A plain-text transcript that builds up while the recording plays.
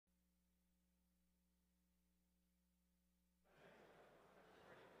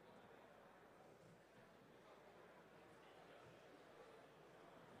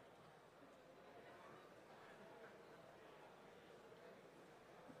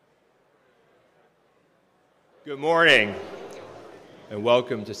Good morning, and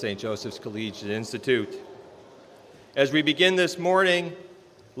welcome to St. Joseph's Collegiate Institute. As we begin this morning,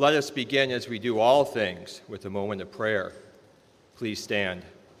 let us begin, as we do all things, with a moment of prayer. Please stand.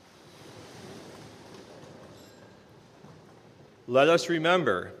 Let us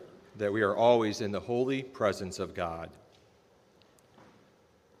remember that we are always in the holy presence of God.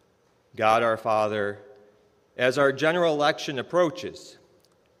 God our Father, as our general election approaches,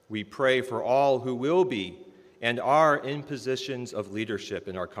 we pray for all who will be and are in positions of leadership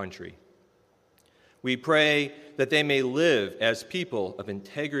in our country. We pray that they may live as people of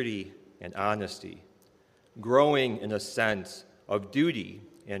integrity and honesty, growing in a sense of duty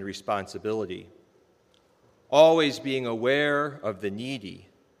and responsibility, always being aware of the needy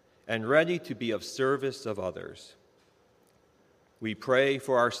and ready to be of service of others. We pray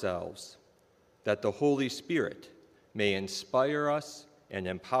for ourselves that the Holy Spirit may inspire us and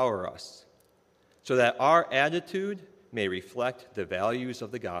empower us, so that our attitude may reflect the values of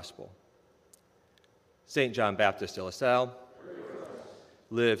the gospel. St. John Baptist de La Salle,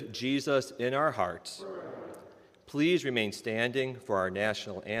 live Jesus in our hearts. Please remain standing for our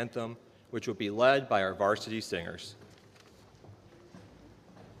national anthem, which will be led by our varsity singers.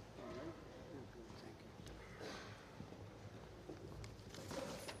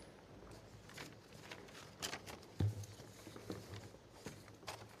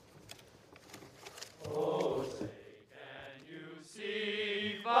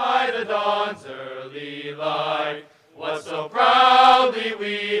 The dawn's early light, what so proudly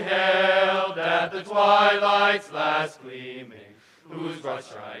we hailed at the twilight's last gleaming, whose broad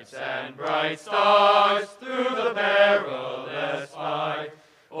stripes and bright stars through the perilous fight,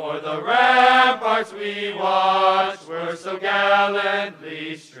 o'er the ramparts we watched were so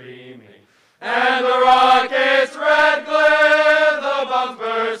gallantly streaming, and the rocket's red glare, the bombs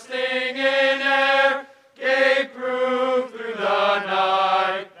bursting in air, gave proof through the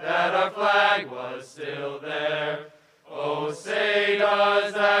night that our flag was still there. Oh, say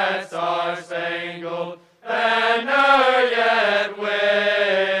does that star-spangled banner yet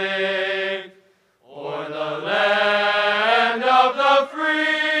wave o'er the land of the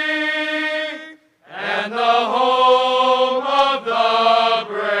free and the home of the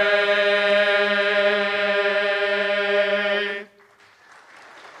brave?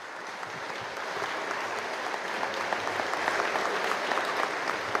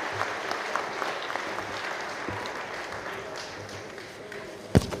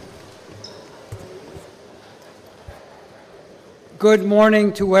 Good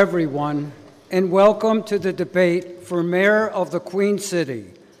morning to everyone, and welcome to the debate for Mayor of the Queen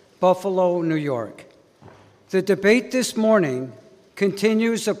City, Buffalo, New York. The debate this morning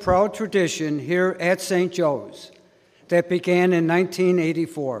continues a proud tradition here at St. Joe's that began in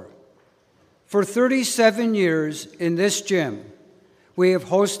 1984. For 37 years in this gym, we have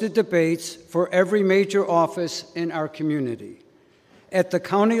hosted debates for every major office in our community. At the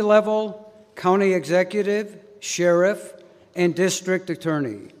county level, county executive, sheriff, and district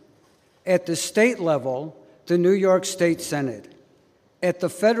attorney. At the state level, the New York State Senate. At the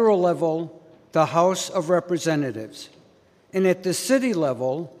federal level, the House of Representatives. And at the city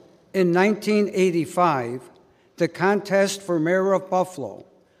level, in 1985, the contest for mayor of Buffalo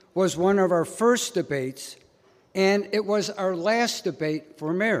was one of our first debates, and it was our last debate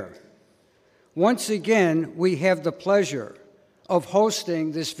for mayor. Once again, we have the pleasure of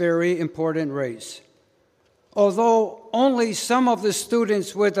hosting this very important race. Although only some of the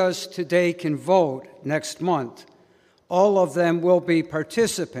students with us today can vote next month, all of them will be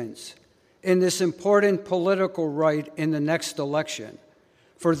participants in this important political right in the next election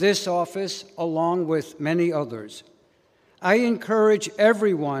for this office, along with many others. I encourage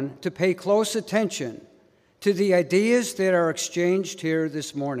everyone to pay close attention to the ideas that are exchanged here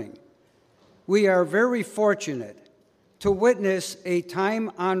this morning. We are very fortunate to witness a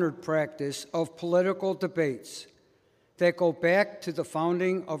time-honored practice of political debates that go back to the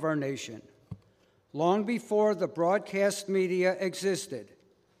founding of our nation. Long before the broadcast media existed,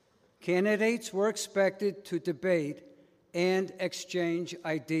 candidates were expected to debate and exchange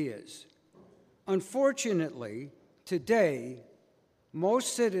ideas. Unfortunately, today,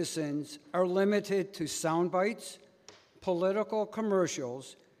 most citizens are limited to sound bites, political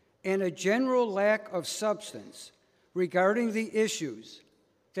commercials, and a general lack of substance regarding the issues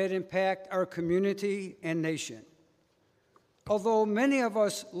that impact our community and nation. Although many of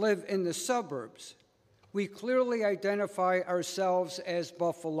us live in the suburbs, we clearly identify ourselves as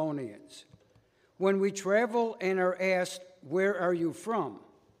Buffalonians. When we travel and are asked, "Where are you from?"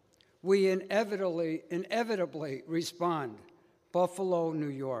 we inevitably respond, "Buffalo, New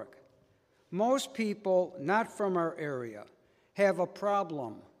York." Most people not from our area have a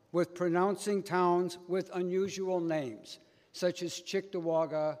problem with pronouncing towns with unusual names, such as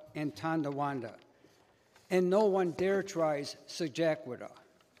Cheektowaga and Tonawanda, and no one dare tries Sejaquita.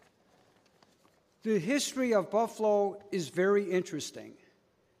 The history of Buffalo is very interesting.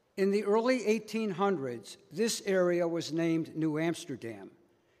 In the early 1800s, this area was named New Amsterdam,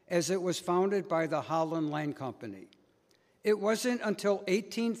 as it was founded by the Holland Land Company. It wasn't until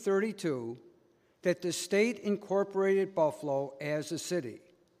 1832 that the state incorporated Buffalo as a city.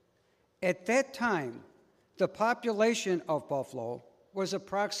 At that time, the population of Buffalo was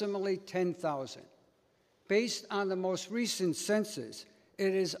approximately 10,000. Based on the most recent census,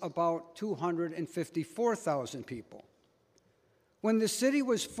 it is about 254,000 people. When the city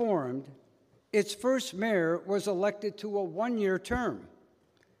was formed, its first mayor was elected to a one-year term,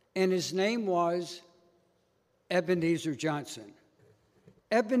 and his name was Ebenezer Johnson.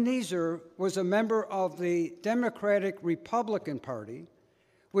 Ebenezer was a member of the Democratic Republican Party,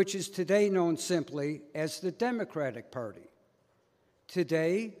 which is today known simply as the Democratic Party.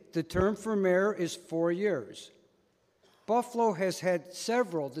 Today, the term for mayor is 4 years. Buffalo has had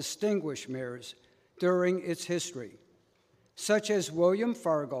several distinguished mayors during its history, such as William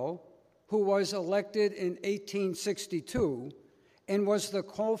Fargo, who was elected in 1862 and was the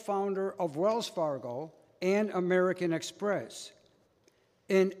co-founder of Wells Fargo and American Express.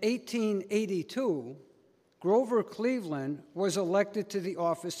 In 1882, Grover Cleveland was elected to the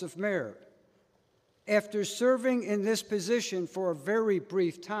office of mayor. After serving in this position for a very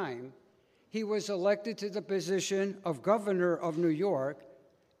brief time, he was elected to the position of governor of New York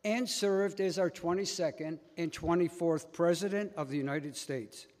and served as our 22nd and 24th President of the United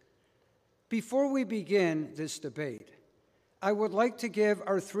States. Before we begin this debate, I would like to give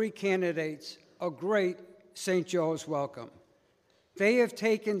our three candidates a great St. Joe's welcome. They have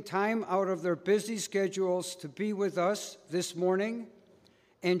taken time out of their busy schedules to be with us this morning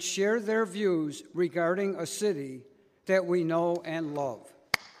and share their views regarding a city that we know and love.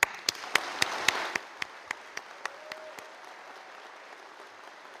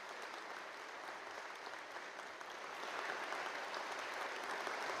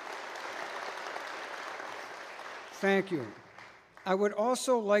 Thank you. I would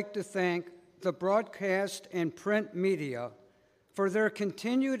also like to thank the broadcast and print media for their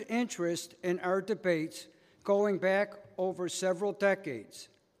continued interest in our debates going back over several decades.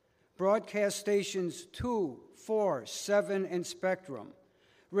 Broadcast stations 2, 4, 7, and Spectrum,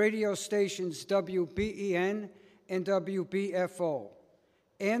 radio stations WBEN and WBFO,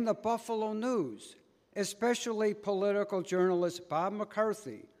 and the Buffalo News, especially political journalist Bob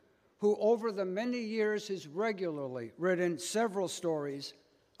McCarthy, who over the many years has regularly written several stories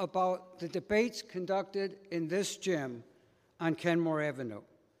about the debates conducted in this gym on Kenmore Avenue.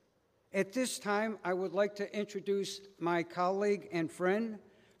 At this time, I would like to introduce my colleague and friend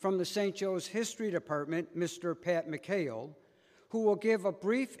from the St. Joe's History Department, Mr. Pat McHale, who will give a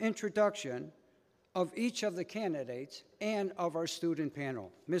brief introduction of each of the candidates and of our student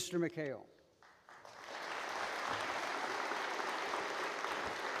panel. Mr. McHale.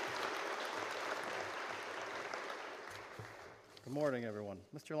 Good morning, everyone.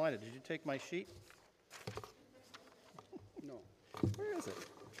 Mr. Lina, did you take my sheet? No. Where is it?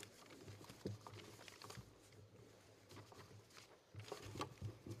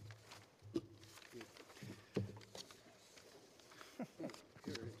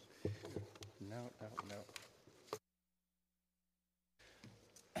 No.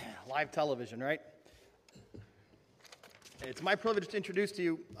 Live television, right? It's my privilege to introduce to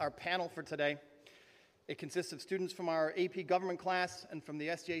you our panel for today. It consists of students from our AP Government class and from the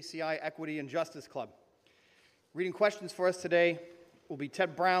SJCI Equity and Justice Club. Reading questions for us today will be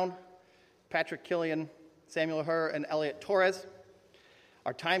Ted Brown, Patrick Killian, Samuel Herr, and Elliot Torres.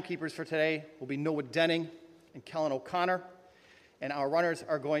 Our timekeepers for today will be Noah Denning and Kellen O'Connor, and our runners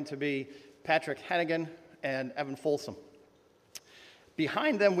are going to be Patrick Hennigan and Evan Folsom.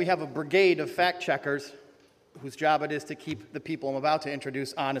 Behind them, we have a brigade of fact-checkers whose job it is to keep the people I'm about to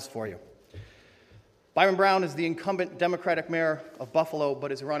introduce honest for you. Byron Brown is the incumbent Democratic mayor of Buffalo,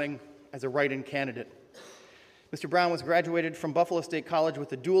 but is running as a write-in candidate. Mr. Brown was graduated from Buffalo State College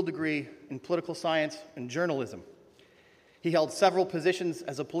with a dual degree in political science and journalism. He held several positions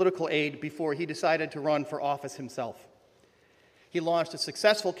as a political aide before he decided to run for office himself. He launched a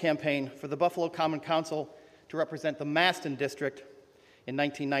successful campaign for the Buffalo Common Council to represent the Maston District in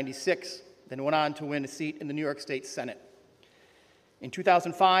 1996, then went on to win a seat in the New York State Senate. In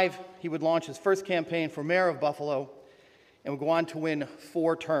 2005, he would launch his first campaign for mayor of Buffalo and would go on to win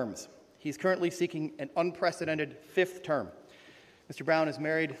 4 terms. He's currently seeking an unprecedented 5th term. Mr. Brown is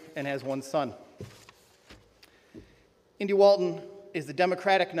married and has one son. Indy Walton is the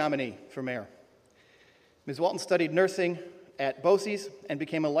Democratic nominee for mayor. Ms. Walton studied nursing at BOCES and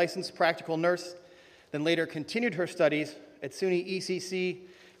became a licensed practical nurse, then later continued her studies at SUNY ECC,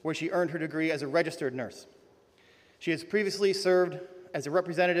 where she earned her degree as a registered nurse. She has previously served as a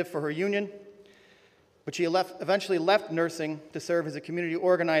representative for her union, but she eventually left nursing to serve as a community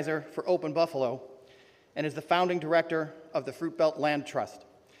organizer for Open Buffalo and is the founding director of the Fruit Belt Land Trust.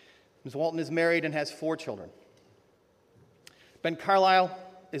 Ms. Walton is married and has 4 children. Ben Carlisle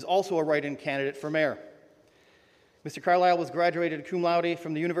is also a write-in candidate for mayor. Mr. Carlisle was graduated cum laude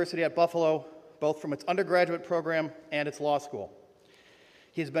from the University at Buffalo, both from its undergraduate program and its law school.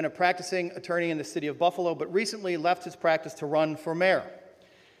 He has been a practicing attorney in the city of Buffalo, but recently left his practice to run for mayor.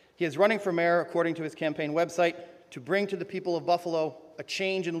 He is running for mayor, according to his campaign website, to bring to the people of Buffalo a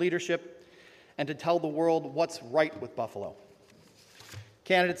change in leadership and to tell the world what's right with Buffalo.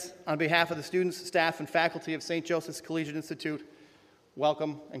 Candidates, on behalf of the students, staff, and faculty of St. Joseph's Collegiate Institute,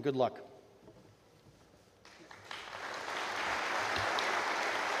 welcome and good luck.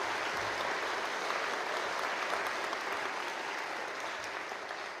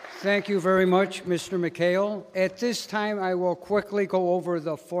 Thank you very much, Mr. McHale. At this time, I will quickly go over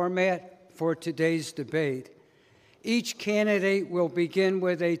the format for today's debate. Each candidate will begin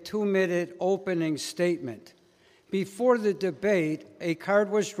with a 2-minute opening statement. Before the debate, a card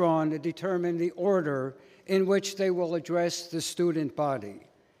was drawn to determine the order in which they will address the student body.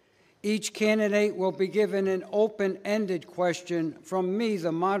 Each candidate will be given an open-ended question from me,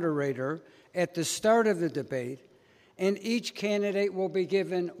 the moderator, at the start of the debate, and each candidate will be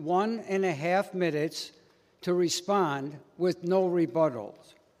given 1.5 minutes to respond with no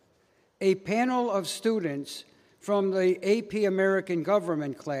rebuttals. A panel of students from the AP American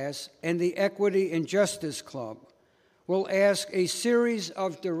Government class and the Equity and Justice Club will ask a series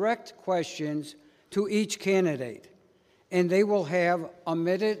of direct questions to each candidate, and they will have 1.5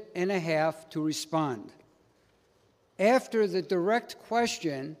 minutes to respond. After the direct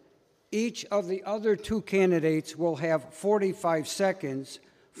question, each of the other 2 candidates will have 45 seconds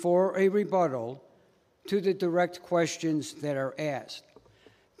for a rebuttal to the direct questions that are asked.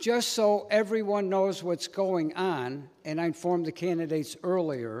 Just so everyone knows what's going on, and I informed the candidates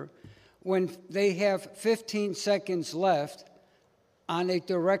earlier, when they have 15 seconds left on a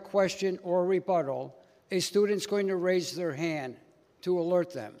direct question or rebuttal, a student's going to raise their hand to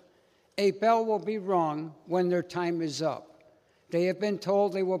alert them. A bell will be rung when their time is up. They have been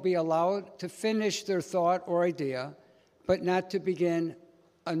told they will be allowed to finish their thought or idea, but not to begin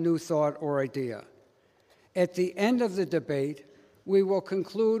a new thought or idea. At the end of the debate, we will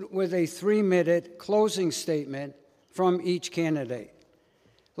conclude with a 3-minute closing statement from each candidate.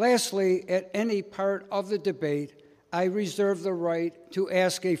 Lastly, at any part of the debate, I reserve the right to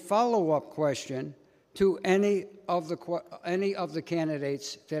ask a follow-up question to any of the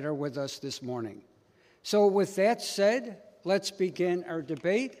candidates that are with us this morning. So with that said, let's begin our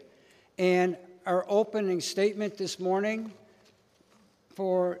debate. And our opening statement this morning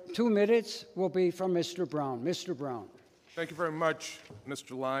for 2 minutes will be from Mr. Brown. Mr. Brown. Thank you very much,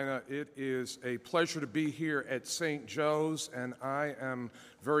 Mr. Lina. It is a pleasure to be here at St. Joe's, and I am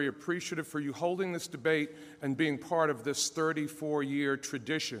very appreciative for you holding this debate and being part of this 34-year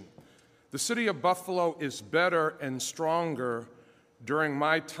tradition. The city of Buffalo is better and stronger during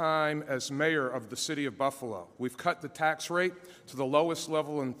my time as mayor of the city of Buffalo. We've cut the tax rate to the lowest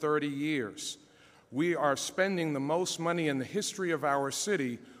level in 30 years. We are spending the most money in the history of our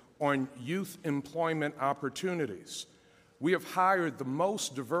city on youth employment opportunities. We have hired the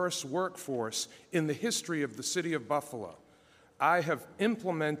most diverse workforce in the history of the city of Buffalo. I have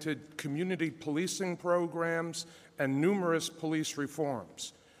implemented community policing programs and numerous police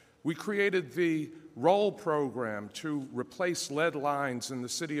reforms. We created the roll program to replace lead lines in the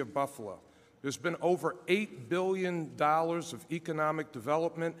city of Buffalo. There's been over $8 billion of economic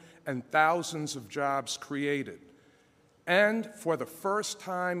development and thousands of jobs created. And for the first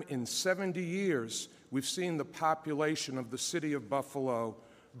time in 70 years, we've seen the population of the city of Buffalo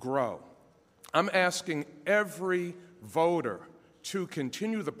grow. I'm asking every voter to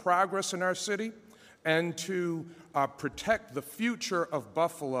continue the progress in our city and to protect the future of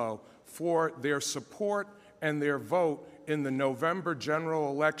Buffalo for their support and their vote in the November general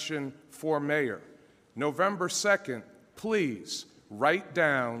election for mayor. November 2nd, please write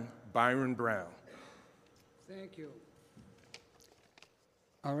down Byron Brown. Thank you.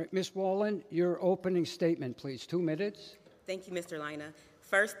 All right, Ms. Wallen, your opening statement, please. 2 minutes. Thank you, Mr. Lina.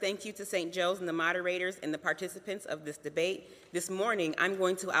 First, thank you to St. Joe's and the moderators and the participants of this debate. This morning, I'm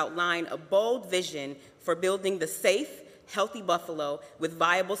going to outline a bold vision for building the safe, healthy Buffalo with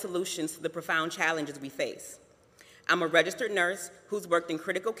viable solutions to the profound challenges we face. I'm a registered nurse who's worked in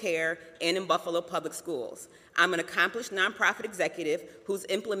critical care and in Buffalo public schools. I'm an accomplished nonprofit executive who's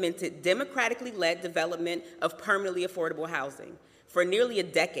implemented democratically led development of permanently affordable housing. For nearly a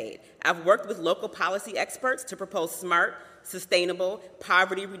decade, I've worked with local policy experts to propose smart, sustainable,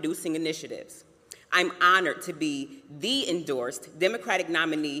 poverty-reducing initiatives. I'm honored to be the endorsed Democratic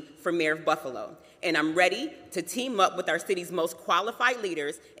nominee for Mayor of Buffalo, and I'm ready to team up with our city's most qualified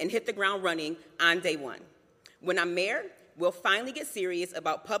leaders and hit the ground running on day one. When I'm mayor, we'll finally get serious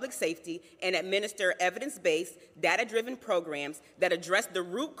about public safety and administer evidence-based, data-driven programs that address the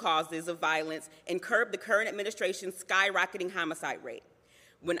root causes of violence and curb the current administration's skyrocketing homicide rate.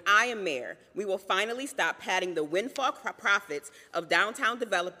 When I am mayor, we will finally stop padding the windfall profits of downtown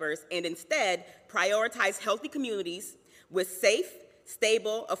developers and instead prioritize healthy communities with safe,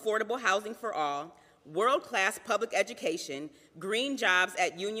 stable, affordable housing for all, world-class public education, green jobs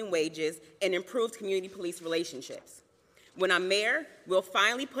at union wages, and improved community police relationships. When I'm mayor, we'll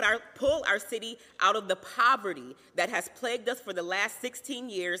finally pull our city out of the poverty that has plagued us for the last 16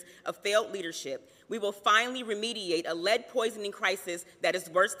 years of failed leadership. We will finally remediate a lead poisoning crisis that is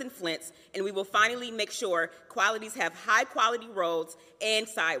worse than Flint's, and we will finally make sure qualities have high-quality roads and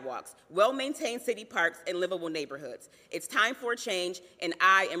sidewalks, well-maintained city parks, and livable neighborhoods. It's time for a change, and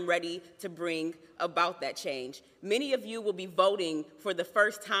I am ready to bring about that change. Many of you will be voting for the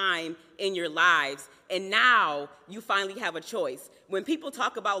first time in your lives, and now you finally have a choice. When people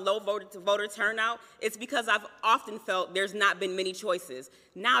talk about low voter turnout, it's because I've often felt there's not been many choices.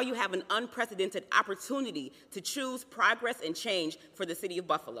 Now you have an unprecedented opportunity to choose progress and change for the city of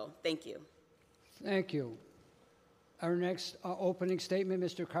Buffalo. Thank you. Thank you. Our next opening statement,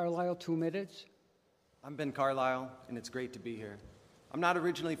 Mr. Carlisle, 2 minutes. I'm Ben Carlisle, and it's great to be here. I'm not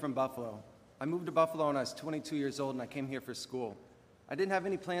originally from Buffalo. I moved to Buffalo when I was 22 years old, and I came here for school. I didn't have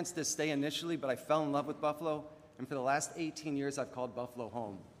any plans to stay initially, but I fell in love with Buffalo, and for the last 18 years, I've called Buffalo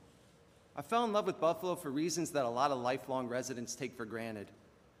home. I fell in love with Buffalo for reasons that a lot of lifelong residents take for granted.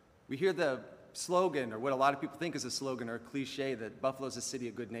 We hear the slogan, or what a lot of people think is a slogan or a cliche, that Buffalo's a city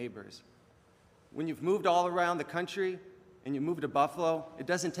of good neighbors. When you've moved all around the country and you move to Buffalo, it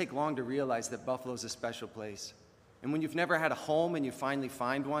doesn't take long to realize that Buffalo's a special place. And when you've never had a home and you finally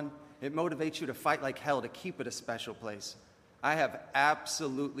find one, it motivates you to fight like hell to keep it a special place. I have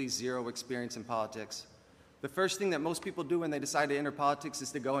absolutely zero experience in politics. The first thing that most people do when they decide to enter politics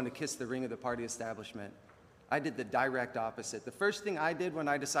is to go and to kiss the ring of the party establishment. I did the direct opposite. The first thing I did when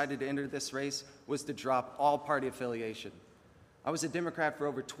I decided to enter this race was to drop all party affiliation. I was a Democrat for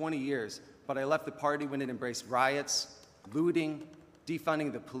over 20 years, but I left the party when it embraced riots, looting,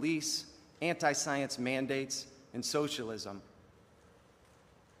 defunding the police, anti-science mandates, and socialism.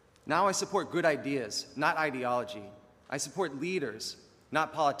 Now I support good ideas, not ideology. I support leaders,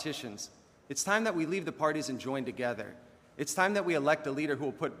 not politicians. It's time that we leave the parties and join together. It's time that we elect a leader who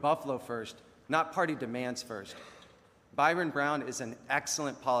will put Buffalo first, not party demands first. Byron Brown is an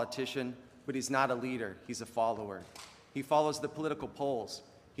excellent politician, but he's not a leader, he's a follower. He follows the political polls,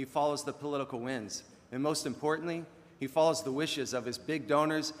 he follows the political winds, and most importantly, he follows the wishes of his big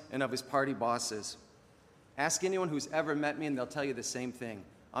donors and of his party bosses. Ask anyone who's ever met me and they'll tell you the same thing.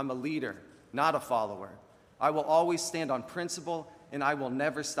 I'm a leader, not a follower. I will always stand on principle, and I will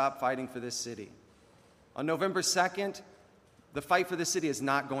never stop fighting for this city. On November 2nd, the fight for this city is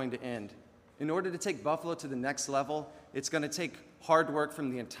not going to end. In order to take Buffalo to the next level, it's going to take hard work from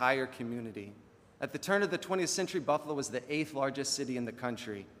the entire community. At the turn of the 20th century, Buffalo was the 8th largest city in the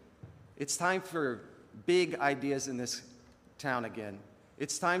country. It's time for big ideas in this town again.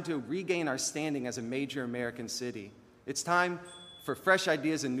 It's time to regain our standing as a major American city. It's time for fresh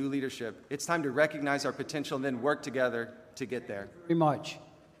ideas and new leadership. It's time to recognize our potential and then work together to get there. Very much.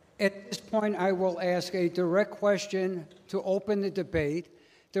 At this point, I will ask a direct question to open the debate.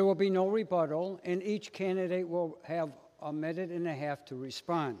 There will be no rebuttal, and each candidate will have a minute and a half to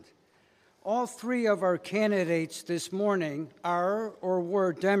respond. All three of our candidates this morning are or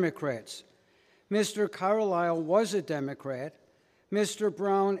were Democrats. Mr. Carlisle was a Democrat. Mr.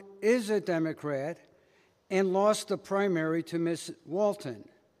 Brown is a Democrat and lost the primary to Ms. Walton,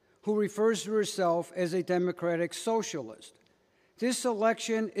 who refers to herself as a Democratic socialist. This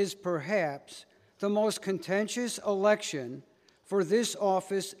election is perhaps the most contentious election for this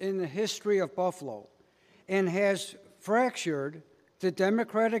office in the history of Buffalo and has fractured the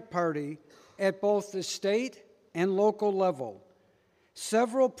Democratic Party at both the state and local level.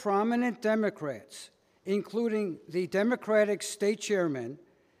 Several prominent Democrats, including the Democratic state chairman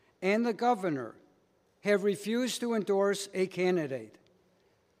and the governor, have refused to endorse a candidate.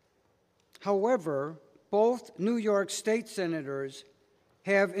 However, both New York State senators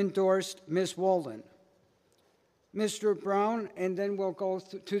have endorsed Ms. Walden. Mr. Brown, and then we'll go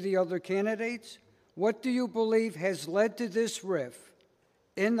to the other candidates. What do you believe has led to this rift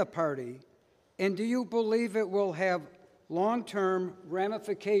in the party, and do you believe it will have long-term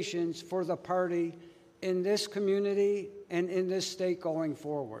ramifications for the party in this community and in this state going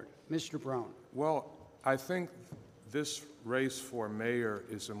forward? Mr. Brown. Well, I think this race for mayor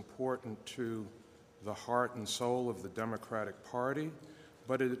is important to the heart and soul of the Democratic Party,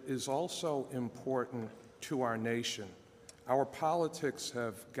 but it is also important to our nation. Our politics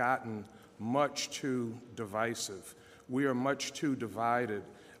have gotten much too divisive. We are much too divided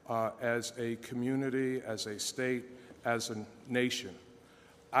as a community, as a state, as a nation.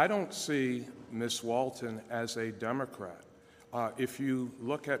 I don't see Ms. Walton as a Democrat. If you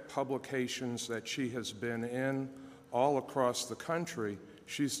look at publications that she has been in all across the country,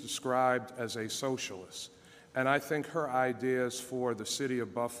 she's described as a socialist. And I think her ideas for the city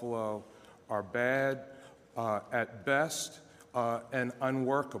of Buffalo are bad at best and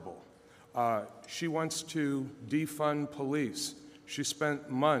unworkable. She wants to defund police. She spent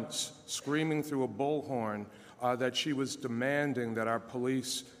months screaming through a bullhorn that she was demanding that our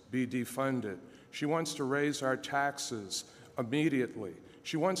police be defunded. She wants to raise our taxes immediately.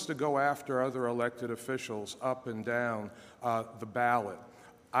 She wants to go after other elected officials up and down the ballot.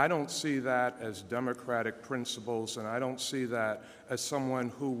 I don't see that as democratic principles, and I don't see that as someone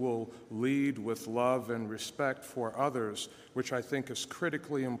who will lead with love and respect for others, which I think is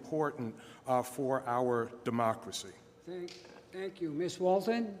critically important for our democracy. Thank you. Ms.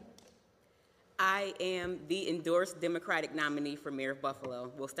 Walton? I am the endorsed Democratic nominee for mayor of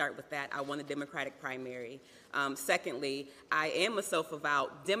Buffalo. We'll start with that. I won the Democratic primary. Secondly, I am a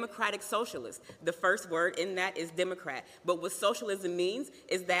self-avowed Democratic socialist. The first word in that is Democrat. But what socialism means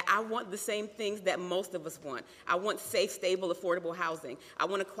is that I want the same things that most of us want. I want safe, stable, affordable housing. I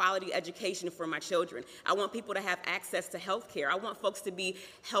want a quality education for my children. I want people to have access to health care. I want folks to be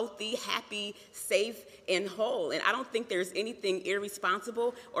healthy, happy, safe, and whole. And I don't think there's anything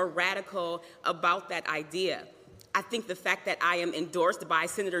irresponsible or radical about that idea. I think the fact that I am endorsed by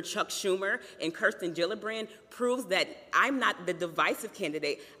Senator Chuck Schumer and Kirsten Gillibrand proves that I'm not the divisive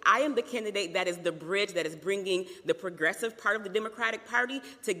candidate. I am the candidate that is the bridge that is bringing the progressive part of the Democratic Party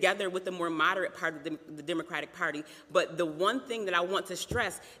together with the more moderate part of the Democratic Party. But the one thing that I want to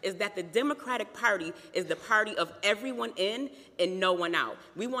stress is that the Democratic Party is the party of everyone in and no one out.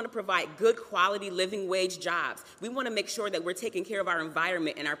 We want to provide good quality living wage jobs. We want to make sure that we're taking care of our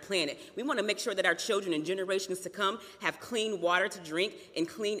environment and our planet. We want to make sure that our children and generations to come have clean water to drink and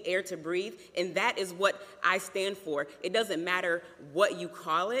clean air to breathe, and that is what I stand for. It doesn't matter what you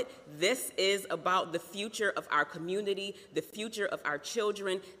call it. This is about the future of our community, the future of our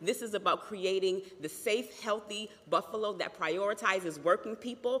children. This is about creating the safe, healthy Buffalo that prioritizes working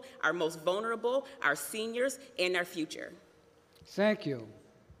people, our most vulnerable, our seniors, and our future. Thank you.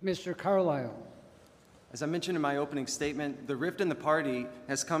 Mr. Carlisle. As I mentioned in my opening statement, the rift in the party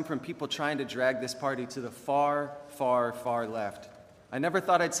has come from people trying to drag this party to the far, far, far left. I never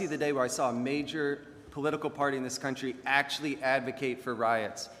thought I'd see the day where I saw a major political party in this country actually advocate for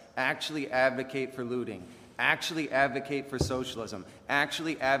riots, actually advocate for looting, actually advocate for socialism,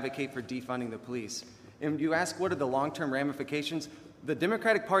 actually advocate for defunding the police. And you ask what are the long-term ramifications? The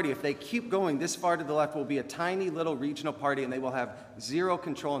Democratic Party, if they keep going this far to the left, will be a tiny little regional party and they will have zero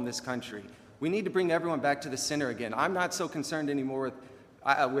control in this country. We need to bring everyone back to the center again. I'm not so concerned anymore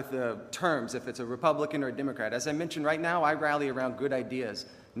with the terms, if it's a Republican or a Democrat. As I mentioned, right now I rally around good ideas,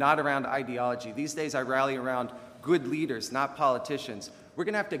 not around ideology. These days I rally around good leaders, not politicians. We're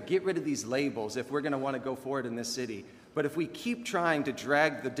going to have to get rid of these labels if we're going to want to go forward in this city. But if we keep trying to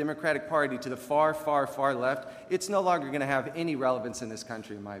drag the Democratic Party to the far, far, far left, it's no longer going to have any relevance in this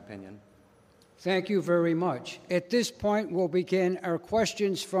country, in my opinion. Thank you very much. At this point, we'll begin our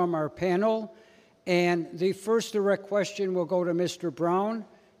questions from our panel. And the first direct question will go to Mr. Brown.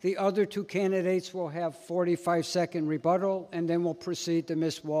 The other two candidates will have 45-second rebuttal, and then we'll proceed to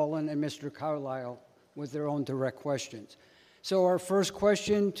Ms. Wallen and Mr. Carlisle with their own direct questions. So our first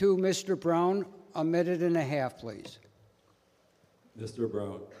question to Mr. Brown, a minute and a half, please. Mr.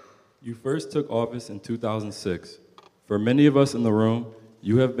 Brown, you first took office in 2006. For many of us in the room,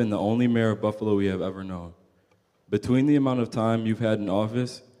 you have been the only mayor of Buffalo we have ever known. Between the amount of time you've had in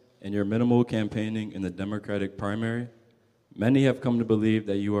office and your minimal campaigning in the Democratic primary, many have come to believe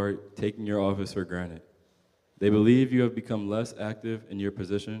that you are taking your office for granted. They believe you have become less active in your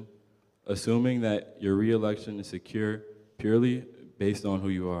position, assuming that your re-election is secure purely based on who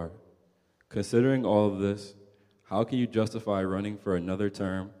you are. Considering all of this, how can you justify running for another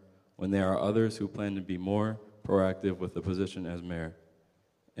term when there are others who plan to be more proactive with the position as mayor?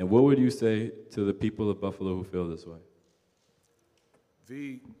 And what would you say to the people of Buffalo who feel this way?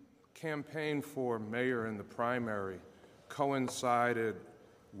 The campaign for mayor in the primary coincided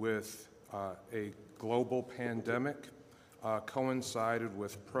with a global pandemic, coincided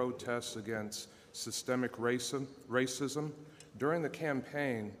with protests against systemic racism. During the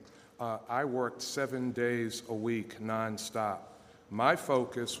campaign, I worked 7 days a week nonstop. My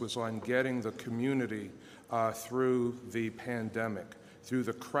focus was on getting the community through the pandemic, through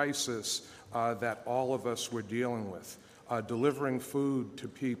the crisis that all of us were dealing with, delivering food to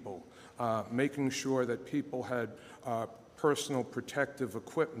people, making sure that people had personal protective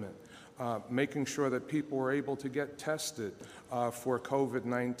equipment, making sure that people were able to get tested for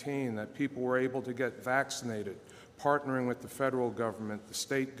COVID-19, that people were able to get vaccinated, partnering with the federal government, the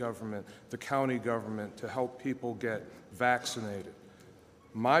state government, the county government to help people get vaccinated.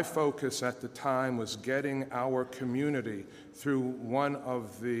 My focus at the time was getting our community through one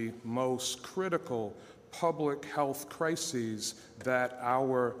of the most critical public health crises that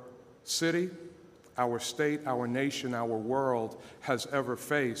our city, our state, our nation, our world has ever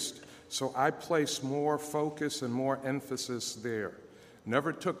faced. So I placed more focus and more emphasis there.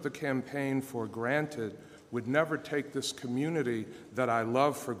 Never took the campaign for granted, would never take this community that I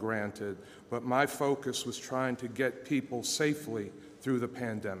love for granted, but my focus was trying to get people safely through the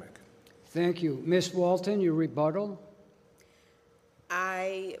pandemic. Thank you. Ms. Walton, your rebuttal.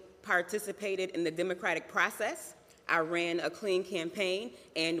 I participated in the democratic process. I ran a clean campaign,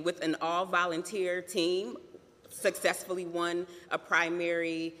 and with an all-volunteer team, successfully won a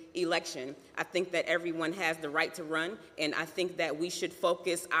primary election. I think that everyone has the right to run, and I think that we should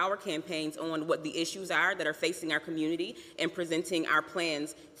focus our campaigns on what the issues are that are facing our community and presenting our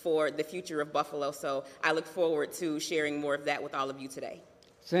plans for the future of Buffalo. So I look forward to sharing more of that with all of you today.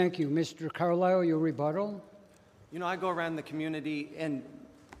 Thank you. Mr. Carlisle, your rebuttal. You know, I go around the community, and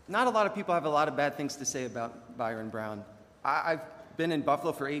not a lot of people have a lot of bad things to say about Byron Brown. I've been in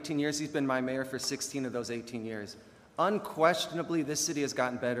Buffalo for 18 years. He's been my mayor for 16 of those 18 years. Unquestionably, this city has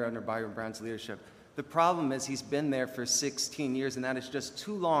gotten better under Byron Brown's leadership. The problem is he's been there for 16 years, and that is just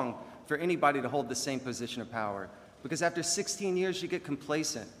too long for anybody to hold the same position of power. Because after 16 years, you get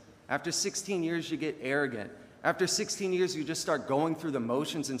complacent. After 16 years, you get arrogant. After 16 years, you just start going through the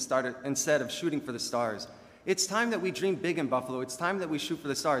motions instead of shooting for the stars. It's time that we dream big in Buffalo. It's time that we shoot for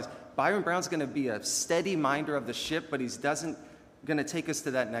the stars. Byron Brown's going to be a steady minder of the ship, but he's going to take us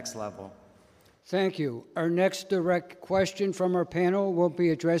to that next level. Thank you. Our next direct question from our panel will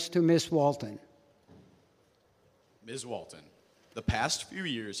be addressed to Ms. Walton. Ms. Walton, the past few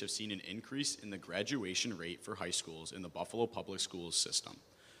years have seen an increase in the graduation rate for high schools in the Buffalo Public Schools system,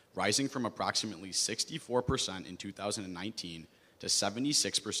 rising from approximately 64% in 2019 to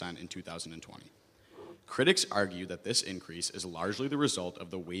 76% in 2020. Critics argue that this increase is largely the result of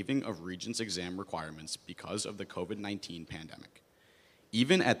the waiving of Regents exam requirements because of the COVID-19 pandemic.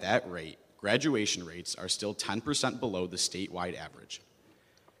 Even at that rate, graduation rates are still 10% below the statewide average.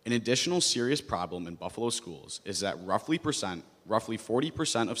 An additional serious problem in Buffalo schools is that roughly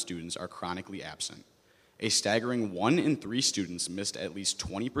 40% of students are chronically absent. A staggering 1 in 3 students missed at least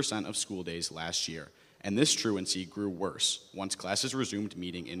 20% of school days last year, and this truancy grew worse once classes resumed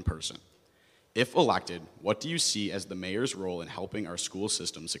meeting in person. If elected, what do you see as the mayor's role in helping our school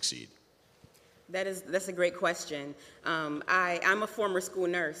system succeed? That's a great question. I'm a former school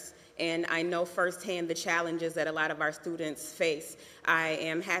nurse, and I know firsthand the challenges that a lot of our students face. I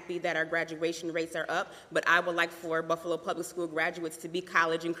am happy that our graduation rates are up, but I would like for Buffalo Public School graduates to be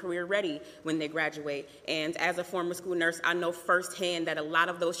college and career ready when they graduate. And as a former school nurse, I know firsthand that a lot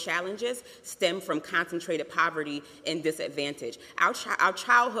of those challenges stem from concentrated poverty and disadvantage. Our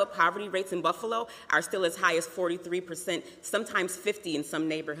childhood poverty rates in Buffalo are still as high as 43%, sometimes 50% in some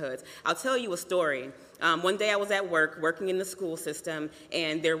neighborhoods. I'll tell you a story. One day I was at work, working in the school system,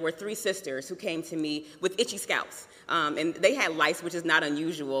 and there were 3 sisters who came to me with itchy scalps. And they had lice, which is not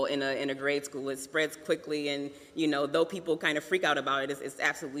unusual in a grade school. It spreads quickly, and though people kind of freak out about it, it's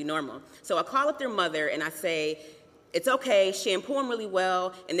absolutely normal. So I call up their mother and I say, it's okay, shampoo them really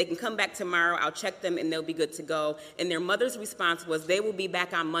well, and they can come back tomorrow. I'll check them and they'll be good to go. And their mother's response was, they will be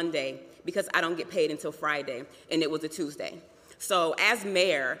back on Monday because I don't get paid until Friday, and it was a Tuesday. So as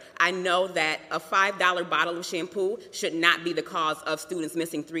mayor, I know that a $5 bottle of shampoo should not be the cause of students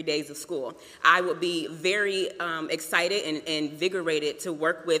missing 3 days of school. I would be very excited and invigorated to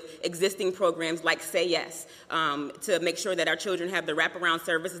work with existing programs like Say Yes, to make sure that our children have the wraparound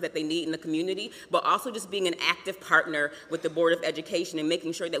services that they need in the community, but also just being an active partner with the Board of Education and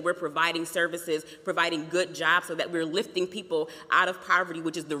making sure that we're providing services, providing good jobs so that we're lifting people out of poverty,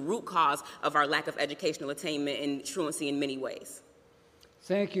 which is the root cause of our lack of educational attainment and truancy in many ways.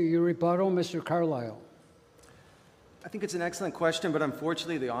 Thank you. Your rebuttal, Mr. Carlisle. I think it's an excellent question, but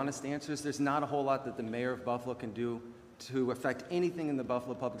unfortunately the honest answer is there's not a whole lot that the mayor of Buffalo can do to affect anything in the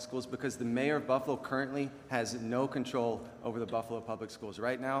Buffalo Public Schools, because the mayor of Buffalo currently has no control over the Buffalo Public Schools.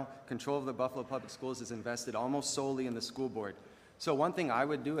 Right now, control of the Buffalo Public Schools is invested almost solely in the school board. So one thing I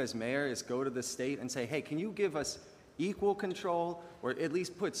would do as mayor is go to the state and say, hey, can you give us equal control, or at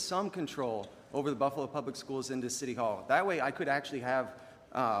least put some control over the Buffalo Public Schools into City Hall? That way I could actually have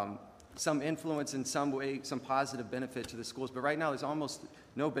some influence in some way, some positive benefit to the schools. But right now there's almost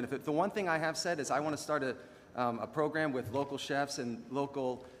no benefit. The one thing I have said is I want to start a program with local chefs and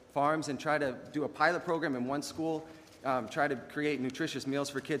local farms and try to do a pilot program in one school, try to create nutritious meals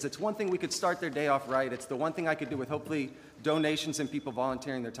for kids. It's one thing we could start their day off right. It's the one thing I could do with hopefully donations and people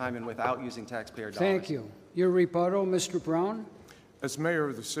volunteering their time and without using taxpayer dollars. Thank you. Your rebuttal, Mr. Brown. As mayor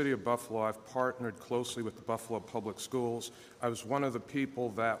of the city of Buffalo, I've partnered closely with the Buffalo Public Schools. I was one of the people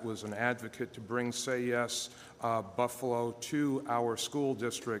that was an advocate to bring Say Yes Buffalo to our school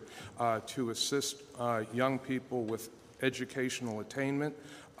district to assist young people with educational attainment,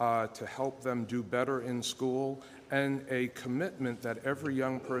 to help them do better in school, and a commitment that every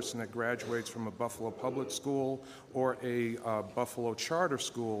young person that graduates from a Buffalo public school or a Buffalo charter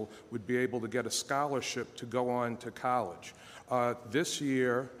school would be able to get a scholarship to go on to college. This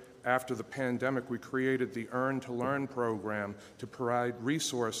year, after the pandemic, we created the Earn to Learn program to provide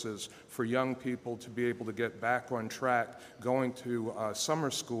resources for young people to be able to get back on track going to summer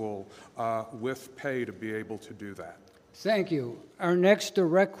school with pay to be able to do that. Thank you. Our next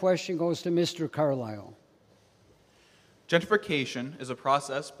direct question goes to Mr. Carlisle. Gentrification is a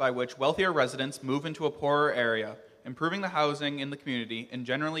process by which wealthier residents move into a poorer area, improving the housing in the community and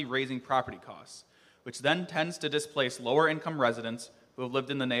generally raising property costs, which then tends to displace lower-income residents who have lived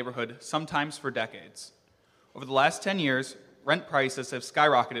in the neighborhood, sometimes for decades. Over the last 10 years, rent prices have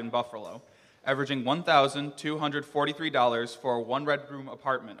skyrocketed in Buffalo, averaging $1,243 for a one-bedroom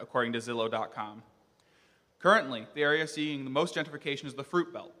apartment, according to Zillow.com. Currently, the area seeing the most gentrification is the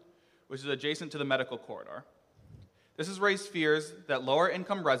Fruit Belt, which is adjacent to the medical corridor. This has raised fears that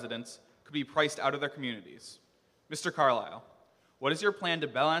lower-income residents could be priced out of their communities. Mr. Carlisle, what is your plan to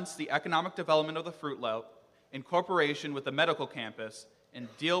balance the economic development of the Fruit Belt in cooperation with the medical campus and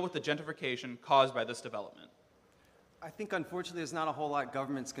deal with the gentrification caused by this development? I think, unfortunately, there's not a whole lot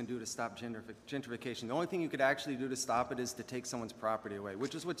governments can do to stop gentrification. The only thing you could actually do to stop it is to take someone's property away,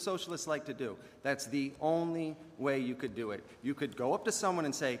 which is what socialists like to do. That's the only way you could do it. You could go up to someone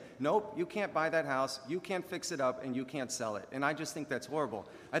and say, nope, you can't buy that house, you can't fix it up, and you can't sell it. And I just think that's horrible.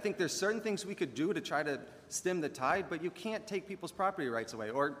 I think there's certain things we could do to try to stem the tide, but you can't take people's property rights away,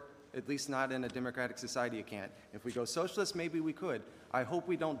 or at least not in a democratic society you can't. If we go socialist, maybe we could. I hope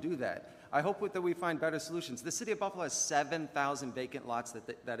we don't do that. I hope that we find better solutions. The city of Buffalo has 7,000 vacant lots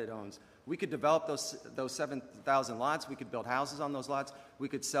that it owns. We could develop those 7,000 lots. We could build houses on those lots. We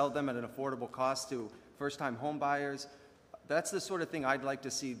could sell them at an affordable cost to first-time home buyers. That's the sort of thing I'd like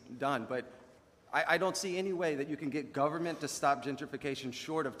to see done. But I don't see any way that you can get government to stop gentrification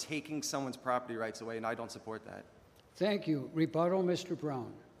short of taking someone's property rights away, and I don't support that. Thank you. Rebuttal, Mr.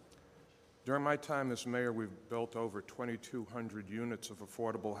 Brown. During my time as mayor, we've built over 2,200 units of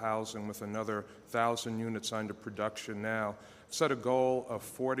affordable housing with another 1,000 units under production now. Set a goal of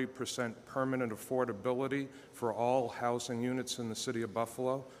 40% permanent affordability for all housing units in the city of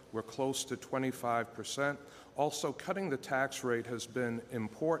Buffalo. We're close to 25%. Also, cutting the tax rate has been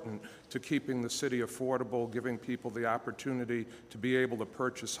important to keeping the city affordable, giving people the opportunity to be able to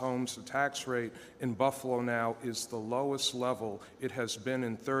purchase homes. The tax rate in Buffalo now is the lowest level it has been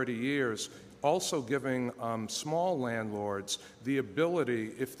in 30 years. Also giving small landlords the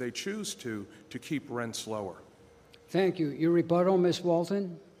ability, if they choose to keep rents lower. Thank you. Your rebuttal, Ms.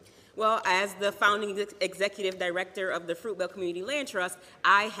 Walton? Well, as the founding executive director of the Fruit Belt Community Land Trust,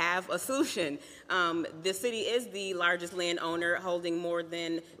 I have a solution. The city is the largest landowner, holding more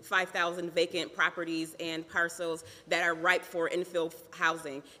than 5,000 vacant properties and parcels that are ripe for infill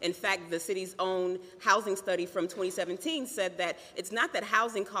housing. In fact, the city's own housing study from 2017 said that it's not that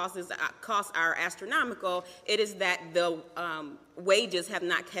housing costs are astronomical, it is that the wages have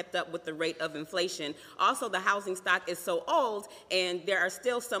not kept up with the rate of inflation. Also, the housing stock is so old, and there are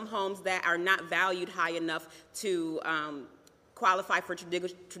still some homes that are not valued high enough to qualify for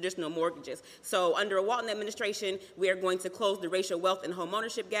traditional mortgages. So under a Walton administration, we are going to close the racial wealth and home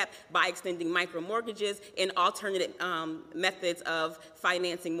ownership gap by extending micro mortgages and alternative methods of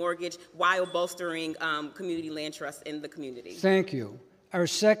financing mortgage while bolstering community land trusts in the community. Thank you. Our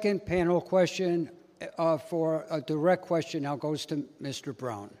second panel question for a direct question now goes to Mr.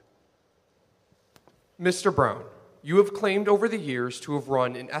 Brown. Mr. Brown, you have claimed over the years to have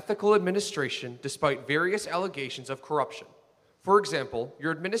run an ethical administration despite various allegations of corruption. For example,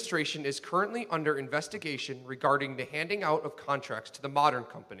 your administration is currently under investigation regarding the handing out of contracts to the Modern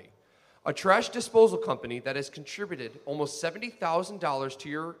Company, a trash disposal company that has contributed almost $70,000 to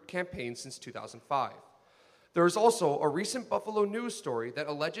your campaign since 2005. There is also a recent Buffalo News story that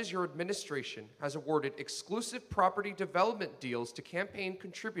alleges your administration has awarded exclusive property development deals to campaign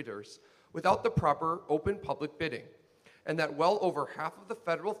contributors without the proper open public bidding, and that well over half of the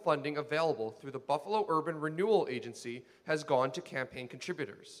federal funding available through the Buffalo Urban Renewal Agency has gone to campaign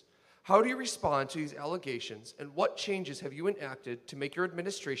contributors. How do you respond to these allegations, and what changes have you enacted to make your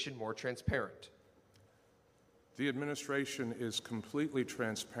administration more transparent? The administration is completely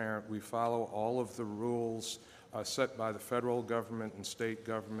transparent. We follow all of the rules set by the federal government and state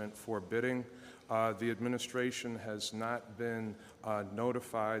government for bidding. The administration has not been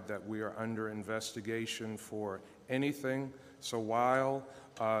notified that we are under investigation for anything. So while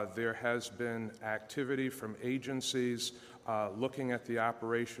there has been activity from agencies looking at the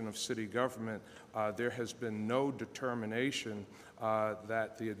operation of city government, there has been no determination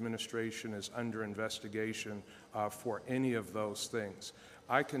that the administration is under investigation for any of those things.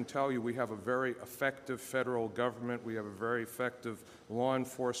 I can tell you we have a very effective federal government. We have a very effective law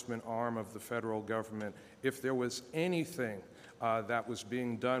enforcement arm of the federal government. If there was anything that was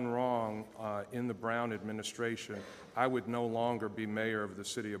being done wrong in the Brown administration, I would no longer be mayor of the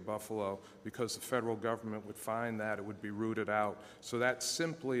city of Buffalo because the federal government would find that it would be rooted out. So that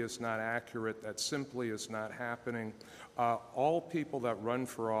simply is not accurate. That simply is not happening. All people that run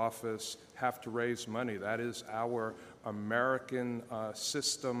for office have to raise money. That is our American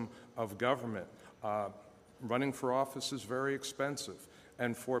system of government. Running for office is very expensive.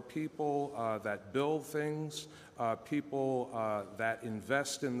 And for people that build things, people that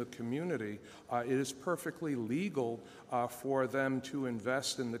invest in the community, it is perfectly legal for them to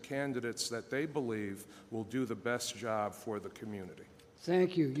invest in the candidates that they believe will do the best job for the community.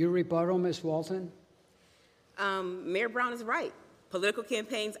 Thank you. Your rebuttal, Ms. Walton? Mayor Brown is right. Political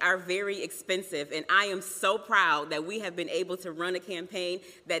campaigns are very expensive, and I am so proud that we have been able to run a campaign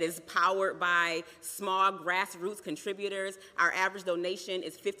that is powered by small grassroots contributors. Our average donation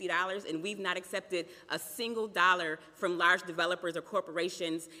is $50, and we've not accepted a single dollar from large developers or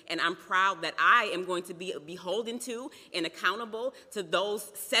corporations, and I'm proud that I am going to be beholden to and accountable to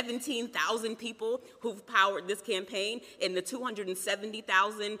those 17,000 people who've powered this campaign and the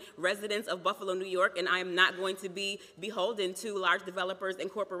 270,000 residents of Buffalo, New York, and I am not going to be beholden to large developers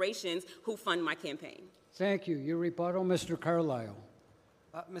and corporations who fund my campaign. Thank you. Your rebuttal, Mr. Carlisle.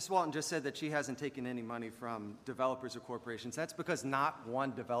 Ms. Walton just said that she hasn't taken any money from developers or corporations. That's because not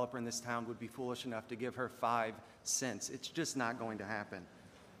one developer in this town would be foolish enough to give her 5 cents. It's just not going to happen.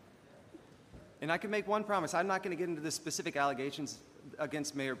 And I can make one promise. I'm not going to get into the specific allegations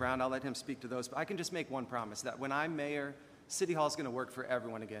against Mayor Brown. I'll let him speak to those. But I can just make one promise, that when I'm mayor, City Hall is going to work for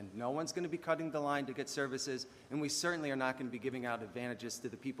everyone again. No one's going to be cutting the line to get services, and we certainly are not going to be giving out advantages to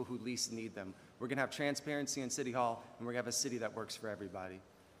the people who least need them. We're going to have transparency in City Hall, and we're going to have a city that works for everybody.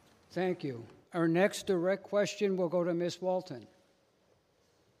 Thank you. Our next direct question will go to Ms. Walton.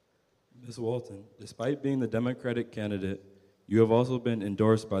 Ms. Walton, despite being the Democratic candidate, you have also been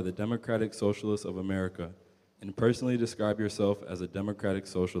endorsed by the Democratic Socialists of America and personally describe yourself as a democratic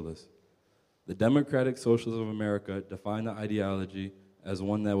socialist. The Democratic Socialists of America define the ideology as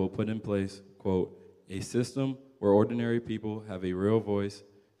one that will put in place, quote, a system where ordinary people have a real voice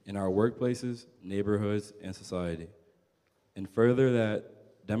in our workplaces, neighborhoods, and society. And further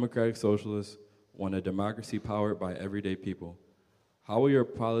that Democratic Socialists want a democracy powered by everyday people. How will your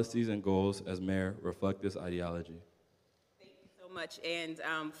policies and goals as mayor reflect this ideology? Much. And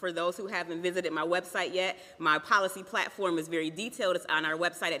for those who haven't visited my website yet, my policy platform is very detailed. It's on our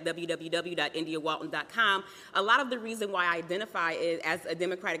website at www.indiawalton.com. A lot of the reason why I identify as a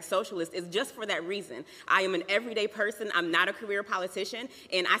democratic socialist is just for that reason. I am an everyday person. I'm not a career politician,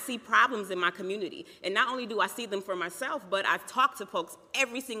 and I see problems in my community. And not only do I see them for myself, but I've talked to folks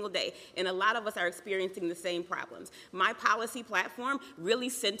every single day, and a lot of us are experiencing the same problems. My policy platform really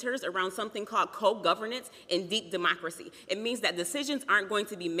centers around something called co-governance and deep democracy. It means that decisions aren't going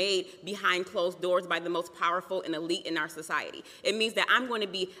to be made behind closed doors by the most powerful and elite in our society. It means that I'm going to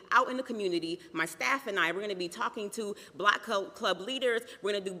be out in the community, my staff and I, we're going to be talking to Block Club leaders,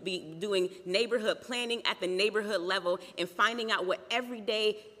 we're going to be doing neighborhood planning at the neighborhood level and finding out what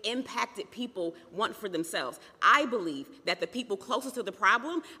everyday impacted people want for themselves. I believe that the people closest to the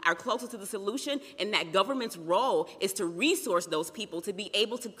problem are closest to the solution, and that government's role is to resource those people to be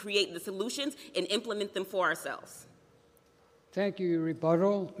able to create the solutions and implement them for ourselves. Thank you. Your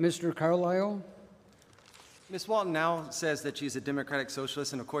rebuttal, Mr. Carlisle. Ms. Walton now says that she's a democratic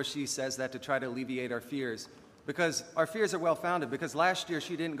socialist, and of course she says that to try to alleviate our fears. Because our fears are well-founded, because last year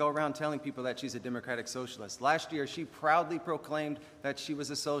she didn't go around telling people that she's a democratic socialist. Last year she proudly proclaimed that she was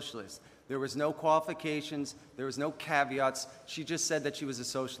a socialist. There was no qualifications, there was no caveats, she just said that she was a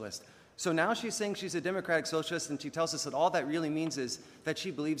socialist. So now she's saying she's a democratic socialist, and she tells us that all that really means is that she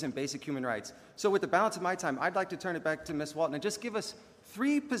believes in basic human rights. So with the balance of my time, I'd like to turn it back to Ms. Walton and just give us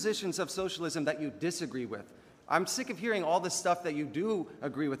 3 positions of socialism that you disagree with. I'm sick of hearing all the stuff that you do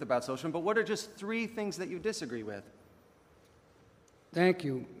agree with about socialism, but what are just 3 things that you disagree with? Thank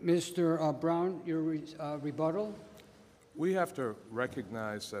you. Mr. Brown, your rebuttal. We have to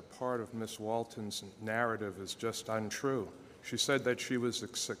recognize that part of Ms. Walton's narrative is just untrue. She said that she was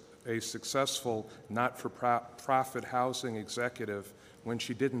a successful not-for-profit housing executive when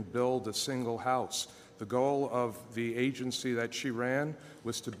she didn't build a single house. The goal of the agency that she ran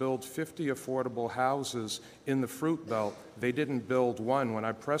was to build 50 affordable houses in the Fruit Belt. They didn't build one. When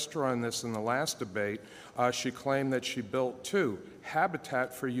I pressed her on this in the last debate, she claimed that she built 2.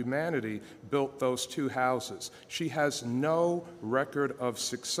 Habitat for Humanity built those 2 houses. She has no record of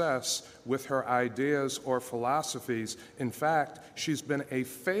success with her ideas or philosophies. In fact, she's been a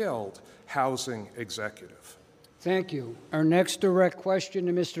failed housing executive. Thank you. Our next direct question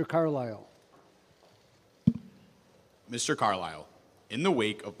to Mr. Carlisle. Mr. Carlisle, in the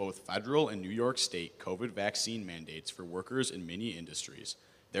wake of both federal and New York State COVID vaccine mandates for workers in many industries,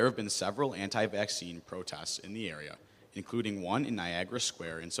 there have been several anti-vaccine protests in the area, including one in Niagara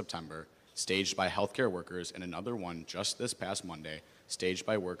Square in September, staged by healthcare workers, and another one just this past Monday, staged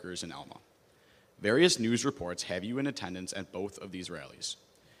by workers in Elma. Various news reports have you in attendance at both of these rallies.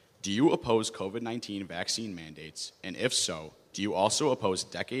 Do you oppose COVID-19 vaccine mandates? And if so, do you also oppose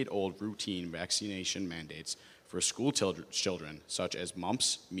decade-old routine vaccination mandates for school children, such as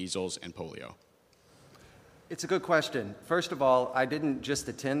mumps, measles, and polio? It's a good question. First of all, I didn't just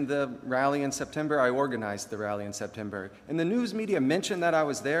attend the rally in September, I organized the rally in September. And the news media mentioned that I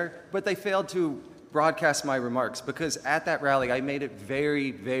was there, but they failed to broadcast my remarks, because at that rally I made it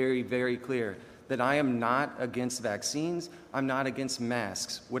very, very, very clear that I am not against vaccines, I'm not against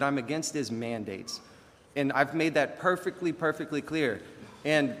masks. What I'm against is mandates. And I've made that perfectly, perfectly clear.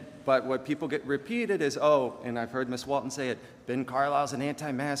 But what people get repeated is, oh, and I've heard Ms. Walton say it, Ben Carlisle's an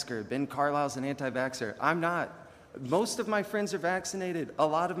anti-masker, Ben Carlisle's an anti-vaxxer. I'm not. Most of my friends are vaccinated. A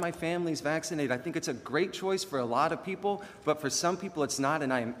lot of my family's vaccinated. I think it's a great choice for a lot of people, but for some people it's not,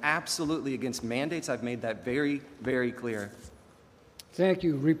 and I am absolutely against mandates. I've made that very, very clear. Thank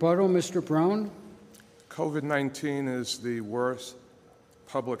you. Rebuttal, Mr. Brown. COVID-19 is the worst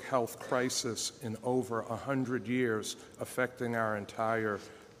public health crisis in over 100 years, affecting our entire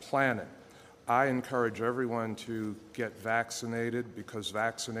planet. I encourage everyone to get vaccinated because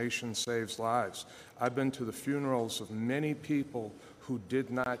vaccination saves lives. I've been to the funerals of many people who did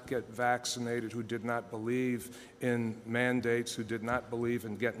not get vaccinated, who did not believe in mandates, who did not believe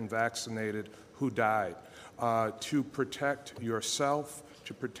in getting vaccinated, who died. To protect yourself,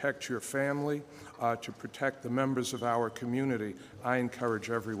 to protect your family, to protect the members of our community, I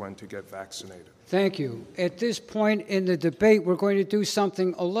encourage everyone to get vaccinated. Thank you. At this point in the debate, we're going to do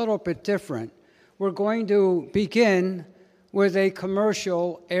something a little bit different. We're going to begin with a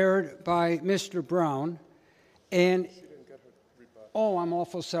commercial aired by Mr. Brown. And, oh, I'm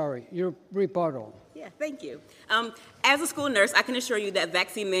awful sorry. Your rebuttal. Yeah, thank you. As a school nurse, I can assure you that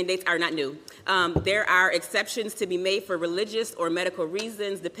vaccine mandates are not new. There are exceptions to be made for religious or medical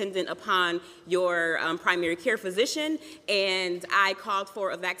reasons dependent upon your primary care physician, and I called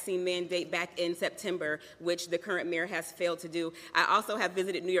for a vaccine mandate back in September, which the current mayor has failed to do. I also have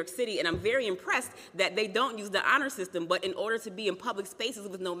visited New York City, and I'm very impressed that they don't use the honor system, but in order to be in public spaces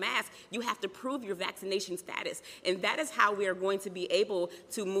with no mask, you have to prove your vaccination status, and that is how we are going to be able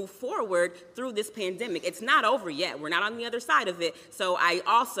to move forward through this pandemic. It's not over yet. We're not on the other side of it. So I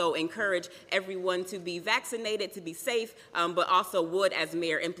also encourage everyone to be vaccinated, to be safe, but also would, as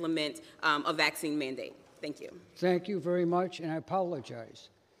mayor, implement a vaccine mandate. Thank you. Thank you very much, and I apologize.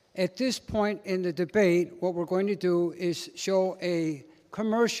 At this point in the debate, what we're going to do is show a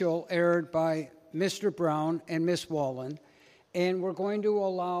commercial aired by Mr. Brown and Ms. Wallen, and we're going to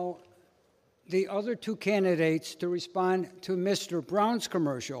allow the other two candidates to respond to Mr. Brown's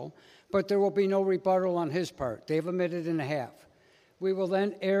commercial, but there will be no rebuttal on his part. They have a minute and a half. We will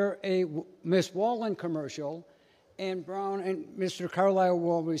then air a Ms. Wallen commercial, and Brown and Mr. Carlisle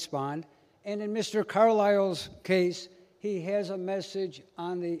will respond. And in Mr. Carlisle's case, he has a message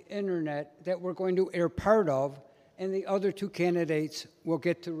on the internet that we're going to air part of, and the other two candidates will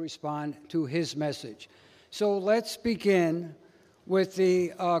get to respond to his message. So let's begin with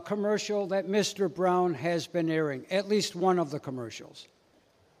the commercial that Mr. Brown has been airing, at least one of the commercials.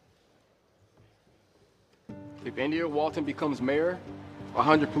 If India Walton becomes mayor,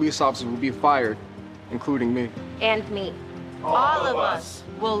 100 police officers will be fired, including me. And me. All of us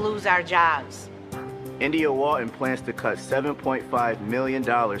will lose our jobs. India Walton plans to cut $7.5 million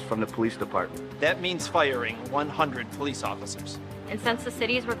from the police department. That means firing 100 police officers. And since the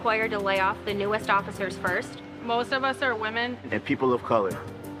city is required to lay off the newest officers first, most of us are women and people of color.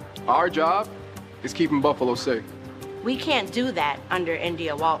 Our job is keeping Buffalo safe. We can't do that under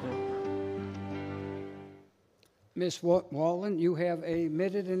India Walton. Ms. Wallen, you have a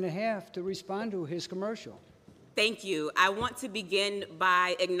minute and a half to respond to his commercial. Thank you. I want to begin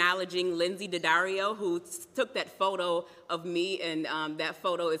by acknowledging Lindsay Daddario, who took that photo of me, and that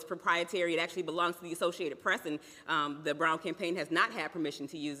photo is proprietary. It actually belongs to the Associated Press, and the Brown campaign has not had permission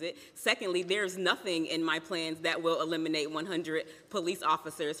to use it. Secondly, there's nothing in my plans that will eliminate 100 police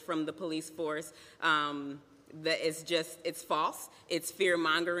officers from the police force. It's false, it's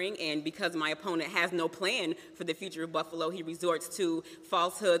fear-mongering, and because my opponent has no plan for the future of Buffalo, he resorts to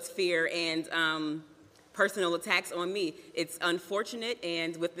falsehoods, fear, and personal attacks on me. It's unfortunate,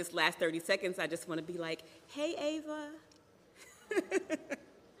 and with this last 30 seconds, I just want to be like, hey, Ava.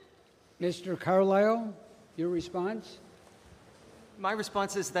 Mr. Carlisle, your response? My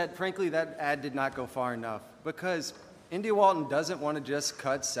response is that, frankly, that ad did not go far enough, because India Walton doesn't want to just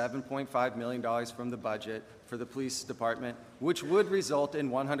cut $7.5 million from the budget for the police department, which would result in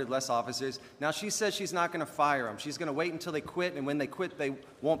 100 less officers. Now, she says she's not going to fire them. She's going to wait until they quit, and when they quit, they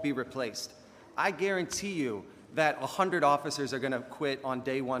won't be replaced. I guarantee you that 100 officers are going to quit on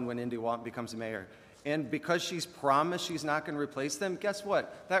day one when India Walton becomes mayor. And because she's promised she's not going to replace them, guess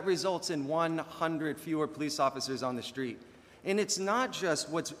what? That results in 100 fewer police officers on the street. And it's not just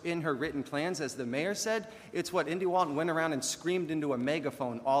what's in her written plans, as the mayor said, it's what India Walton went around and screamed into a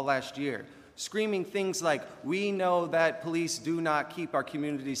megaphone all last year, screaming things like, we know that police do not keep our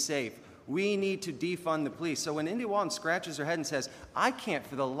communities safe. We need to defund the police. So when India Walton scratches her head and says, I can't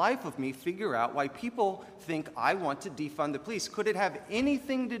for the life of me figure out why people think I want to defund the police, could it have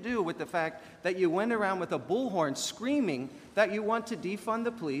anything to do with the fact that you went around with a bullhorn screaming that you want to defund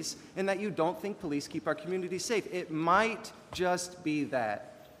the police and that you don't think police keep our communities safe? It might just be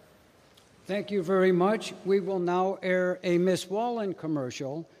that. Thank you very much. We will now air a Miss Wallen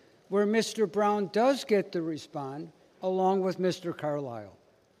commercial where Mr. Brown does get to respond along with Mr. Carlisle.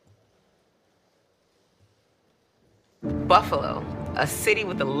 Buffalo, a city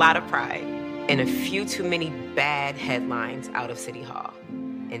with a lot of pride and a few too many bad headlines out of City Hall.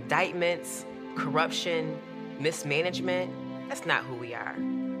 Indictments, corruption, mismanagement, that's not who we are.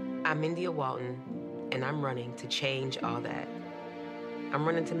 I'm India Walton, and I'm running to change all that. I'm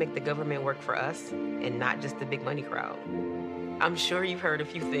running to make the government work for us and not just the big money crowd. I'm sure you've heard a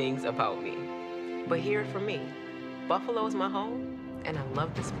few things about me, but hear it from me. Buffalo is my home, and I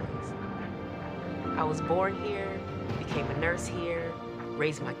love this place. I was born here, became a nurse here,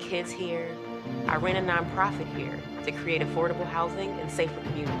 raised my kids here. I ran a nonprofit here to create affordable housing and safer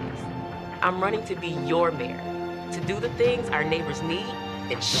communities. I'm running to be your mayor, to do the things our neighbors need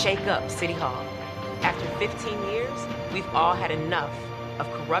and shake up City Hall. After 15 years, we've all had enough of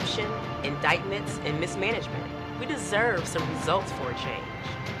corruption, indictments, and mismanagement. We deserve some results for a change.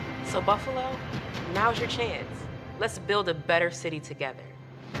 So Buffalo, now's your chance. Let's build a better city together.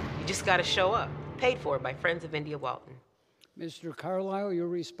 You just gotta show up. Paid for by Friends of India Walton. Mr. Carlisle, your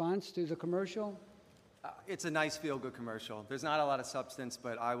response to the commercial? It's a nice feel-good commercial. There's not a lot of substance,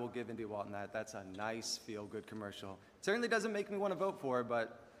 but I will give India Walton that. That's a nice feel-good commercial. It certainly doesn't make me want to vote for her,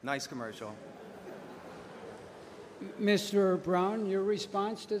 but nice commercial. Mr. Brown, your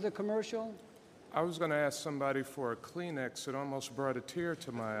response to the commercial? I was going to ask somebody for a Kleenex. It almost brought a tear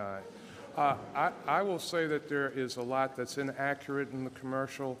to my eye. I will say that there is a lot that's inaccurate in the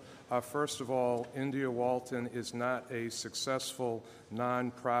commercial. First of all, India Walton is not a successful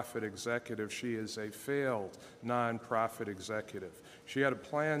nonprofit executive. She is a failed nonprofit executive. She had a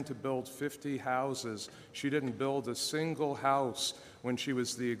plan to build 50 houses. She didn't build a single house when she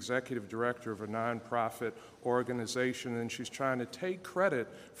was the executive director of a nonprofit organization, and she's trying to take credit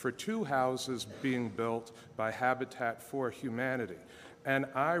for 2 houses being built by Habitat for Humanity. And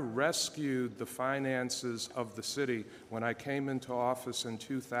I rescued the finances of the city when I came into office in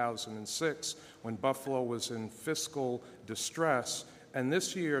 2006, when Buffalo was in fiscal distress. And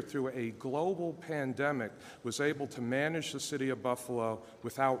this year, through a global pandemic, was able to manage the city of Buffalo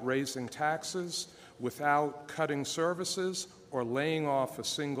without raising taxes, without cutting services, or laying off a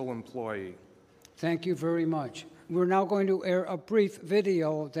single employee. Thank you very much. We're now going to air a brief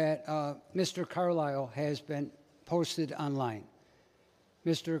video that Mr. Carlisle has been posted online.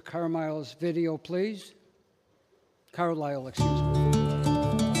 Mr. Carlisle's video, please. Carlisle, excuse me.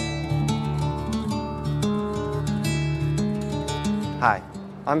 Hi,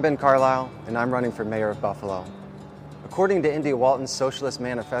 I'm Ben Carlisle, and I'm running for mayor of Buffalo. According to India Walton's Socialist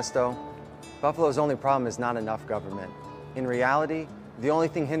Manifesto, Buffalo's only problem is not enough government. In reality, the only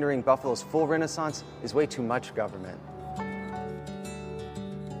thing hindering Buffalo's full renaissance is way too much government.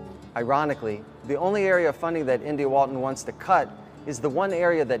 Ironically, the only area of funding that India Walton wants to cut is the one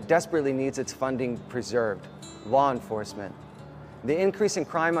area that desperately needs its funding preserved: law enforcement. The increase in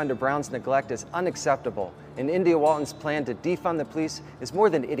crime under Brown's neglect is unacceptable, and India Walton's plan to defund the police is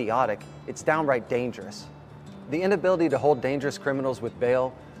more than idiotic, it's downright dangerous. The inability to hold dangerous criminals with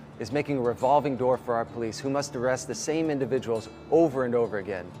bail is making a revolving door for our police, who must arrest the same individuals over and over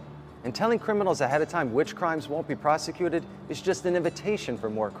again. And telling criminals ahead of time which crimes won't be prosecuted is just an invitation for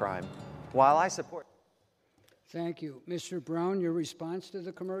more crime. While I support... Thank you. Mr. Brown, your response to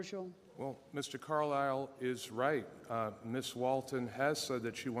the commercial? Well, Mr. Carlisle is right. Ms. Walton has said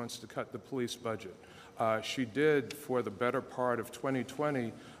that she wants to cut the police budget. She did, for the better part of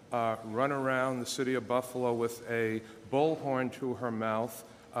 2020, run around the city of Buffalo with a bullhorn to her mouth,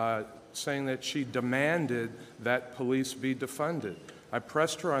 saying that she demanded that police be defunded. I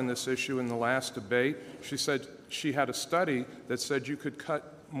pressed her on this issue in the last debate. She said she had a study that said you could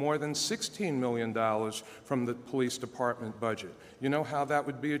cut more than $16 million from the police department budget. You know how that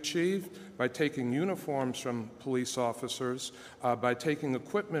would be achieved? By taking uniforms from police officers, by taking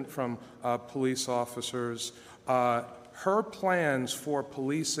equipment from police officers. Her plans for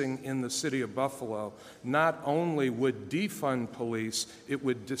policing in the city of Buffalo not only would defund police, it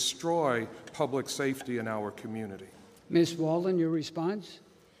would destroy public safety in our community. Ms. Walden, your response?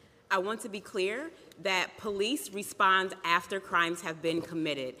 I want to be clear that police respond after crimes have been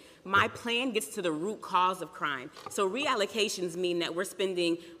committed. My plan gets to the root cause of crime. So reallocations mean that we're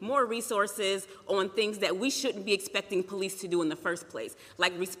spending more resources on things that we shouldn't be expecting police to do in the first place,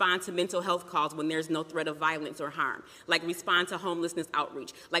 like respond to mental health calls when there's no threat of violence or harm, like respond to homelessness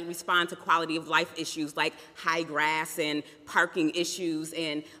outreach, like respond to quality of life issues like high grass and parking issues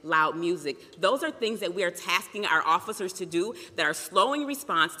and loud music. Those are things that we are tasking our officers to do that are slowing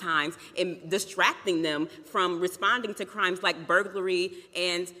response times and distracting them from responding to crimes like burglary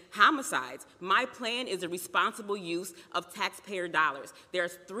and homicides. My plan is a responsible use of taxpayer dollars.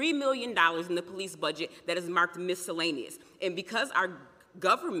 There's $3 million in the police budget that is marked miscellaneous. And because our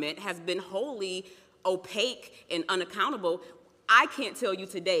government has been wholly opaque and unaccountable, I can't tell you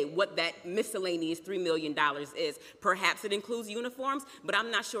today what that miscellaneous $3 million is. Perhaps it includes uniforms, but I'm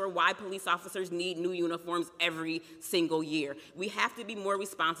not sure why police officers need new uniforms every single year. We have to be more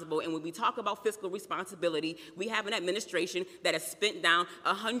responsible, and when we talk about fiscal responsibility, we have an administration that has spent down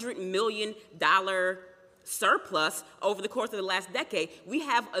 $100 million surplus over the course of the last decade. We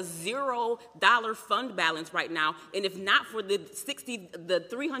have a $0 fund balance right now, and if not for the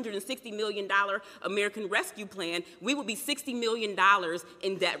 $360 million American Rescue Plan, we would be $60 million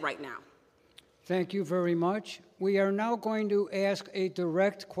in debt right now. Thank you very much. We are now going to ask a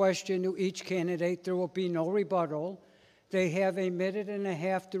direct question to each candidate. There will be no rebuttal. They have 1.5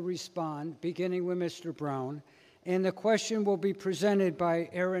 minutes to respond, beginning with Mr. Brown, and the question will be presented by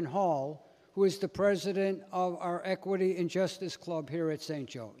Aaron Hall, who is the president of our Equity and Justice Club here at St.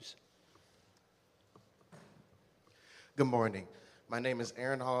 Joe's. Good morning. My name is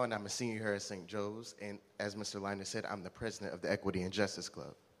Aaron Hall, and I'm a senior here at St. Joe's. And as Mr. Liner said, I'm the president of the Equity and Justice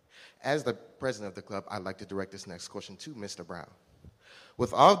Club. As the president of the club, I'd like to direct this next question to Mr. Brown.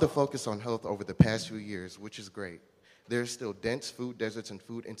 With all of the focus on health over the past few years, which is great, there's still dense food deserts and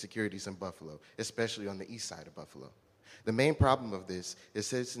food insecurities in Buffalo, especially on the east side of Buffalo. The main problem of this is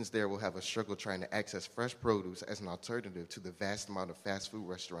citizens there will have a struggle trying to access fresh produce as an alternative to the vast amount of fast food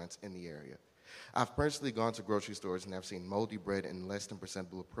restaurants in the area. I've personally gone to grocery stores and I've seen moldy bread and less than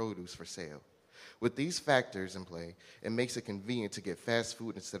presentable produce for sale. With these factors in play, it makes it convenient to get fast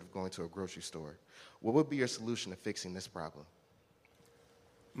food instead of going to a grocery store. What would be your solution to fixing this problem?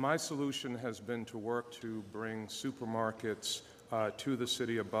 My solution has been to work to bring supermarkets to the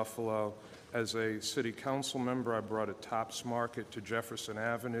city of Buffalo. As a city council member, I brought a Tops Market to Jefferson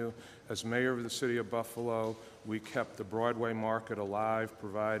Avenue. As mayor of the city of Buffalo, we kept the Broadway Market alive,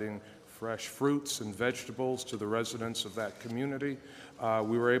 providing fresh fruits and vegetables to the residents of that community.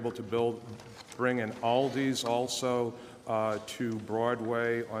 We were able to bring an Aldi's also to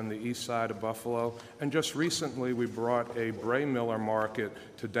Broadway on the east side of Buffalo. And just recently, we brought a Bray Miller Market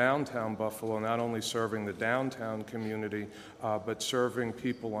to downtown Buffalo, not only serving the downtown community, but serving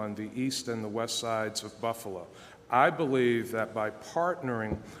people on the east and the west sides of Buffalo. I believe that by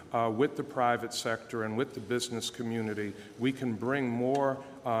partnering with the private sector and with the business community, we can bring more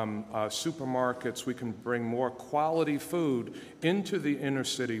supermarkets, we can bring more quality food into the inner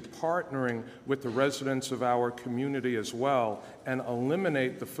city, partnering with the residents of our community as well, and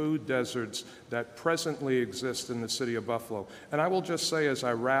eliminate the food deserts that presently exist in the city of Buffalo. And I will just say, as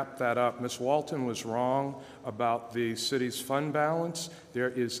I wrap that up, Ms. Walton was wrong about the city's fund balance. There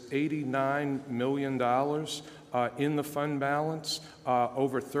is $89 million in the fund balance.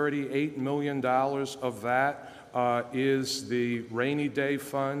 Over $38 million of that is the rainy day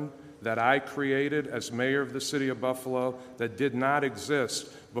fund that I created as mayor of the city of Buffalo that did not exist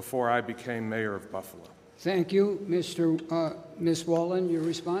before I became mayor of Buffalo. Thank you. Ms. Wallen, your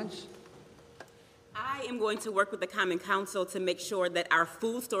response? I am going to work with the Common Council to make sure that our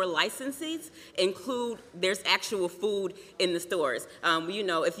food store licenses include there's actual food in the stores. You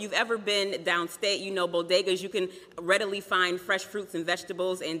know, if you've ever been downstate, you know bodegas, you can readily find fresh fruits and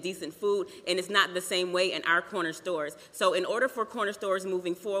vegetables and decent food, and it's not the same way in our corner stores. So in order for corner stores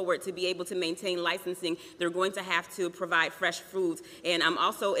moving forward to be able to maintain licensing, they're going to have to provide fresh foods. And I'm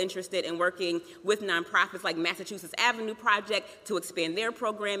also interested in working with nonprofits like Massachusetts Avenue Project to expand their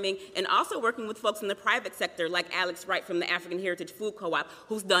programming, and also working with folks in the private sector like Alex Wright from the African Heritage Food Co-op,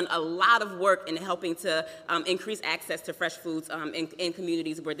 who's done a lot of work in helping to increase access to fresh foods in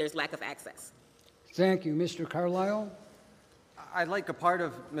communities where there's lack of access. Thank you. Mr. Carlisle? I like a part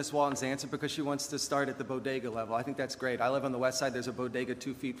of Ms. Walton's answer because she wants to start at the bodega level. I think that's great. I live on the west side. There's a bodega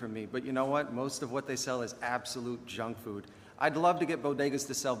 2 feet from me. But you know what? Most of what they sell is absolute junk food. I'd love to get bodegas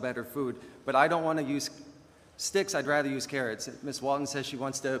to sell better food, but I don't want to use sticks. I'd rather use carrots. Ms. Walton says she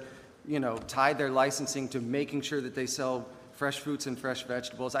wants to tie their licensing to making sure that they sell fresh fruits and fresh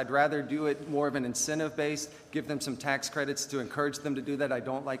vegetables. I'd rather do it more of an incentive-based, give them some tax credits to encourage them to do that. I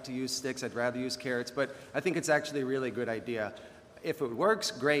don't like to use sticks. I'd rather use carrots, but I think it's actually a really good idea. If it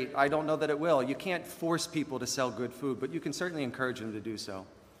works, great. I don't know that it will. You can't force people to sell good food, but you can certainly encourage them to do so.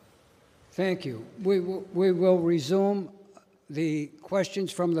 Thank you. We will resume the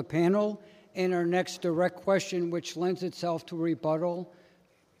questions from the panel, and our next direct question, which lends itself to rebuttal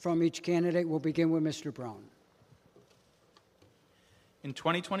from each candidate, will begin with Mr. Brown. In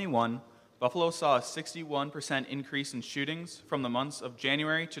 2021, Buffalo saw a 61% increase in shootings from the months of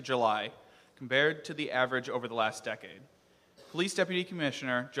January to July compared to the average over the last decade. Police Deputy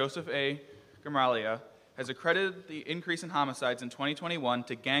Commissioner Joseph A. Gamarlia has accredited the increase in homicides in 2021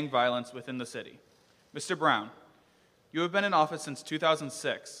 to gang violence within the city. Mr. Brown, you have been in office since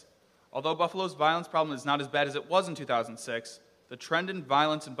 2006. Although Buffalo's violence problem is not as bad as it was in 2006, the trend in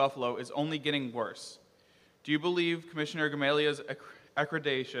violence in Buffalo is only getting worse. Do you believe Commissioner Gamarlia's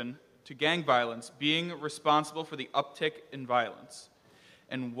accreditation to gang violence being responsible for the uptick in violence?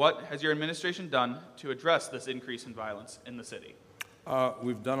 And what has your administration done to address this increase in violence in the city?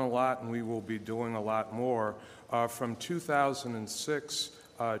 We've done a lot, and we will be doing a lot more. From 2006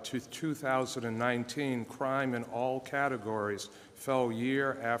 to 2019, crime in all categories fell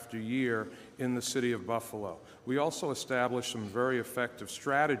year after year in the city of Buffalo. We also established some very effective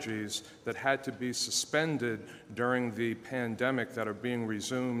strategies that had to be suspended during the pandemic that are being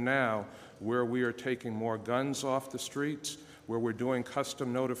resumed now, where we are taking more guns off the streets, where we're doing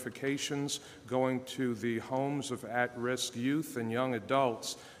custom notifications, going to the homes of at-risk youth and young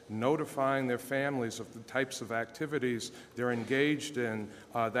adults, notifying their families of the types of activities they're engaged in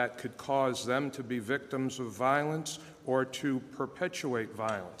that could cause them to be victims of violence or to perpetuate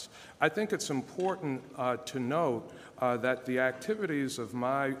violence. I think it's important to note that the activities of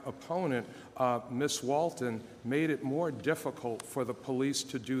my opponent, Ms. Walton, made it more difficult for the police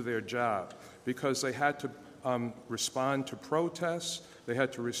to do their job because they had to respond to protests, they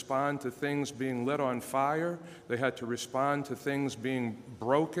had to respond to things being lit on fire, they had to respond to things being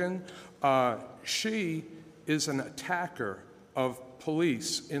broken. She is an attacker of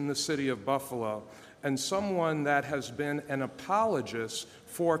police in the city of Buffalo, and someone that has been an apologist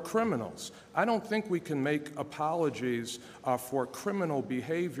for criminals. I don't think we can make apologies for criminal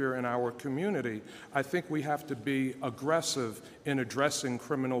behavior in our community. I think we have to be aggressive in addressing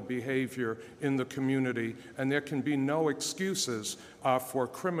criminal behavior in the community, and there can be no excuses for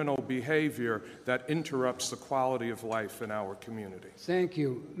criminal behavior that interrupts the quality of life in our community. Thank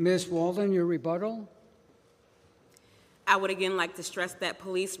you. Ms. Walden, your rebuttal? I would again like to stress that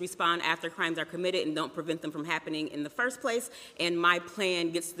police respond after crimes are committed and don't prevent them from happening in the first place. And my plan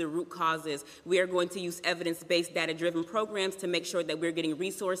gets to the root causes. We are going to use evidence-based, data-driven programs to make sure that we're getting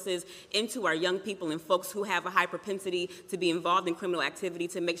resources into our young people and folks who have a high propensity to be involved in criminal activity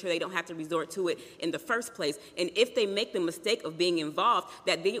to make sure they don't have to resort to it in the first place. And if they make the mistake of being involved,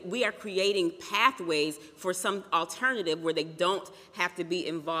 that we are creating pathways for some alternative where they don't have to be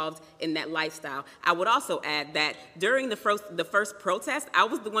involved in that lifestyle. I would also add that during the first protest, I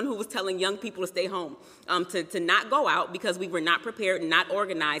was the one who was telling young people to stay home, to not go out because we were not prepared, not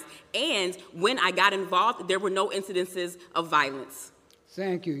organized, and when I got involved, there were no incidences of violence.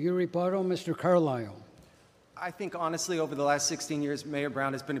 Thank you. Your rebuttal, Mr. Carlisle. I think, honestly, over the last 16 years, Mayor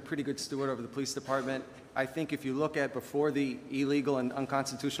Brown has been a pretty good steward over the police department. I think if you look at before the illegal and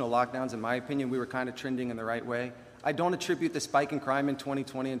unconstitutional lockdowns, in my opinion, we were kind of trending in the right way. I don't attribute the spike in crime in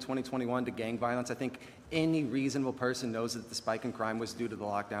 2020 and 2021 to gang violence. I think any reasonable person knows that the spike in crime was due to the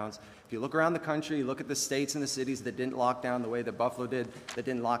lockdowns. If you look around the country, you look at the states and the cities that didn't lock down the way that Buffalo did, that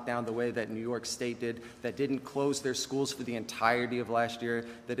didn't lock down the way that New York State did, that didn't close their schools for the entirety of last year,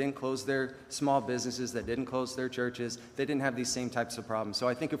 that didn't close their small businesses, that didn't close their churches, they didn't have these same types of problems. So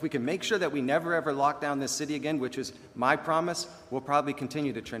I think if we can make sure that we never ever lock down this city again, which is my promise, we'll probably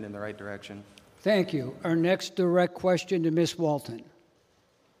continue to trend in the right direction. Thank you. Our next direct question to Ms. Walton.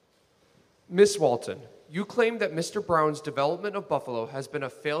 Ms. Walton, you claim that Mr. Brown's development of Buffalo has been a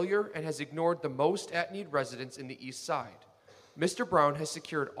failure and has ignored the most at-need residents in the East Side. Mr. Brown has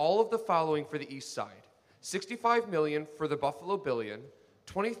secured all of the following for the East Side: $65 million for the Buffalo Billion,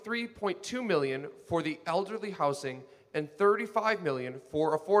 $23.2 million for the elderly housing, and $35 million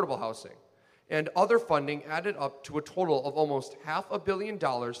for affordable housing. And other funding added up to a total of almost $500 million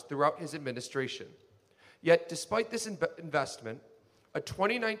throughout his administration. Yet, despite this investment, a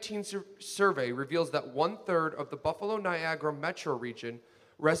 2019 survey reveals that 1/3 of the Buffalo-Niagara metro region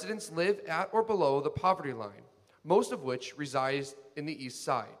residents live at or below the poverty line, most of which resides in the East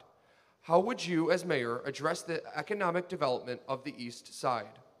Side. How would you, as mayor, address the economic development of the East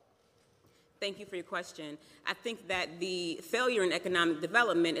Side? Thank you for your question. I think that the failure in economic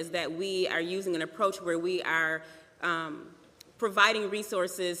development is that we are using an approach where we are providing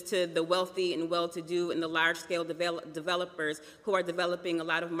resources to the wealthy and well-to-do and the large-scale developers who are developing a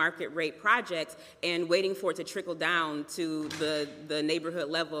lot of market-rate projects and waiting for it to trickle down to the neighborhood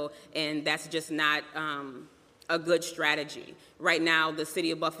level, and that's just not a good strategy. Right now, the city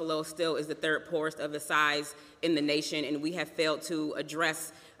of Buffalo still is the third poorest of its size in the nation, and we have failed to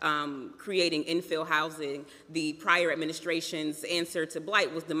address creating infill housing. The prior administration's answer to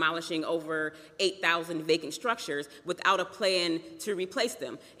blight was demolishing over 8,000 vacant structures without a plan to replace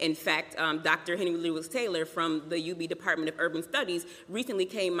them. In fact, Dr. Henry Lewis Taylor from the UB Department of Urban Studies recently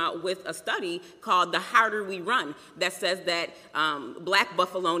came out with a study called The Harder We Run that says that black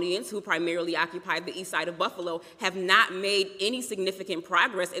Buffalonians who primarily occupy the east side of Buffalo have not made any significant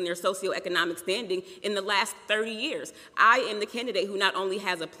progress in their socioeconomic standing in the last 30 years. I am the candidate who not only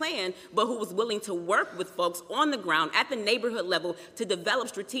has a plan, but who was willing to work with folks on the ground at the neighborhood level to develop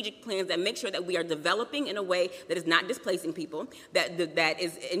strategic plans that make sure that we are developing in a way that is not displacing people, that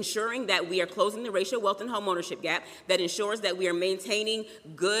is ensuring that we are closing the racial wealth and home ownership gap, that ensures that we are maintaining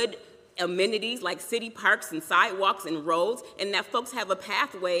good amenities like city parks and sidewalks and roads, and that folks have a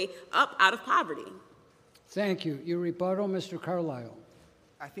pathway up out of poverty. Thank you. Your rebuttal, Mr. Carlisle.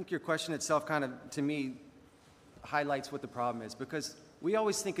 I think your question itself kind of, to me, highlights what the problem is, because we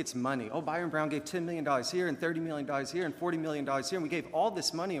always think it's money. Oh, Byron Brown gave $10 million here and $30 million here and $40 million here, and we gave all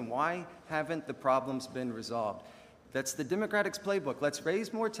this money, and why haven't the problems been resolved? That's the Democrats' playbook. Let's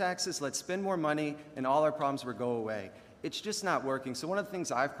raise more taxes, let's spend more money, and all our problems will go away. It's just not working. So one of the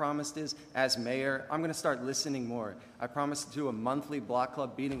things I've promised is, as mayor, I'm going to start listening more. I promised to do a monthly block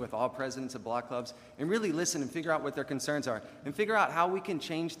club meeting with all presidents of block clubs and really listen and figure out what their concerns are and figure out how we can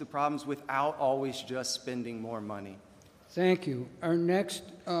change the problems without always just spending more money. Thank you. Our next,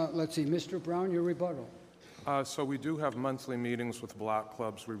 Mr. Brown, your rebuttal. So we do have monthly meetings with block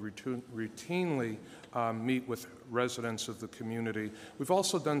clubs. We routinely meet with residents of the community. We've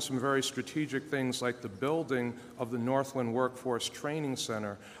also done some very strategic things like the building of the Northland Workforce Training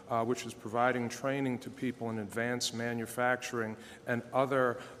Center, which is providing training to people in advanced manufacturing and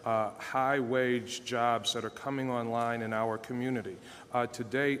other high-wage jobs that are coming online in our community. To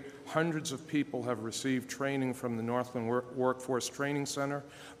date, hundreds of people have received training from the Northland Workforce Training Center,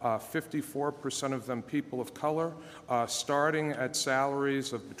 54% of them people of color, starting at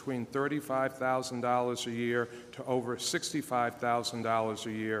salaries of between $35,000 a year to over $65,000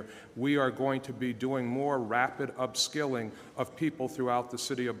 a year. We are going to be doing more rapid upskilling of people throughout the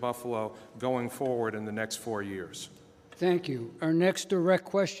city of Buffalo going forward in the next 4 years. Thank you. Our next direct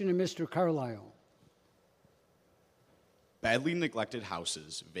question to Mr. Carlisle. Badly neglected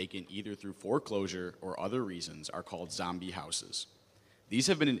houses, vacant either through foreclosure or other reasons, are called zombie houses. These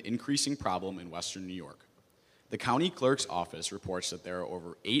have been an increasing problem in Western New York. The county clerk's office reports that there are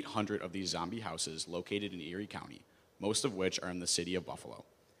over 800 of these zombie houses located in Erie County, most of which are in the city of Buffalo.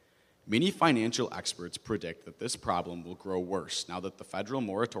 Many financial experts predict that this problem will grow worse now that the federal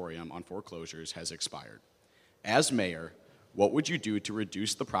moratorium on foreclosures has expired. As mayor, what would you do to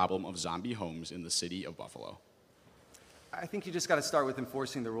reduce the problem of zombie homes in the city of Buffalo? I think you just got to start with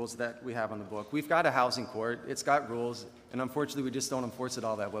enforcing the rules that we have on the book. We've got a housing court. It's got rules, and unfortunately, we just don't enforce it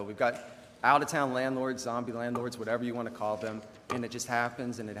all that well. We've got out-of-town landlords, zombie landlords, whatever you want to call them, and it just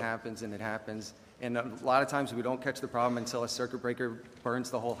happens, and it happens, and it happens. And a lot of times, we don't catch the problem until a circuit breaker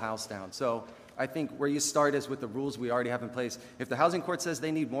burns the whole house down. So I think where you start is with the rules we already have in place. If the housing court says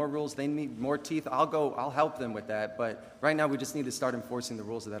they need more rules, they need more teeth, I'll help them with that. But right now, we just need to start enforcing the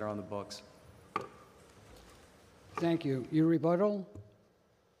rules that are on the books. Thank you. Your rebuttal?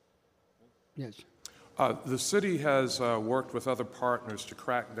 Yes. The city has worked with other partners to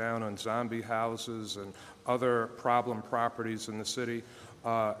crack down on zombie houses and other problem properties in the city.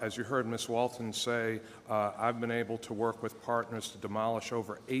 As you heard Ms. Walton say, I've been able to work with partners to demolish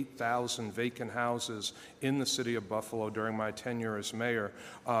over 8,000 vacant houses in the city of Buffalo during my tenure as mayor.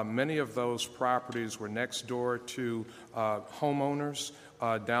 Many of those properties were next door to homeowners,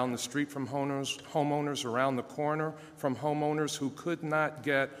 down the street from homeowners, around the corner from homeowners who could not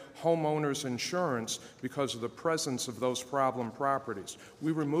get homeowners insurance because of the presence of those problem properties.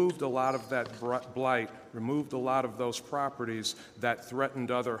 We removed a lot of that blight, removed a lot of those properties that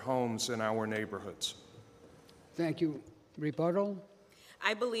threatened other homes in our neighborhoods. Thank you. Rebuttal?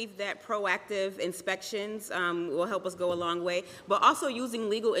 I believe that proactive inspections will help us go a long way, but also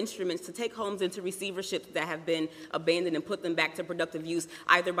using legal instruments to take homes into receivership that have been abandoned and put them back to productive use,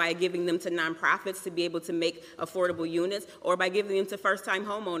 either by giving them to nonprofits to be able to make affordable units, or by giving them to first-time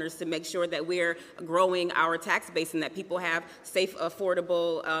homeowners to make sure that we're growing our tax base and that people have safe,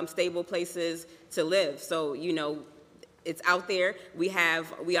 affordable, stable places to live. So, you know, it's out there. We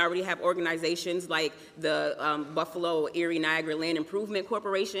already have organizations like the Buffalo Erie Niagara Land Improvement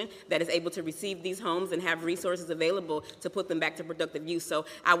Corporation that is able to receive these homes and have resources available to put them back to productive use. So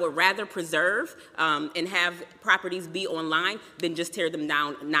I would rather preserve and have properties be online than just tear them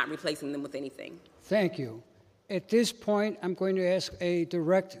down, not replacing them with anything. Thank you. At this point, I'm going to ask a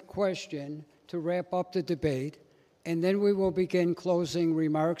direct question to wrap up the debate, and then we will begin closing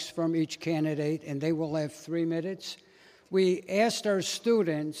remarks from each candidate, and they will have 3 minutes. We asked our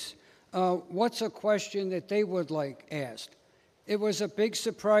students what's a question that they would like asked. It was a big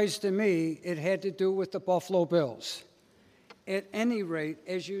surprise to me. It had to do with the Buffalo Bills. At any rate,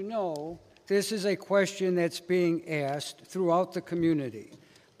 as you know, this is a question that's being asked throughout the community.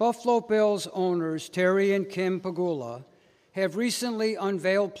 Buffalo Bills owners Terry and Kim Pagula have recently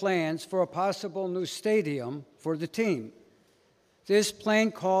unveiled plans for a possible new stadium for the team. This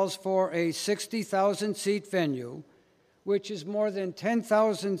plan calls for a 60,000-seat venue, which is more than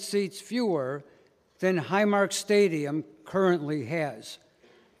 10,000 seats fewer than Highmark Stadium currently has,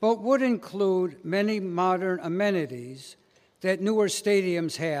 but would include many modern amenities that newer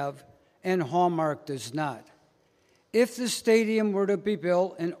stadiums have and Hallmark does not. If the stadium were to be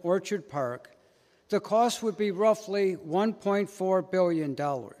built in Orchard Park, the cost would be roughly $1.4 billion.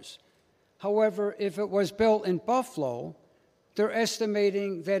 However, if it was built in Buffalo, they're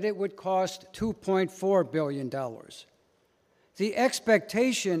estimating that it would cost $2.4 billion. The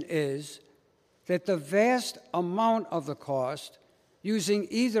expectation is that the vast amount of the cost, using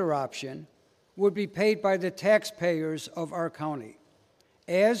either option, would be paid by the taxpayers of our county.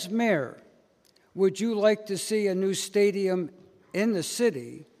 As mayor, would you like to see a new stadium in the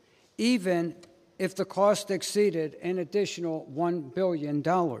city, even if the cost exceeded an additional $1 billion?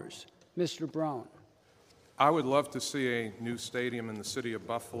 Mr. Brown. I would love to see a new stadium in the city of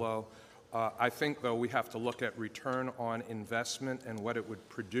Buffalo. I think, though, we have to look at return on investment and what it would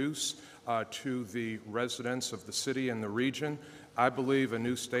produce to the residents of the city and the region. I believe a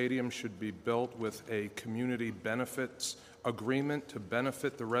new stadium should be built with a community benefits agreement to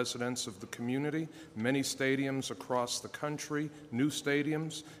benefit the residents of the community. Many stadiums across the country, new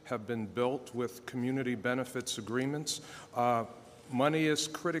stadiums, have been built with community benefits agreements. Money is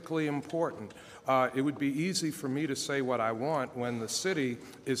critically important. It would be easy for me to say what I want when the city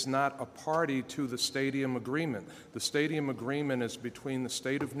is not a party to the stadium agreement. The stadium agreement is between the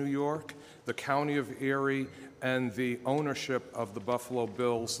state of New York, the county of Erie, and the ownership of the Buffalo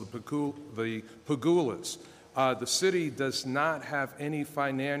Bills, the Pagulas. The city does not have any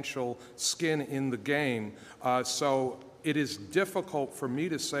financial skin in the game, so it is difficult for me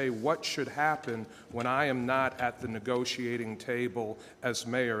to say what should happen when I am not at the negotiating table as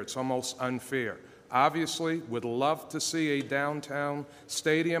mayor. It's almost unfair. Obviously, would love to see a downtown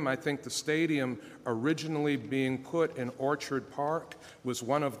stadium. I think the stadium originally being put in Orchard Park was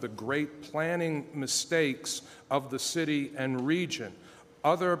one of the great planning mistakes of the city and region.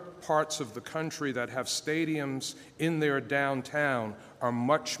 Other parts of the country that have stadiums in their downtown are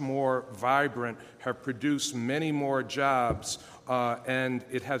much more vibrant, have produced many more jobs, and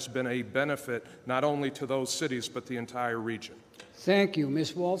it has been a benefit not only to those cities but the entire region. Thank you.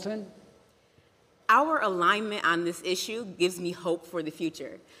 Ms. Walton? Our alignment on this issue gives me hope for the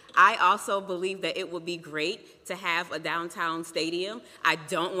future. I also believe that it would be great to have a downtown stadium. I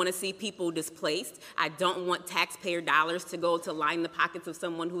don't want to see people displaced. I don't want taxpayer dollars to go to line the pockets of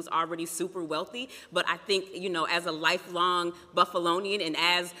someone who's already super wealthy. But I think, as a lifelong Buffalonian and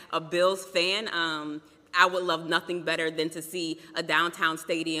as a Bills fan, I would love nothing better than to see a downtown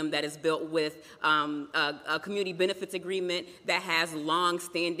stadium that is built with a community benefits agreement that has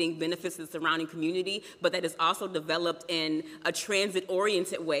long-standing benefits to the surrounding community, but that is also developed in a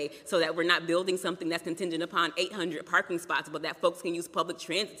transit-oriented way so that we're not building something that's contingent upon 800 parking spots, but that folks can use public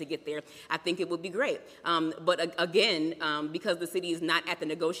transit to get there. I think it would be great. But again, because the city is not at the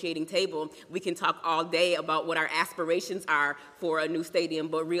negotiating table, we can talk all day about what our aspirations are for a new stadium,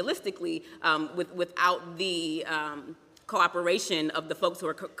 but realistically, without the cooperation of the folks who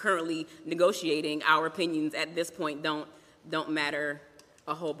are currently negotiating, our opinions at this point don't matter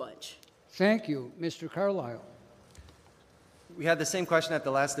a whole bunch. Thank you. Mr. Carlisle. We had the same question at the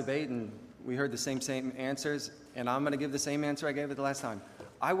last debate, and we heard the same answers, and I'm going to give the same answer I gave it the last time.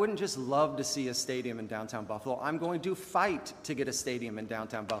 I wouldn't just love to see a stadium in downtown Buffalo. I'm going to fight to get a stadium in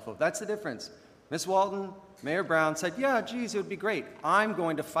downtown Buffalo. That's the difference. Ms. Walton, Mayor Brown said, yeah, geez, it would be great. I'm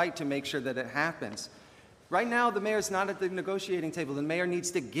going to fight to make sure that it happens. Right now, the mayor's not at the negotiating table. The mayor needs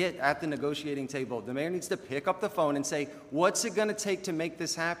to get at the negotiating table. The mayor needs to pick up the phone and say, what's it going to take to make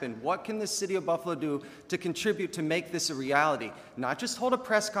this happen? What can the city of Buffalo do to contribute to make this a reality? Not just hold a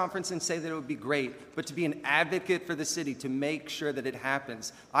press conference and say that it would be great, but to be an advocate for the city to make sure that it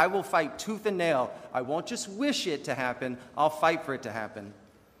happens. I will fight tooth and nail. I won't just wish it to happen. I'll fight for it to happen.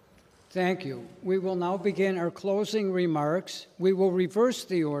 Thank you. We will now begin our closing remarks. We will reverse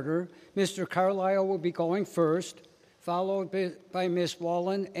the order. Mr. Carlisle will be going first, followed by Ms.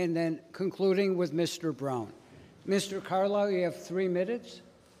 Wallen, and then concluding with Mr. Brown. Mr. Carlisle, you have 3 minutes.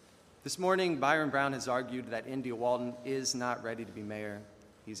 This morning, Byron Brown has argued that India Walton is not ready to be mayor.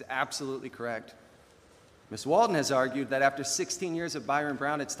 He's absolutely correct. Ms. Walton has argued that after 16 years of Byron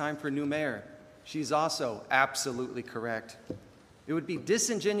Brown, it's time for a new mayor. She's also absolutely correct. It would be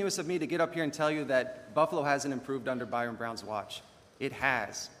disingenuous of me to get up here and tell you that Buffalo hasn't improved under Byron Brown's watch. It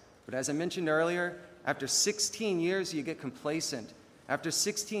has. But as I mentioned earlier, after 16 years, you get complacent. After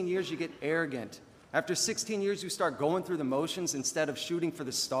 16 years, you get arrogant. After 16 years, you start going through the motions instead of shooting for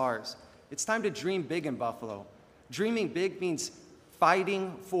the stars. It's time to dream big in Buffalo. Dreaming big means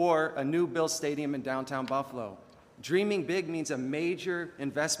fighting for a new Bills stadium in downtown Buffalo. Dreaming big means a major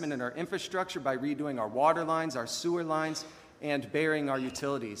investment in our infrastructure by redoing our water lines, our sewer lines, and burying our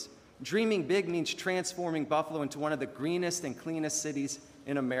utilities. Dreaming big means transforming Buffalo into one of the greenest and cleanest cities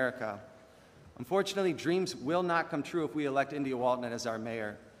in America. Unfortunately, dreams will not come true if we elect India Walton as our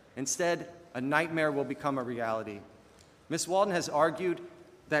mayor. Instead, a nightmare will become a reality. Ms. Walton has argued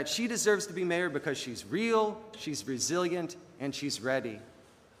that she deserves to be mayor because she's real, she's resilient, and she's ready.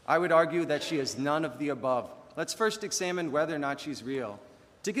 I would argue that she is none of the above. Let's first examine whether or not she's real.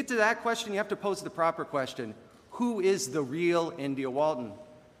 To get to that question, you have to pose the proper question. Who is the real India Walton?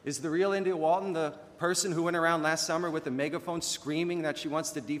 Is the real India Walton the person who went around last summer with a megaphone screaming that she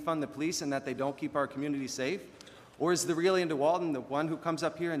wants to defund the police and that they don't keep our community safe? Or is the real India Walton the one who comes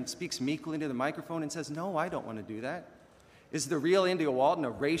up here and speaks meekly into the microphone and says, no, I don't want to do that? Is the real India Walton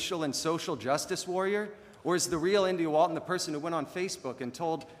a racial and social justice warrior? Or is the real India Walton the person who went on Facebook and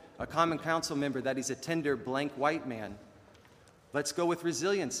told a common council member that he's a tender blank white man. Let's go with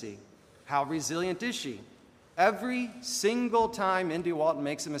resiliency. How resilient is she? Every single time India Walton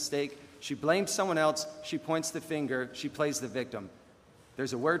makes a mistake, she blames someone else, she points the finger, she plays the victim.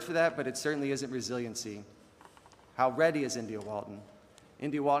 There's a word for that, but it certainly isn't resiliency. How ready is India Walton?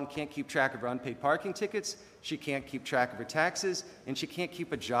 India Walton can't keep track of her unpaid parking tickets, she can't keep track of her taxes, and she can't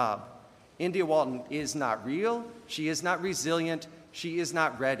keep a job. India Walton is not real, she is not resilient, she is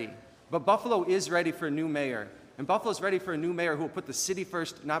not ready. But Buffalo is ready for a new mayor, and Buffalo's ready for a new mayor who will put the city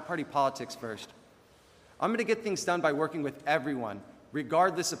first, not party politics first. I'm going to get things done by working with everyone,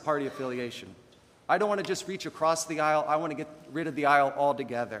 regardless of party affiliation. I don't want to just reach across the aisle, I want to get rid of the aisle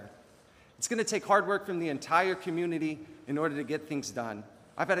altogether. It's going to take hard work from the entire community in order to get things done.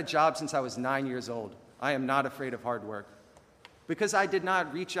 I've had a job since I was 9 years old. I am not afraid of hard work. Because I did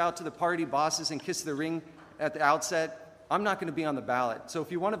not reach out to the party bosses and kiss the ring at the outset, I'm not going to be on the ballot. So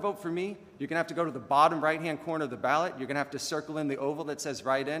if you want to vote for me, you're going to have to go to the bottom right-hand corner of the ballot. You're going to have to circle in the oval that says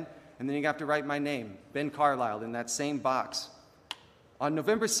write in, and then you have to write my name, Ben Carlisle, in that same box. On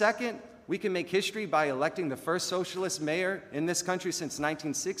November 2nd, we can make history by electing the first socialist mayor in this country since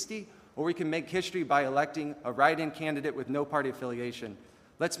 1960, or we can make history by electing a write-in candidate with no party affiliation.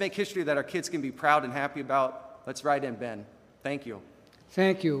 Let's make history that our kids can be proud and happy about. Let's write in Ben. Thank you.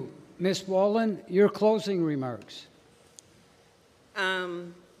 Thank you. Ms. Wallen, your closing remarks.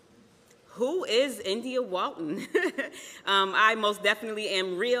 Who is India Walton? I most definitely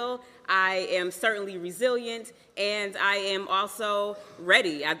am real. I am certainly resilient, and I am also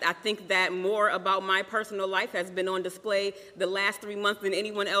ready. I think that more about my personal life has been on display the last 3 months than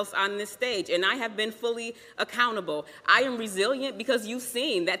anyone else on this stage, and I have been fully accountable. I am resilient because you've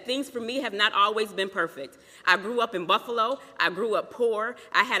seen that things for me have not always been perfect. I grew up in Buffalo. I grew up poor.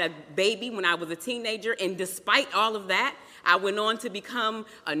 I had a baby when I was a teenager, and despite all of that, I went on to become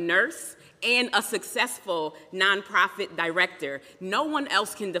a nurse and a successful nonprofit director. No one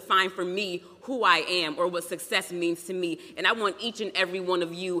else can define for me who I am or what success means to me, and I want each and every one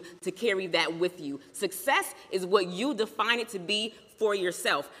of you to carry that with you. Success is what you define it to be for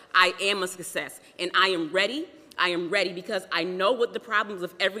yourself. I am a success, and I am ready. I am ready because I know what the problems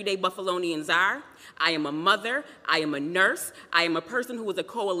of everyday Buffalonians are. I am a mother. I am a nurse. I am a person who is a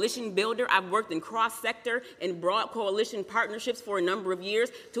coalition builder. I've worked in cross-sector and broad coalition partnerships for a number of years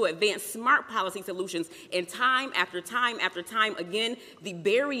to advance smart policy solutions. And time after time after time again, the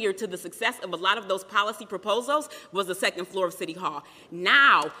barrier to the success of a lot of those policy proposals was the second floor of City Hall.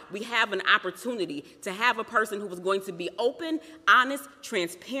 Now we have an opportunity to have a person who is going to be open, honest,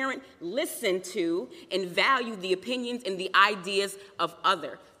 transparent, listen to, and value the opinions and the ideas of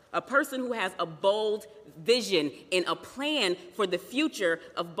others. A person who has a bold vision and a plan for the future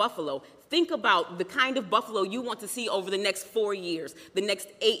of Buffalo. Think about the kind of Buffalo you want to see over the next 4 years, the next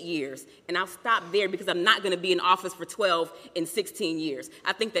 8 years. And I'll stop there because I'm not going to be in office for 12 and 16 years.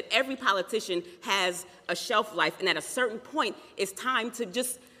 I think that every politician has a shelf life, and at a certain point, it's time to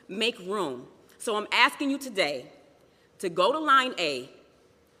just make room. So I'm asking you today to go to line A,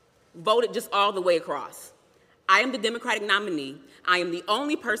 vote it just all the way across. I am the Democratic nominee. I am the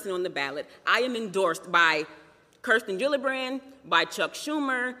only person on the ballot. I am endorsed by Kirsten Gillibrand, by Chuck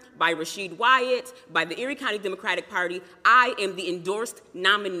Schumer, by Rasheed Wyatt, by the Erie County Democratic Party. I am the endorsed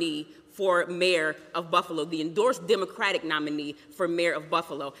nominee for mayor of Buffalo, the endorsed Democratic nominee for mayor of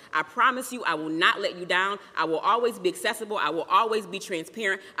Buffalo. I promise you I will not let you down. I will always be accessible. I will always be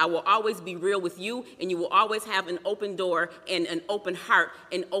transparent. I will always be real with you, and you will always have an open door and an open heart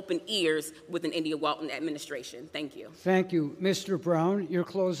and open ears with an India Walton administration. Thank you. Thank you. Mr. Brown, your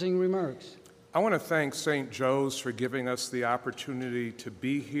closing remarks. I want to thank St. Joe's for giving us the opportunity to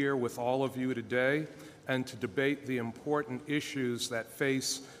be here with all of you today and to debate the important issues that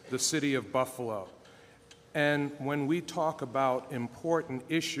face the city of Buffalo. And when we talk about important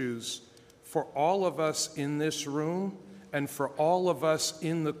issues, for all of us in this room and for all of us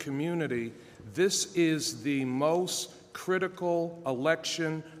in the community, this is the most critical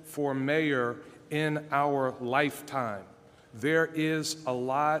election for mayor in our lifetime. There is a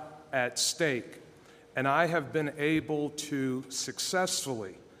lot at stake, and I have been able to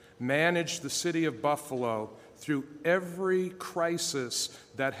successfully manage the city of Buffalo through every crisis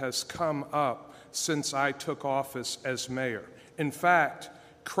that has come up since I took office as mayor. In fact,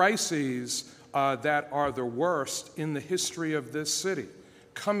 crises that are the worst in the history of this city,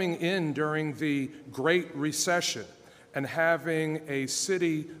 coming in during the Great Recession and having a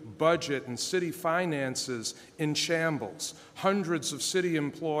city budget and city finances in shambles, hundreds of city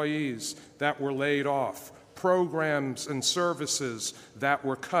employees that were laid off, programs and services that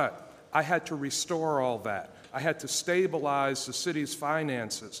were cut. I had to restore all that. I had to stabilize the city's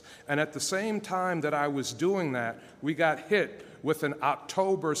finances. And at the same time that I was doing that, we got hit with an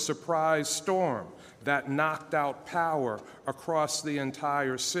October surprise storm that knocked out power across the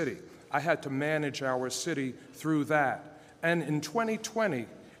entire city. I had to manage our city through that. And in 2020,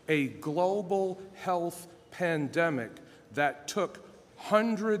 a global health pandemic that took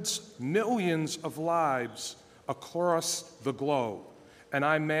hundreds, millions of lives across the globe. And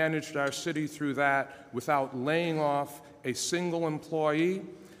I managed our city through that without laying off a single employee,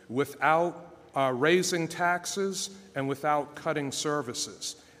 without raising taxes, and without cutting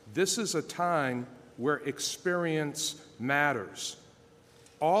services. This is a time where experience matters.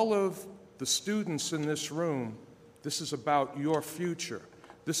 All of the students in this room, this is about your future.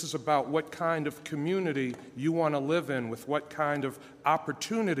 This is about what kind of community you want to live in, with what kind of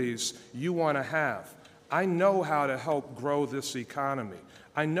opportunities you want to have. I know how to help grow this economy.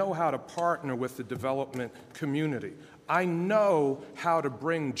 I know how to partner with the development community. I know how to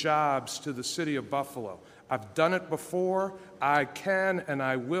bring jobs to the city of Buffalo. I've done it before, I can and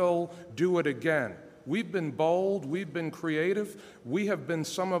I will do it again. We've been bold, we've been creative, we have been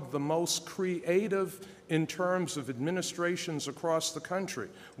some of the most creative in terms of administrations across the country.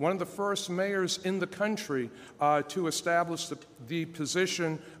 One of the first mayors in the country to establish the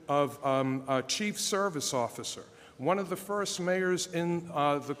position of Chief Service Officer. One of the first mayors in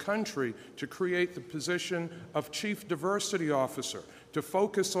the country to create the position of Chief Diversity Officer, to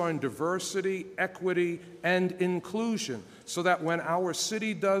focus on diversity, equity, and inclusion, so that when our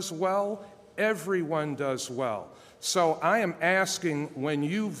city does well, everyone does well. So I am asking, when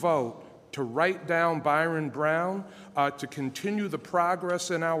you vote, to write down Byron Brown, to continue the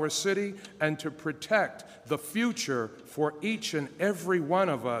progress in our city, and to protect the future for each and every one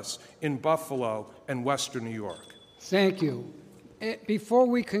of us in Buffalo and Western New York. Thank you. Before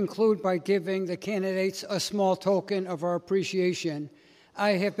we conclude by giving the candidates a small token of our appreciation,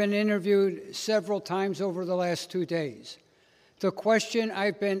 I have been interviewed several times over the last 2 days. The question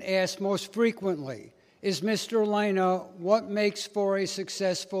I've been asked most frequently is, Mr. Lina, what makes for a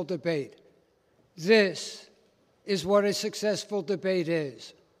successful debate? This is what a successful debate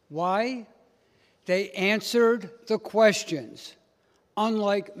is. Why? They answered the questions.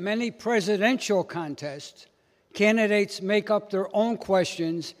 Unlike many presidential contests, candidates make up their own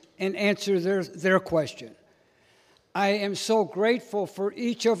questions and answer their question. I am so grateful for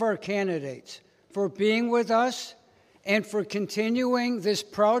each of our candidates for being with us and for continuing this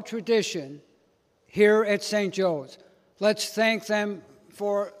proud tradition here at St. Joe's. Let's thank them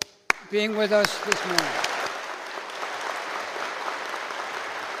for being with us this morning.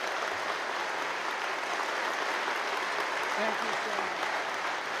 Thank you so much.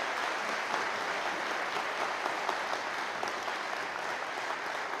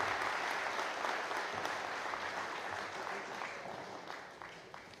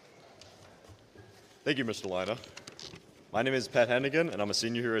 Thank you, Mr. Lina. My name is Pat Hennigan, and I'm a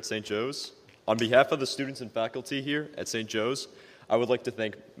senior here at St. Joe's. On behalf of the students and faculty here at St. Joe's, I would like to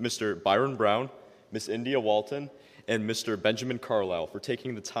thank Mr. Byron Brown, Miss India Walton, and Mr. Benjamin Carlisle for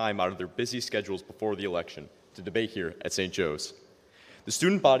taking the time out of their busy schedules before the election to debate here at St. Joe's. The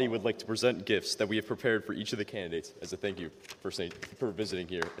student body would like to present gifts that we have prepared for each of the candidates as a thank you for visiting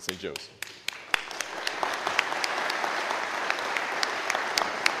here at St. Joe's.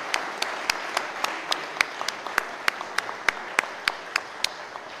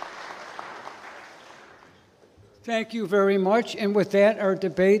 Thank you very much. And with that, our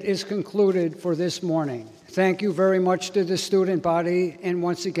debate is concluded for this morning. Thank you very much to the student body and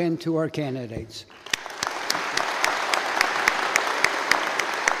once again to our candidates.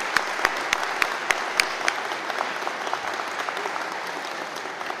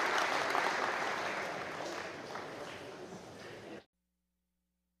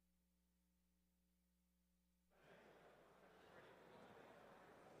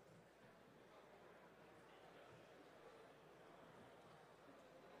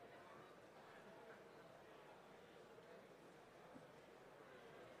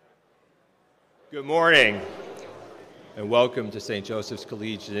 Good morning, and welcome to St. Joseph's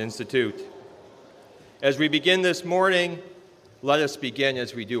Collegiate Institute. As we begin this morning, let us begin,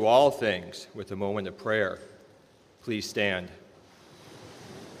 as we do all things, with a moment of prayer. Please stand.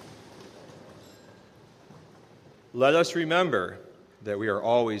 Let us remember that we are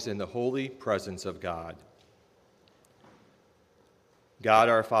always in the holy presence of God. God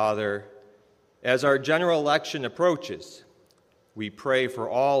our Father, as our general election approaches, we pray for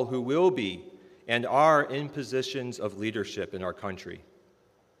all who will be and are in positions of leadership in our country.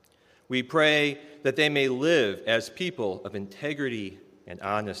 We pray that they may live as people of integrity and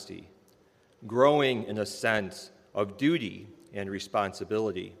honesty, growing in a sense of duty and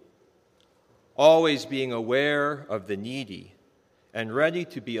responsibility, always being aware of the needy and ready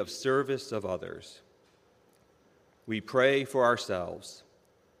to be of service of others. We pray for ourselves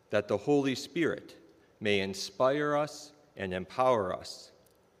that the Holy Spirit may inspire us and empower us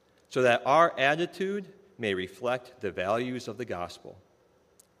so that our attitude may reflect the values of the gospel.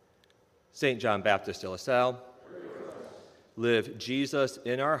 St. John Baptist de La Salle, live Jesus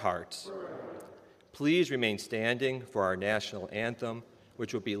in our hearts. Please remain standing for our national anthem,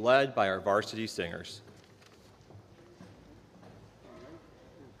 which will be led by our varsity singers.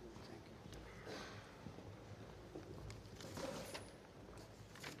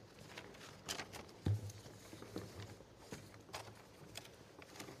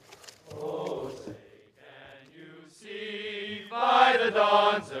 Oh, say, can you see by the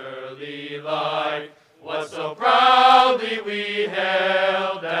dawn's early light what so proudly we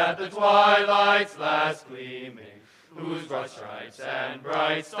hailed at the twilight's last gleaming, whose broad stripes and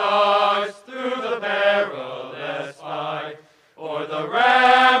bright stars through the perilous fight o'er the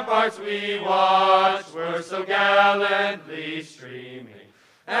ramparts we watched were so gallantly streaming,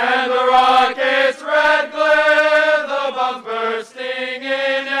 and the rocket's red glare, the bombs bursting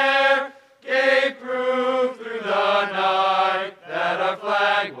in air, gave proof through the night that our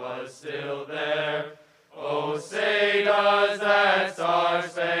flag was still there. Oh, say does that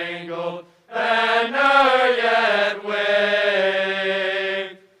star-spangled banner yet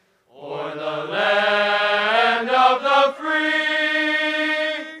wave o'er the land of the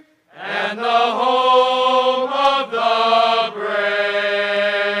free and the home of the brave?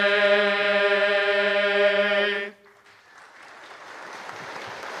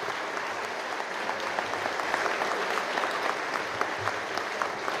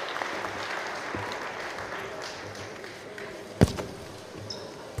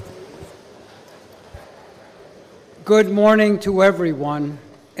 Good morning to everyone,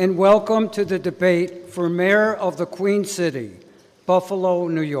 and welcome to the debate for Mayor of the Queen City, Buffalo,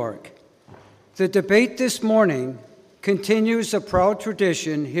 New York. The debate this morning continues a proud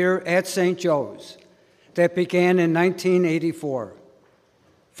tradition here at St. Joe's that began in 1984.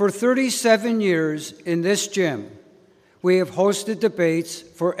 For 37 years in this gym, we have hosted debates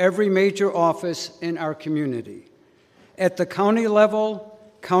for every major office in our community. At the county level,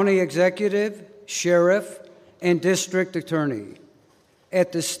 county executive, sheriff, and district attorney.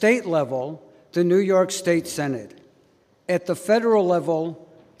 At the state level, the New York State Senate. At the federal level,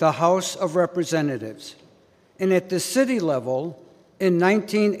 the House of Representatives. And at the city level, in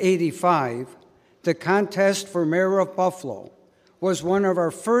 1985, the contest for mayor of Buffalo was one of our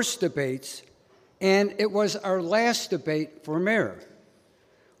first debates, and it was our last debate for mayor.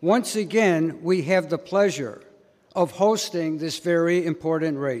 Once again, we have the pleasure of hosting this very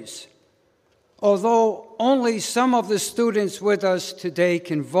important race. Although only some of the students with us today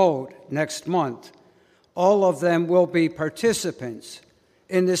can vote next month, all of them will be participants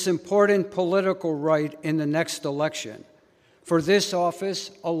in this important political right in the next election for this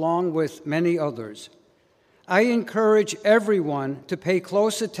office, along with many others. I encourage everyone to pay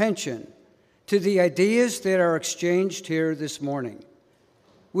close attention to the ideas that are exchanged here this morning.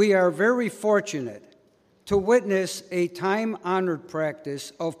 We are very fortunate to witness a time-honored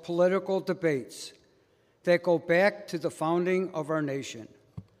practice of political debates that go back to the founding of our nation.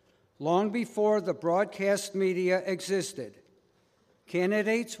 Long before the broadcast media existed,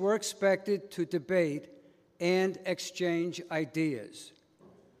 candidates were expected to debate and exchange ideas.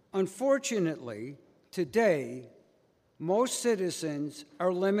 Unfortunately, today, most citizens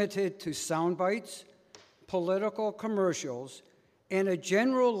are limited to sound bites, political commercials, and a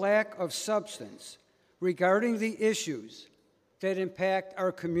general lack of substance regarding the issues that impact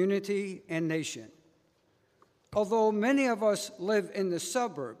our community and nation. Although many of us live in the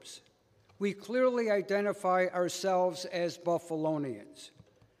suburbs, we clearly identify ourselves as Buffalonians.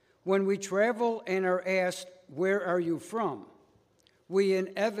 When we travel and are asked, "Where are you from?" we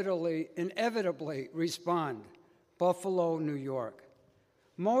inevitably respond, "Buffalo, New York."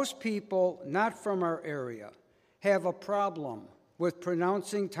 Most people not from our area have a problem with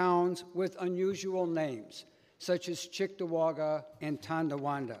pronouncing towns with unusual names, such as Cheektowaga and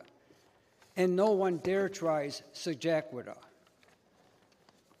Tonawanda, and no one dare tries Sajaquita.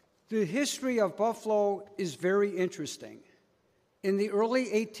 The history of Buffalo is very interesting. In the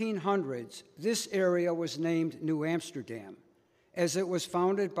early 1800s, this area was named New Amsterdam, as it was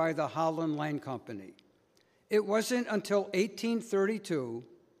founded by the Holland Land Company. It wasn't until 1832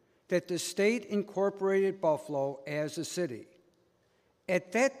 that the state incorporated Buffalo as a city.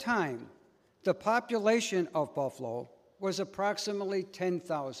 At that time, the population of Buffalo was approximately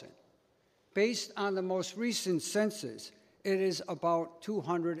 10,000. Based on the most recent census, it is about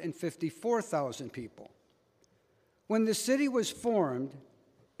 254,000 people. When the city was formed,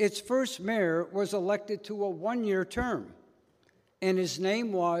 its first mayor was elected to a one-year term, and his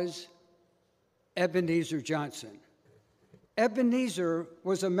name was Ebenezer Johnson. Ebenezer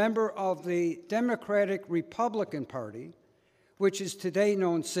was a member of the Democratic Republican Party, which is today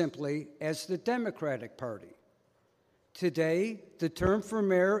known simply as the Democratic Party. Today, the term for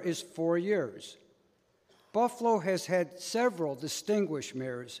mayor is 4 years. Buffalo has had several distinguished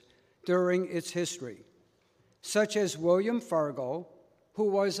mayors during its history, such as William Fargo, who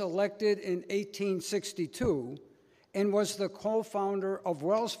was elected in 1862 and was the co-founder of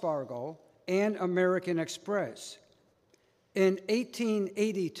Wells Fargo and American Express. In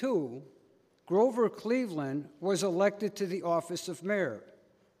 1882, Grover Cleveland was elected to the office of mayor.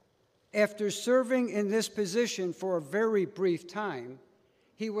 After serving in this position for a very brief time,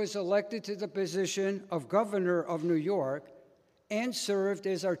 he was elected to the position of governor of New York and served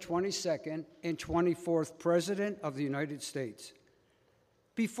as our 22nd and 24th President of the United States.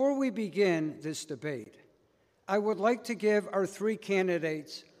 Before we begin this debate, I would like to give our three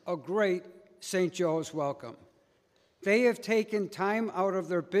candidates a great St. Joe's welcome. They have taken time out of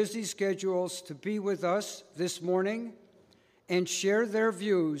their busy schedules to be with us this morning and share their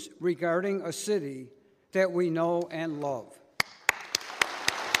views regarding a city that we know and love.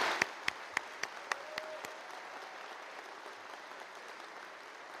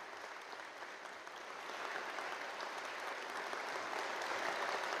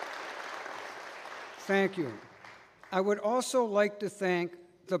 Thank you. I would also like to thank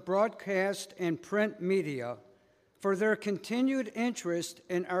the broadcast and print media for their continued interest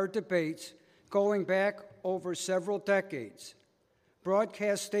in our debates going back over several decades.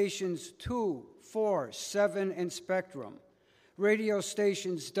 Broadcast stations 2, 4, 7, and Spectrum, radio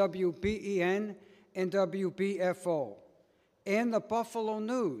stations WBEN and WBFO, and the Buffalo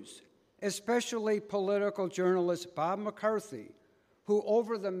News, especially political journalist Bob McCarthy, who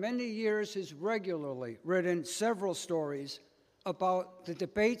over the many years has regularly written several stories about the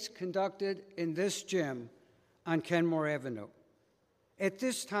debates conducted in this gym on Kenmore Avenue. At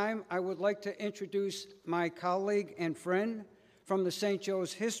this time, I would like to introduce my colleague and friend from the St.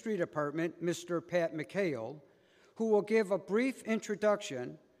 Joe's History Department, Mr. Pat McHale, who will give a brief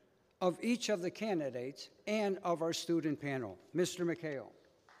introduction of each of the candidates and of our student panel. Mr. McHale.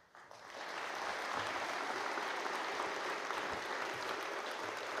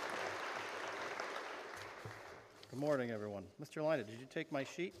 Good morning, everyone. Mr. Lina, did you take my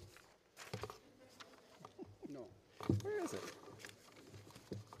sheet? No. Where is it?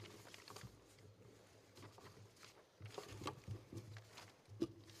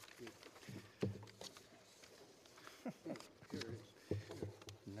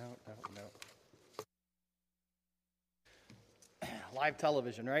 No. Live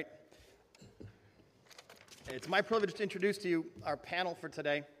television, right? It's my privilege to introduce to you our panel for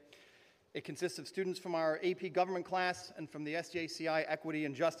today. It consists of students from our AP Government class and from the SJCI Equity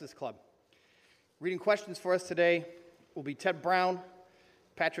and Justice Club. Reading questions for us today will be Ted Brown,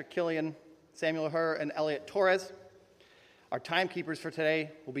 Patrick Killian, Samuel Herr, and Elliot Torres. Our timekeepers for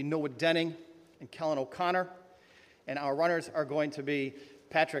today will be Noah Denning and Kellen O'Connor, and our runners are going to be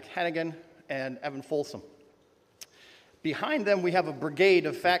Patrick Hennigan and Evan Folsom. Behind them, we have a brigade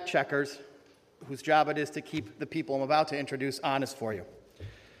of fact checkers whose job it is to keep the people I'm about to introduce honest for you.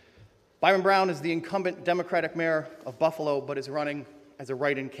 Byron Brown is the incumbent Democratic mayor of Buffalo, but is running as a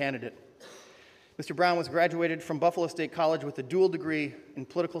write-in candidate. Mr. Brown was graduated from Buffalo State College with a dual degree in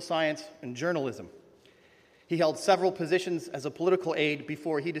political science and journalism. He held several positions as a political aide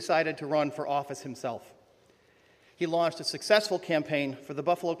before he decided to run for office himself. He launched a successful campaign for the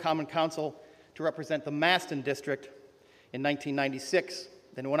Buffalo Common Council to represent the Maston District in 1996,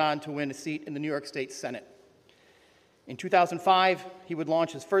 then went on to win a seat in the New York State Senate. In 2005, he would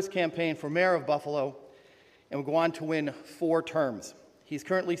launch his first campaign for mayor of Buffalo and would go on to win 4 terms. He's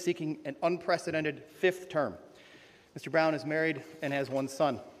currently seeking an unprecedented 5th term. Mr. Brown is married and has 1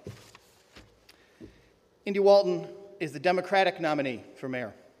 son. Indy Walton is the Democratic nominee for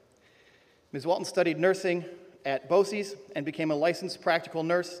mayor. Ms. Walton studied nursing at BOCES and became a licensed practical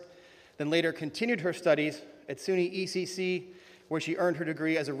nurse, then later continued her studies at SUNY ECC, where she earned her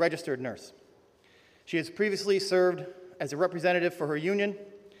degree as a registered nurse. She has previously served as a representative for her union,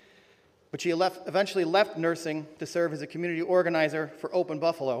 but she eventually left nursing to serve as a community organizer for Open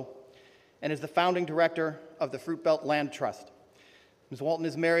Buffalo and is the founding director of the Fruit Belt Land Trust. Ms. Walton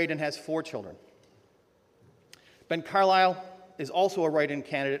is married and has 4 children. Ben Carlisle is also a write-in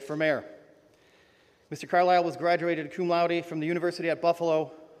candidate for mayor. Mr. Carlisle was graduated cum laude from the University at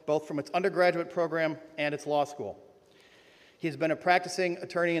Buffalo, both from its undergraduate program and its law school. He has been a practicing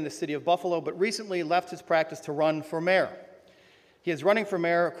attorney in the city of Buffalo, but recently left his practice to run for mayor. He is running for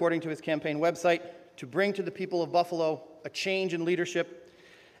mayor, according to his campaign website, to bring to the people of Buffalo a change in leadership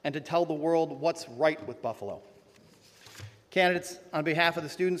and to tell the world what's right with Buffalo. Candidates, on behalf of the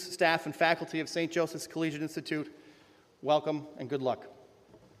students, staff, and faculty of St. Joseph's Collegiate Institute, welcome and good luck.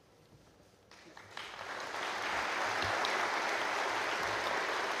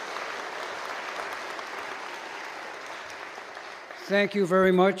 Thank you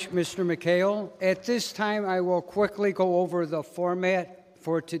very much, Mr. McHale. At this time, I will quickly go over the format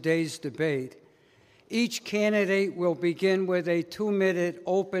for today's debate. Each candidate will begin with a 2-minute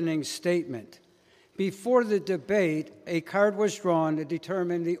opening statement. Before the debate, a card was drawn to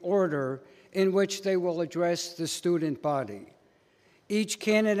determine the order in which they will address the student body. Each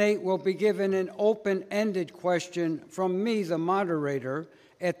candidate will be given an open-ended question from me, the moderator,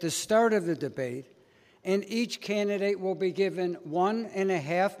 at the start of the debate, and each candidate will be given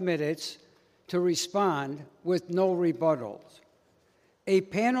 1.5 minutes to respond with no rebuttals. A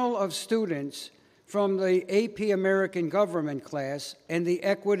panel of students from the AP American Government class and the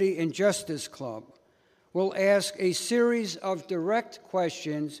Equity and Justice Club will ask a series of direct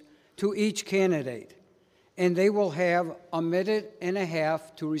questions to each candidate, and they will have 1.5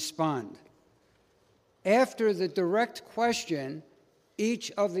 minutes to respond. After the direct question,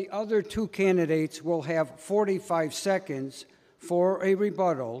 each of the other 2 candidates will have 45 seconds for a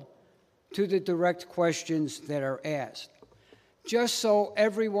rebuttal to the direct questions that are asked. Just so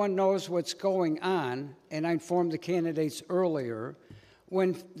everyone knows what's going on, and I informed the candidates earlier,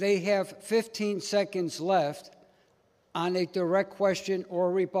 when they have 15 seconds left on a direct question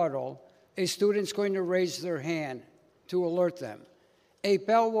or rebuttal, a student's going to raise their hand to alert them. A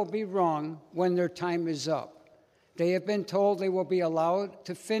bell will be rung when their time is up. They have been told they will be allowed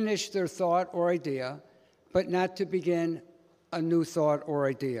to finish their thought or idea, but not to begin a new thought or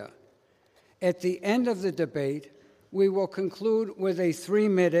idea. At the end of the debate, we will conclude with a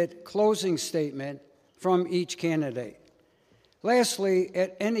 3-minute closing statement from each candidate. Lastly,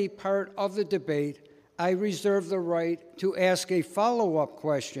 at any part of the debate, I reserve the right to ask a follow-up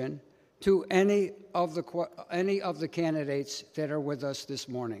question to any of the candidates that are with us this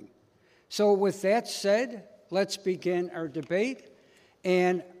morning. So with that said, let's begin our debate.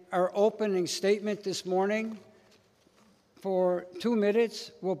 And our opening statement this morning for 2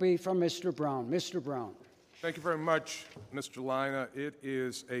 minutes will be from Mr. Brown. Mr. Brown. Thank you very much, Mr. Lina. It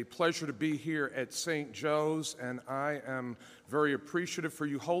is a pleasure to be here at St. Joe's, and I am very appreciative for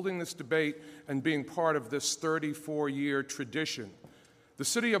you holding this debate and being part of this 34-year tradition. The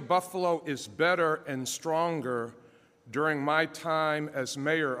city of Buffalo is better and stronger during my time as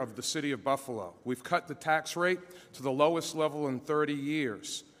mayor of the city of Buffalo. We've cut the tax rate to the lowest level in 30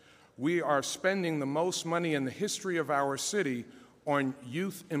 years. We are spending the most money in the history of our city on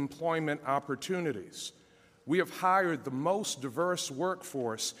youth employment opportunities. We have hired the most diverse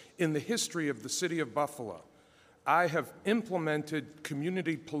workforce in the history of the city of Buffalo. I have implemented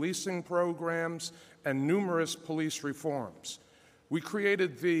community policing programs and numerous police reforms. We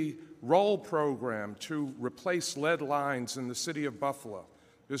created the roll program to replace lead lines in the city of Buffalo.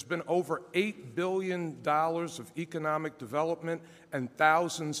 There's been over $8 billion of economic development and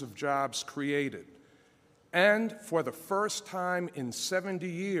thousands of jobs created. And for the first time in 70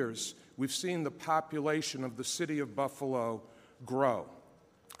 years, we've seen the population of the city of Buffalo grow.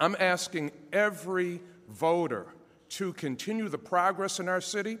 I'm asking every voter to continue the progress in our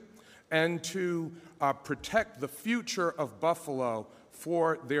city and to protect the future of Buffalo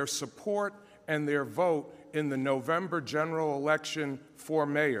for their support and their vote in the November general election for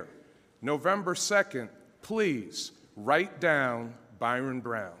mayor. November 2nd, please write down Byron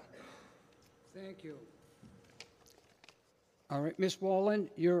Brown. Thank you. All right, Ms. Wallen,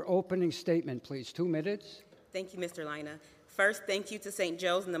 your opening statement, please. 2 minutes. Thank you, Mr. Lina. First, thank you to St.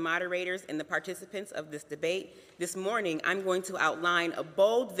 Joe's and the moderators and the participants of this debate. This morning, I'm going to outline a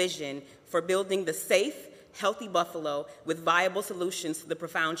bold vision for building the safe, healthy Buffalo with viable solutions to the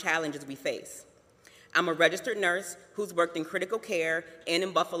profound challenges we face. I'm a registered nurse who's worked in critical care and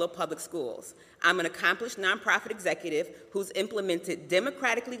in Buffalo public schools. I'm an accomplished nonprofit executive who's implemented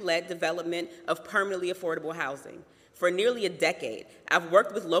democratically led development of permanently affordable housing. For nearly a decade, I've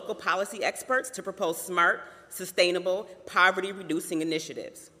worked with local policy experts to propose smart, sustainable, poverty-reducing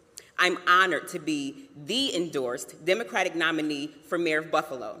initiatives. I'm honored to be the endorsed Democratic nominee for Mayor of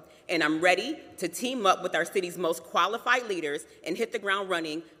Buffalo, and I'm ready to team up with our city's most qualified leaders and hit the ground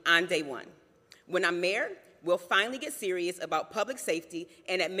running on day one. When I'm mayor, we'll finally get serious about public safety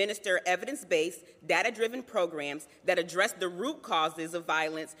and administer evidence-based, data-driven programs that address the root causes of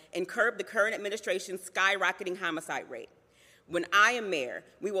violence and curb the current administration's skyrocketing homicide rate. When I am mayor,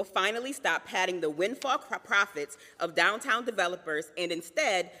 we will finally stop padding the windfall profits of downtown developers and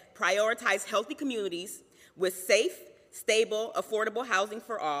instead prioritize healthy communities with safe, stable, affordable housing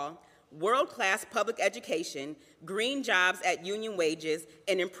for all, world-class public education, green jobs at union wages,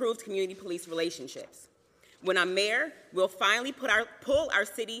 and improved community police relationships. When I'm mayor, we'll finally pull our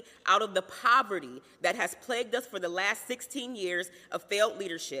city out of the poverty that has plagued us for the last 16 years of failed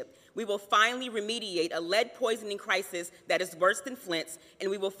leadership. We will finally remediate a lead poisoning crisis that is worse than Flint's, and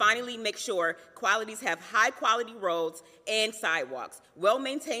we will finally make sure qualities have high-quality roads and sidewalks,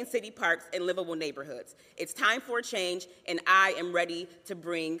 well-maintained city parks, and livable neighborhoods. It's time for a change, and I am ready to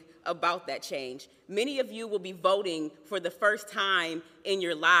bring about that change. Many of you will be voting for the first time in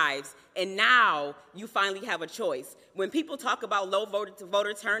your lives, and now you finally have a choice. When people talk about low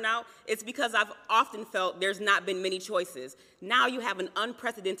voter turnout, it's because I've often felt there's not been many choices. Now you have an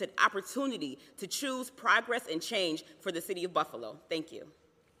unprecedented opportunity to choose progress and change for the city of Buffalo. Thank you.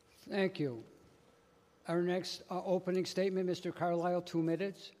 Thank you. Our next opening statement, Mr. Carlisle, 2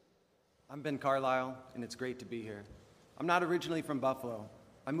 minutes. I'm Ben Carlisle, and it's great to be here. I'm not originally from Buffalo.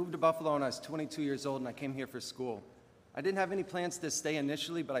 I moved to Buffalo when I was 22 years old, and I came here for school. I didn't have any plans to stay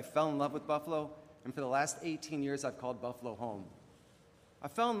initially, but I fell in love with Buffalo, and for the last 18 years, I've called Buffalo home. I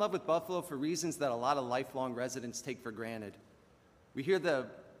fell in love with Buffalo for reasons that a lot of lifelong residents take for granted. We hear the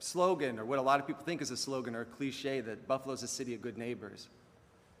slogan, or what a lot of people think is a slogan or a cliche, that Buffalo's a city of good neighbors.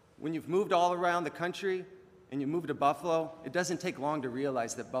 When you've moved all around the country and you move to Buffalo, it doesn't take long to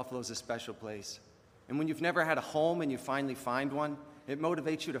realize that Buffalo's a special place. And when you've never had a home and you finally find one, it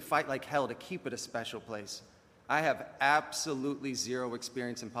motivates you to fight like hell to keep it a special place. I have absolutely zero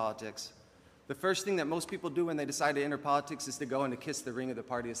experience in politics. The first thing that most people do when they decide to enter politics is to go and to kiss the ring of the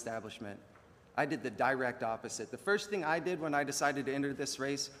party establishment. I did the direct opposite. The first thing I did when I decided to enter this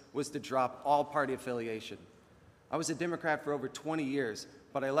race was to drop all party affiliation. I was a Democrat for over 20 years,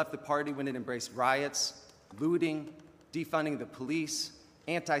 but I left the party when it embraced riots, looting, defunding the police,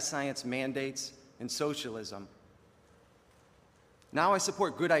 anti-science mandates, and socialism. Now I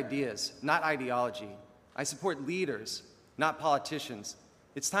support good ideas, not ideology. I support leaders, not politicians.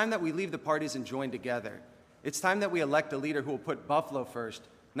 It's time that we leave the parties and join together. It's time that we elect a leader who will put Buffalo first,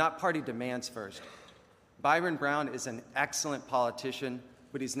 not party demands first. Byron Brown is an excellent politician,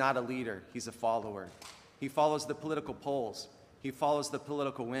 but he's not a leader, he's a follower. He follows the political polls, he follows the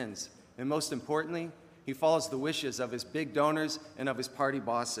political winds, and most importantly, he follows the wishes of his big donors and of his party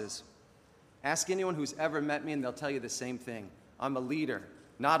bosses. Ask anyone who's ever met me and they'll tell you the same thing. I'm a leader,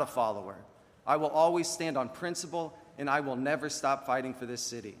 not a follower. I will always stand on principle, and I will never stop fighting for this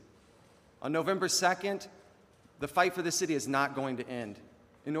city. On November 2nd, the fight for this city is not going to end.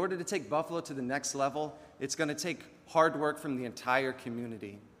 In order to take Buffalo to the next level, it's going to take hard work from the entire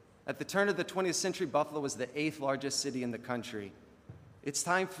community. At the turn of the 20th century, Buffalo was the 8th largest city in the country. It's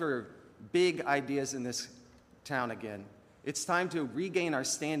time for big ideas in this town again. It's time to regain our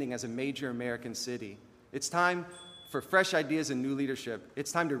standing as a major American city. It's time for fresh ideas and new leadership.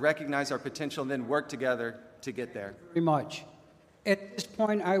 It's time to recognize our potential and then work together to get there. Very much. At this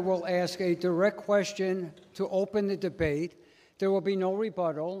point, I will ask a direct question to open the debate. There will be no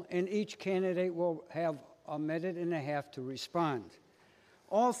rebuttal, and each candidate will have 1.5 minutes to respond.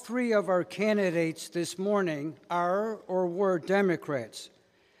 All 3 of our candidates this morning are or were Democrats.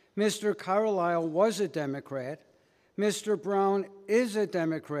 Mr. Carlisle was a Democrat, Mr. Brown is a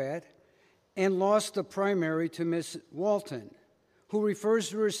Democrat, and lost the primary to Ms. Walton, who refers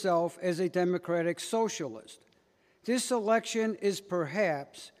to herself as a Democratic socialist. This election is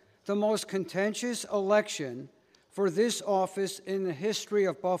perhaps the most contentious election for this office in the history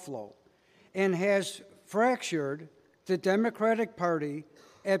of Buffalo and has fractured the Democratic Party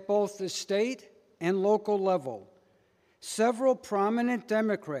at both the state and local level. Several prominent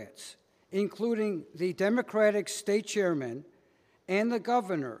Democrats, including the Democratic state chairman and the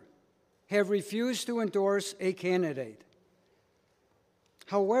governor, have refused to endorse a candidate.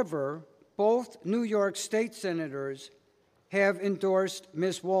 However, both New York State senators have endorsed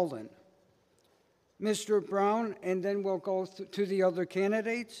Ms. Walden. Mr. Brown, and then we'll go to the other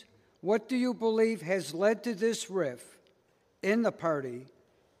candidates. What do you believe has led to this rift in the party,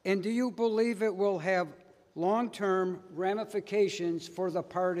 and do you believe it will have long-term ramifications for the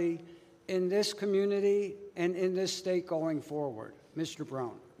party in this community and in this state going forward? Mr.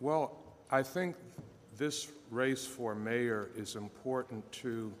 Brown. Well, I think this race for mayor is important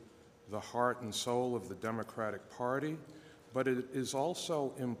to the heart and soul of the Democratic Party, but it is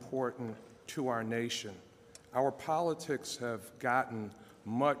also important to our nation. our politics have gotten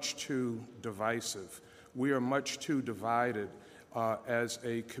much too divisive. We are much too divided as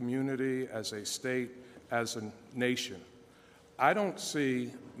a community, as a state, as a nation. I don't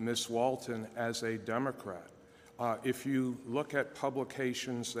see Ms. Walton as a Democrat. If you look at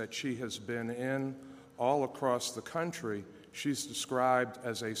publications that she has been in all across the country, she's described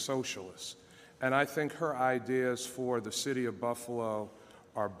as a socialist. And I think her ideas for the city of Buffalo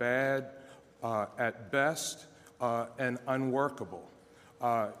are bad at best and unworkable.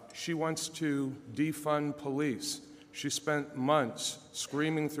 She wants to defund police. She spent months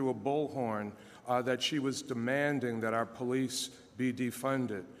screaming through a bullhorn that she was demanding that our police be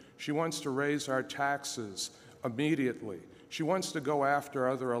defunded. She wants to raise our taxes immediately. She wants to go after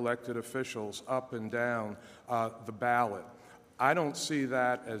other elected officials up and down the ballot. I don't see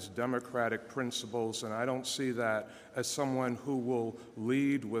that as democratic principles, and I don't see that as someone who will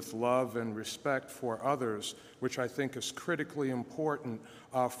lead with love and respect for others, which I think is critically important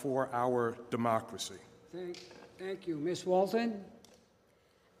for our democracy. Thank you. Ms. Walton?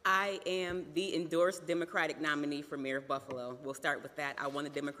 I am the endorsed Democratic nominee for mayor of Buffalo. We'll start with that. I won the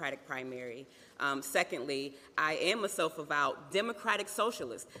Democratic primary. Secondly, I am a self-avowed Democratic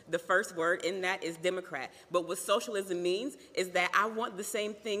socialist. The first word in that is Democrat. But what socialism means is that I want the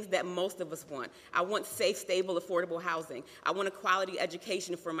same things that most of us want. I want safe, stable, affordable housing. I want a quality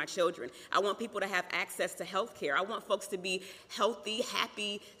education for my children. I want people to have access to health care. I want folks to be healthy,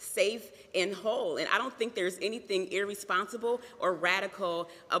 happy, safe, and whole. And I don't think there's anything irresponsible or radical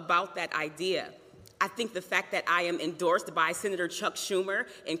about that idea. I think the fact that I am endorsed by Senator Chuck Schumer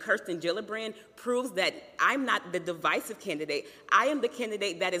and Kirsten Gillibrand proves that I'm not the divisive candidate. I am the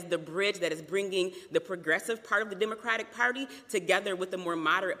candidate that is the bridge that is bringing the progressive part of the Democratic Party together with the more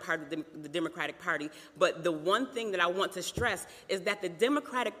moderate part of the Democratic Party. But the one thing that I want to stress is that the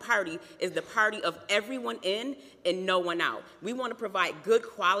Democratic Party is the party of everyone in and no one out. We want to provide good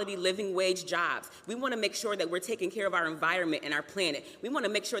quality living wage jobs. We want to make sure that we're taking care of our environment and our planet. We want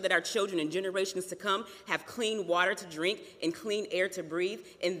to make sure that our children and generations to come have clean water to drink and clean air to breathe,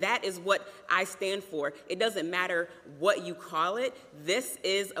 and that is what I stand for. It doesn't matter what you call it. This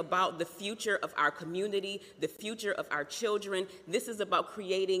is about the future of our community, the future of our children. This is about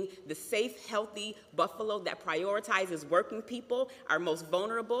creating the safe, healthy Buffalo that prioritizes working people, our most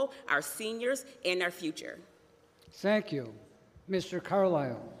vulnerable, our seniors, and our future. Thank you. Mr.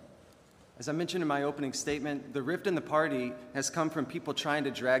 Carlisle. As I mentioned in my opening statement, the rift in the party has come from people trying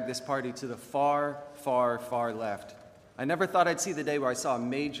to drag this party to the far, far, far left. I never thought I'd see the day where I saw a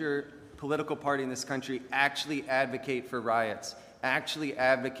major political party in this country actually advocate for riots, actually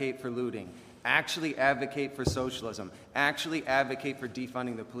advocate for looting, actually advocate for socialism, actually advocate for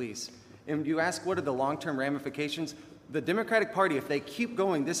defunding the police. And you ask what are the long-term ramifications? The Democratic Party, if they keep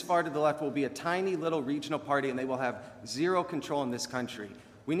going this far to the left, will be a tiny little regional party and they will have zero control in this country.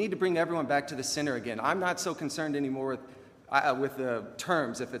 We need to bring everyone back to the center again. I'm not so concerned anymore with the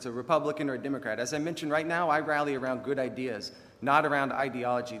terms, if it's a Republican or a Democrat. As I mentioned, right now I rally around good ideas, not around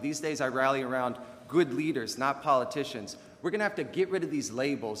ideology. These days I rally around good leaders, not politicians. We're going to have to get rid of these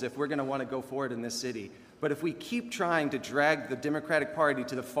labels if we're going to want to go forward in this city. But if we keep trying to drag the Democratic Party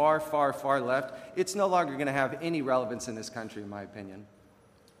to the far, far, far left, it's no longer going to have any relevance in this country, in my opinion.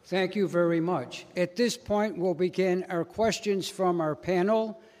 Thank you very much. At this point, we'll begin our questions from our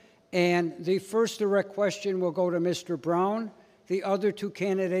panel. And the first direct question will go to Mr. Brown. The other two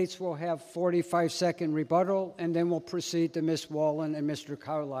candidates will have 45-second rebuttal, and then we'll proceed to Ms. Wallen and Mr.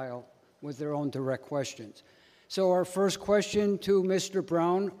 Carlisle with their own direct questions. So our first question to Mr.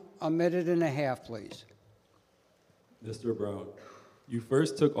 Brown, a minute and a half, please. Mr. Brown, you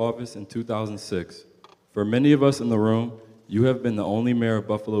first took office in 2006. For many of us in the room, you have been the only mayor of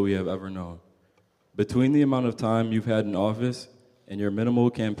Buffalo we have ever known. Between the amount of time you've had in office and your minimal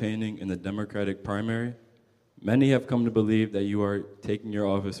campaigning in the Democratic primary, many have come to believe that you are taking your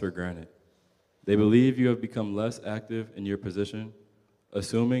office for granted. They believe you have become less active in your position,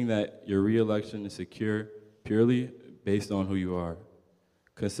 assuming that your re-election is secure purely based on who you are.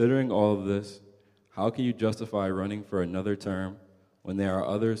 Considering all of this, how can you justify running for another term when there are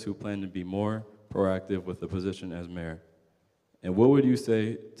others who plan to be more proactive with the position as mayor? And what would you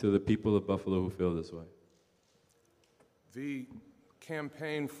say to the people of Buffalo who feel this way? The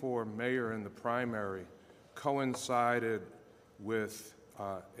campaign for mayor in the primary coincided with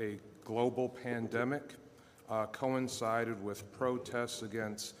a global pandemic, coincided with protests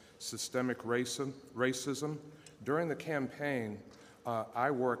against systemic racism. During the campaign, I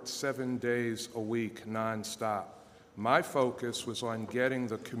worked 7 days a week nonstop. My focus was on getting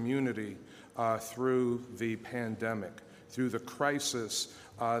the community through the pandemic, through the crisis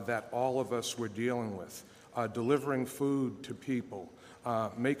that all of us were dealing with. delivering food to people,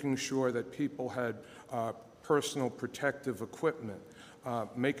 making sure that people had personal protective equipment,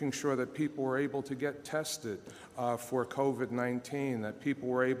 making sure that people were able to get tested for COVID-19, that people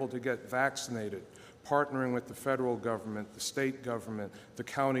were able to get vaccinated, partnering with the federal government, the state government, the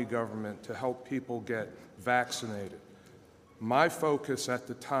county government to help people get vaccinated. My focus at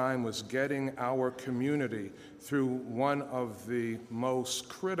the time was getting our community through one of the most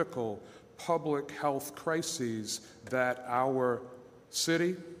critical public health crises that our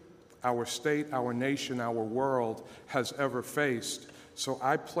city, our state, our nation, our world has ever faced. So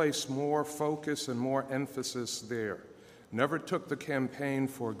I placed more focus and more emphasis there. Never took the campaign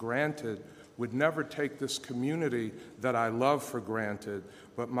for granted, would never take this community that I love for granted,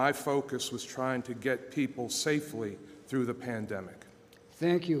 but my focus was trying to get people safely through the pandemic.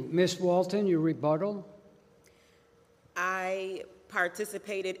 Thank you. Ms. Walton, your rebuttal. I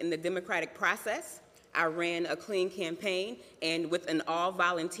participated in the democratic process. I ran a clean campaign, and with an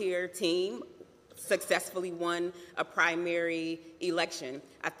all-volunteer team, successfully won a primary election.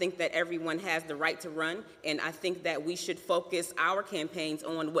 I think that everyone has the right to run, and I think that we should focus our campaigns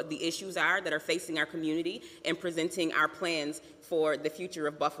on what the issues are that are facing our community and presenting our plans for the future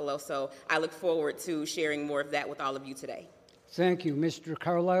of Buffalo. So I look forward to sharing more of that with all of you today. Thank you. Mr.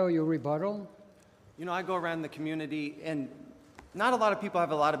 Carlisle, your rebuttal. You know, I go around the community, and not a lot of people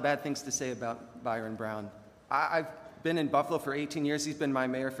have a lot of bad things to say about Byron Brown. I've been in Buffalo for 18 years. He's been my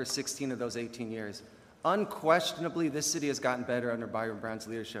mayor for 16 of those 18 years. Unquestionably, this city has gotten better under Byron Brown's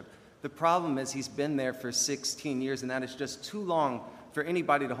leadership. The problem is he's been there for 16 years, and that is just too long for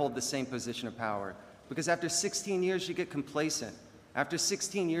anybody to hold the same position of power. Because after 16 years, you get complacent. After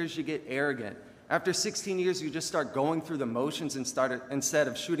 16 years, you get arrogant. After 16 years, you just start going through the motions instead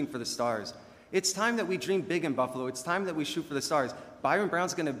of shooting for the stars. It's time that we dream big in Buffalo. It's time that we shoot for the stars. Byron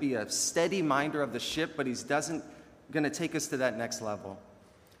Brown's going to be a steady minder of the ship, but he's going to take us to that next level.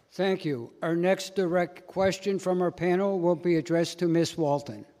 Thank you. Our next direct question from our panel will be addressed to Ms.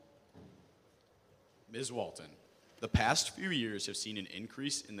 Walton. Ms. Walton, the past few years have seen an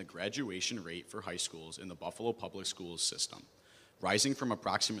increase in the graduation rate for high schools in the Buffalo Public Schools system, rising from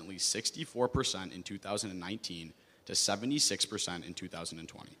approximately 64% in 2019 to 76% in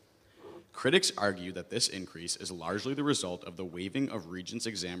 2020. Critics argue that this increase is largely the result of the waiving of Regents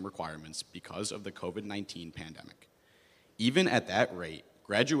exam requirements because of the COVID-19 pandemic. Even at that rate,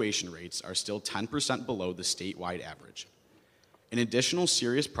 graduation rates are still 10% below the statewide average. An additional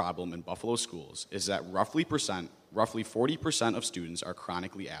serious problem in Buffalo schools is that roughly 40% of students are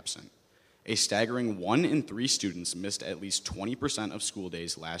chronically absent. A staggering 1 in 3 students missed at least 20% of school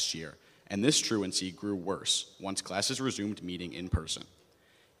days last year, and this truancy grew worse once classes resumed meeting in person.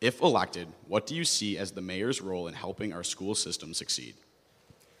 If elected, what do you see as the mayor's role in helping our school system succeed?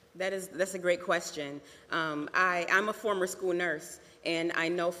 That's a great question. I'm a former school nurse, and I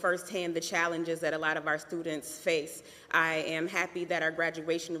know firsthand the challenges that a lot of our students face. I am happy that our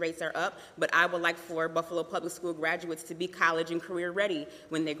graduation rates are up, but I would like for Buffalo Public School graduates to be college and career ready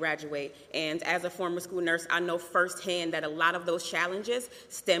when they graduate. And as a former school nurse, I know firsthand that a lot of those challenges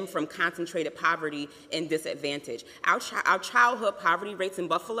stem from concentrated poverty and disadvantage. Our childhood poverty rates in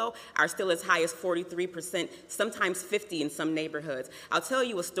Buffalo are still as high as 43%, sometimes 50% in some neighborhoods. I'll tell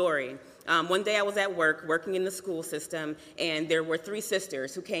you a story. One day I was at work, working in the school system, and there were 3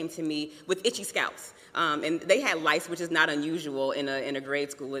 sisters who came to me with itchy scalps. And they had lice, which is not unusual in a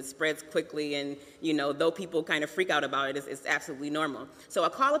grade school. It spreads quickly, and though people kind of freak out about it, it's absolutely normal. So I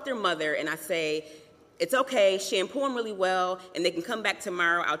call up their mother and I say, it's okay, shampoo them really well, and they can come back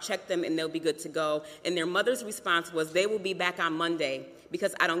tomorrow. I'll check them and they'll be good to go. And their mother's response was, they will be back on Monday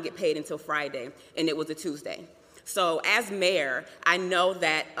because I don't get paid until Friday, and it was a Tuesday. So as mayor, I know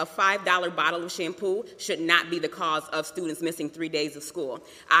that a $5 bottle of shampoo should not be the cause of students missing 3 days of school.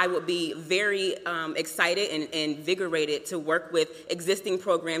 I would be very excited and invigorated to work with existing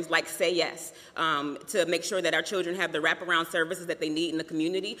programs like Say Yes to make sure that our children have the wraparound services that they need in the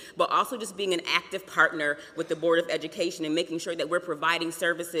community, but also just being an active partner with the Board of Education and making sure that we're providing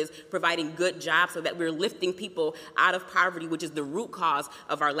services, providing good jobs so that we're lifting people out of poverty, which is the root cause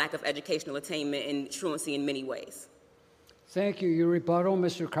of our lack of educational attainment and truancy in many ways. Thank you. Your rebuttal,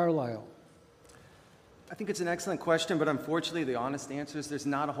 Mr. Carlisle. I think it's an excellent question, but unfortunately the honest answer is there's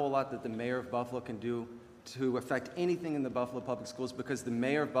not a whole lot that the mayor of Buffalo can do to affect anything in the Buffalo Public Schools because the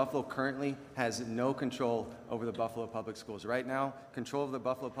mayor of Buffalo currently has no control over the Buffalo Public Schools. Right now, control of the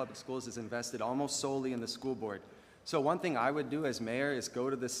Buffalo Public Schools is invested almost solely in the school board. So one thing I would do as mayor is go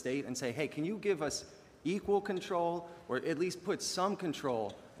to the state and say, hey, can you give us equal control or at least put some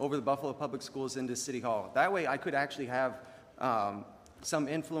control over the Buffalo Public Schools into City Hall? That way I could actually have some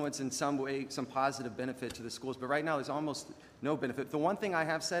influence in some way, some positive benefit to the schools. But right now, there's almost no benefit. The one thing I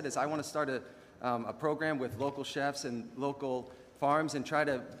have said is I want to start a program with local chefs and local farms and try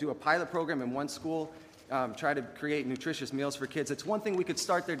to do a pilot program in one school, try to create nutritious meals for kids. It's one thing we could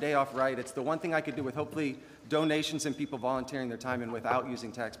start their day off right. It's the one thing I could do with hopefully donations and people volunteering their time and without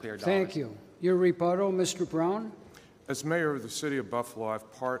using taxpayer dollars. Thank you. Your rebuttal, Mr. Brown? As mayor of the city of Buffalo,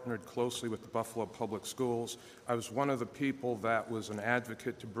 I've partnered closely with the Buffalo Public Schools. I was one of the people that was an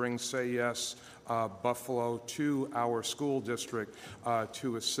advocate to bring Say Yes Buffalo to our school district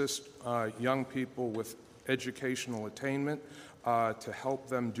to assist young people with educational attainment, to help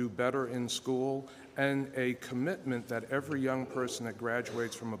them do better in school, and a commitment that every young person that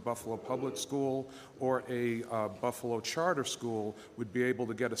graduates from a Buffalo public school or a Buffalo charter school would be able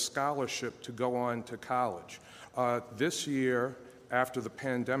to get a scholarship to go on to college. This year, after the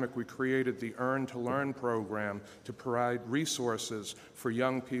pandemic, we created the Earn to Learn program to provide resources for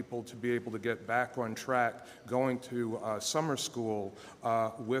young people to be able to get back on track, going to summer school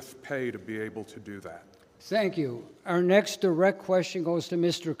with pay to be able to do that. Thank you. Our next direct question goes to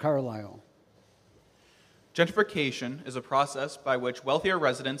Mr. Carlisle. Gentrification is a process by which wealthier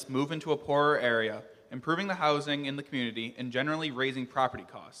residents move into a poorer area, improving the housing in the community and generally raising property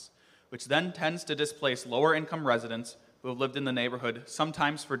costs, which then tends to displace lower-income residents who have lived in the neighborhood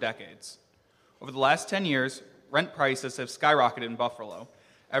sometimes for decades. Over the last 10 years, rent prices have skyrocketed in Buffalo,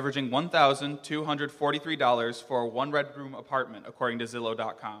 averaging $1,243 for a one-bedroom apartment, according to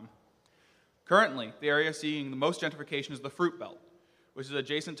Zillow.com. Currently, the area seeing the most gentrification is the Fruit Belt, which is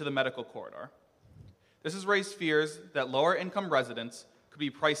adjacent to the medical corridor. This has raised fears that lower-income residents could be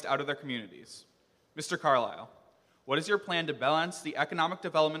priced out of their communities. Mr. Carlisle, what is your plan to balance the economic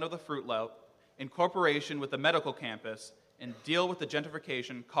development of the Fruit Belt in cooperation with the medical campus and deal with the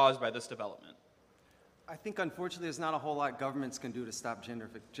gentrification caused by this development? I think, unfortunately, there's not a whole lot governments can do to stop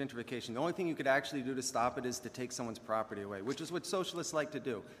gentrification. The only thing you could actually do to stop it is to take someone's property away, which is what socialists like to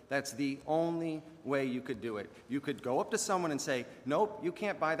do. That's the only way you could do it. You could go up to someone and say, nope, you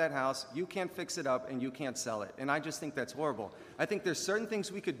can't buy that house, you can't fix it up, and you can't sell it. And I just think that's horrible. I think there's certain things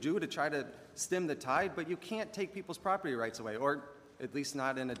we could do to try to stem the tide, but you can't take people's property rights away, or at least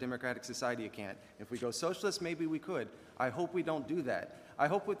not in a democratic society you can't. If we go socialist, maybe we could. I hope we don't do that. I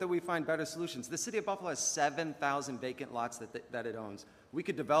hope that we find better solutions. The city of Buffalo has 7,000 vacant lots that it owns. We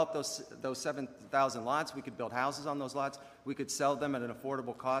could develop those 7,000 lots. We could build houses on those lots. We could sell them at an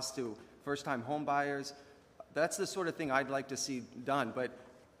affordable cost to first-time home buyers. That's the sort of thing I'd like to see done. But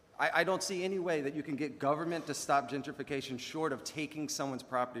I don't see any way that you can get government to stop gentrification short of taking someone's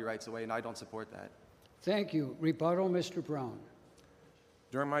property rights away, and I don't support that. Thank you. Rebuttal, Mr. Brown.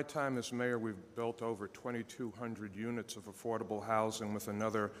 During my time as mayor, we've built over 2,200 units of affordable housing with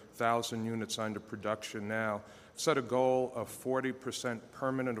another 1,000 units under production now. I've set a goal of 40%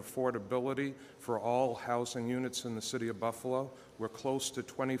 permanent affordability for all housing units in the city of Buffalo. We're close to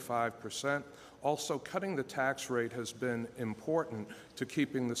 25%. Also, cutting the tax rate has been important to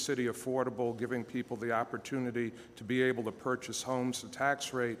keeping the city affordable, giving people the opportunity to be able to purchase homes. The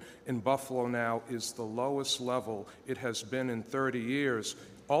tax rate in Buffalo now is the lowest level it has been in 30 years.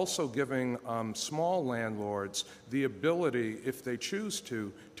 Also giving small landlords the ability, if they choose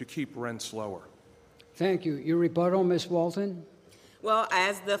to keep rents lower. Thank you. Your rebuttal, Ms. Walton? Well,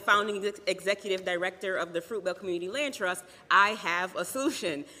 as the founding executive director of the Fruit Belt Community Land Trust, I have a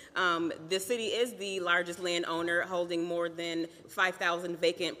solution. The city is the largest landowner, holding more than 5,000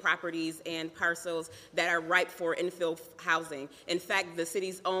 vacant properties and parcels that are ripe for infill housing. In fact, the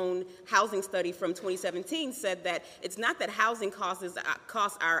city's own housing study from 2017 said that it's not that housing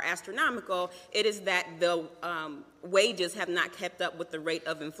costs are astronomical, it is that the wages have not kept up with the rate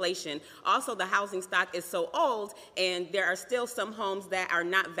of inflation. Also, the housing stock is so old, and there are still some homes that are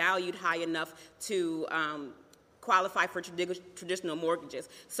not valued high enough to qualify for traditional mortgages.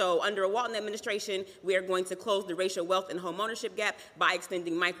 So under a Walton administration, we are going to close the racial wealth and home ownership gap by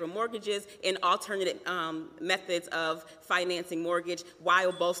extending micro mortgages and alternative methods of financing mortgage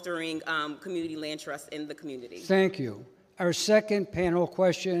while bolstering community land trusts in the community. Thank you. Our second panel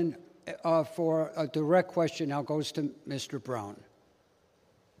question for a direct question now goes to Mr. Brown.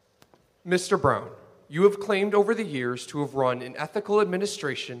 Mr. Brown, you have claimed over the years to have run an ethical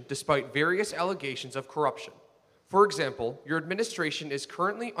administration despite various allegations of corruption. For example, your administration is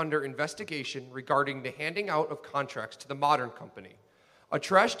currently under investigation regarding the handing out of contracts to the Modern Company, a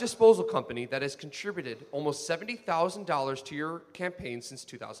trash disposal company that has contributed almost $70,000 to your campaign since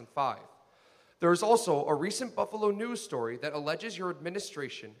 2005. There is also a recent Buffalo News story that alleges your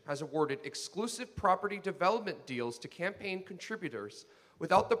administration has awarded exclusive property development deals to campaign contributors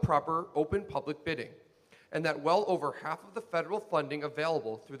without the proper open public bidding. and that well over half of the federal funding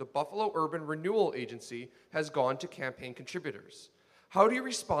available through the Buffalo Urban Renewal Agency has gone to campaign contributors. How do you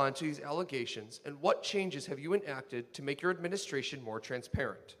respond to these allegations, and what changes have you enacted to make your administration more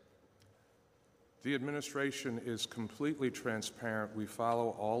transparent? The administration is completely transparent. We follow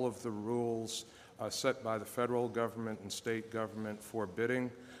all of the rules set by the federal government and state government for bidding.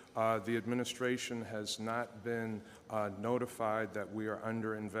 The administration has not been notified that we are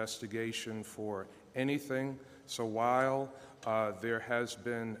under investigation for anything. So while there has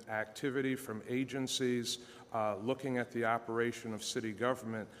been activity from agencies looking at the operation of city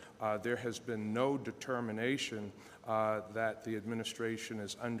government, there has been no determination that the administration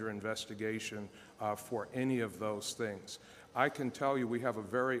is under investigation for any of those things. I can tell you we have a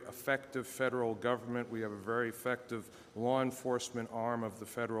very effective federal government. We have a very effective law enforcement arm of the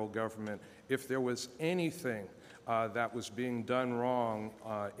federal government. If there was anything that was being done wrong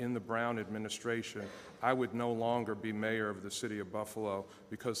in the Brown administration, I would no longer be mayor of the city of Buffalo,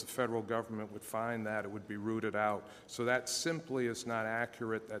 because the federal government would find that, it would be rooted out. So that simply is not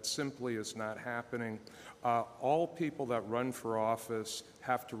accurate. That simply is not happening. All people that run for office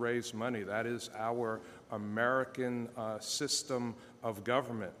have to raise money. That is our American system of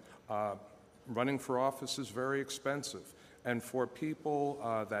government. Running for office is very expensive. And for people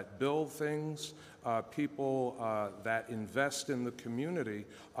that build things, people that invest in the community,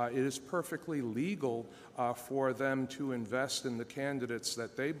 it is perfectly legal for them to invest in the candidates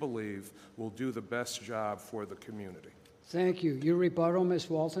that they believe will do the best job for the community. Thank you. Your rebuttal, Ms.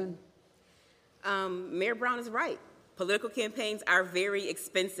 Walton? Mayor Brown is right. Political campaigns are very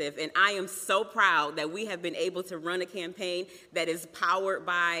expensive, and I am so proud that we have been able to run a campaign that is powered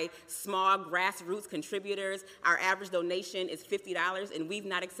by small grassroots contributors. Our average donation is $50, and we've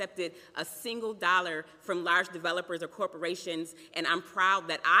not accepted a single dollar from large developers or corporations, and I'm proud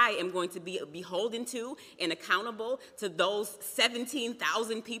that I am going to be beholden to and accountable to those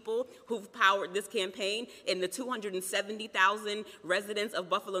 17,000 people who've powered this campaign and the 270,000 residents of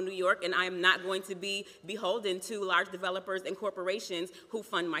Buffalo, New York, and I am not going to be beholden to large developers and corporations who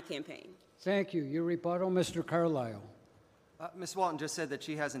fund my campaign. Thank you. Your rebuttal, Mr. Carlisle. Ms. Walton just said that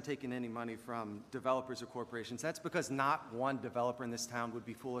she hasn't taken any money from developers or corporations. That's because not one developer in this town would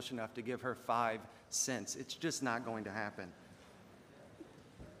be foolish enough to give her 5 cents. It's just not going to happen.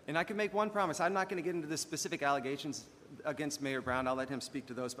 And I can make one promise. I'm not going to get into the specific allegations against Mayor Brown. I'll let him speak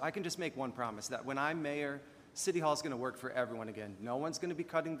to those. But I can just make one promise, that when I'm mayor, City Hall is going to work for everyone again. No one's going to be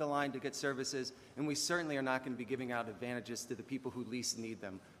cutting the line to get services, and we certainly are not going to be giving out advantages to the people who least need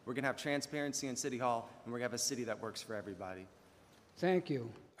them. We're going to have transparency in City Hall, and we're going to have a city that works for everybody. Thank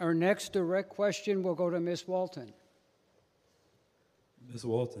you. Our next direct question will go to Ms. Walton. Ms.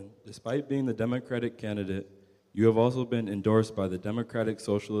 Walton, despite being the Democratic candidate, you have also been endorsed by the Democratic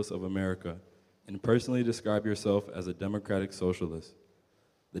Socialists of America and personally describe yourself as a Democratic Socialist.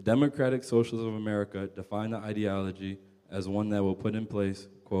 The Democratic Socialists of America define the ideology as one that will put in place,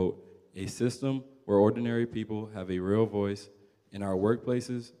 quote, a system where ordinary people have a real voice in our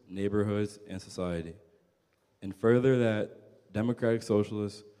workplaces, neighborhoods, and society. And further, that Democratic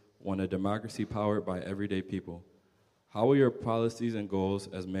Socialists want a democracy powered by everyday people. How will your policies and goals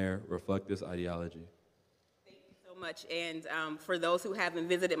as mayor reflect this ideology? Much. And for those who haven't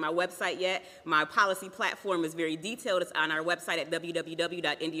visited my website yet, my policy platform is very detailed. It's on our website at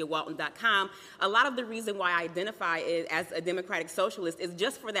www.indiawalton.com. A lot of the reason why I identify as a Democratic Socialist is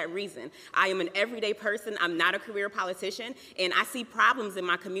just for that reason. I am an everyday person. I'm not a career politician, and I see problems in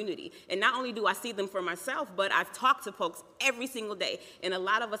my community. And not only do I see them for myself, but I've talked to folks every single day, and a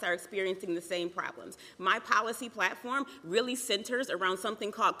lot of us are experiencing the same problems. My policy platform really centers around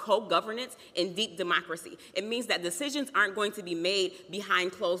something called co-governance and deep democracy. It means that decisions aren't going to be made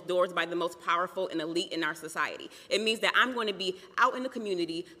behind closed doors by the most powerful and elite in our society. It means that I'm going to be out in the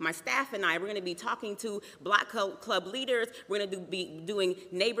community, my staff and I, we're going to be talking to Block Club leaders, we're going to be doing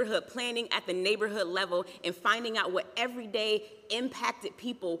neighborhood planning at the neighborhood level and finding out what everyday impacted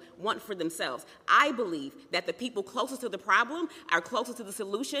people want for themselves. I believe that the people closest to the problem are closest to the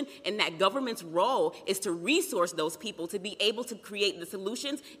solution, and that government's role is to resource those people to be able to create the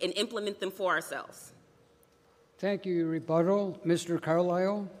solutions and implement them for ourselves. Thank you. Your rebuttal, Mr.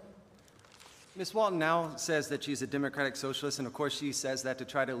 Carlisle. Ms. Walton now says that she's a Democratic Socialist, and of course she says that to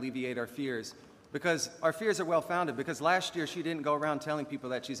try to alleviate our fears, because our fears are well-founded, because last year she didn't go around telling people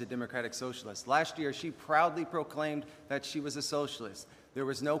that she's a Democratic Socialist. Last year she proudly proclaimed that she was a socialist. There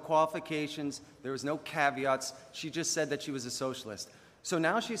was no qualifications, there was no caveats, she just said that she was a socialist. So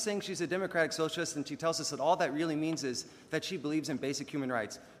now she's saying she's a Democratic Socialist, and she tells us that all that really means is that she believes in basic human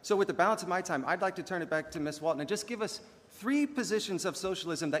rights. So with the balance of my time, I'd like to turn it back to Ms. Walton and just give us 3 positions of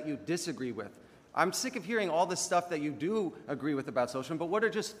socialism that you disagree with. I'm sick of hearing all the stuff that you do agree with about socialism, but what are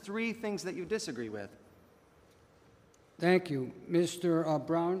just 3 things that you disagree with? Thank you. Mr.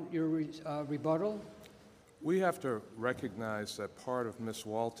 Brown, your rebuttal? We have to recognize that part of Ms.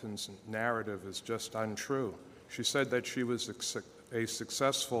 Walton's narrative is just untrue. She said that she was a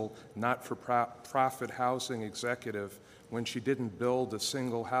successful not-for-profit housing executive when she didn't build a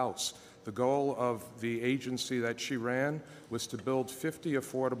single house. The goal of the agency that she ran was to build 50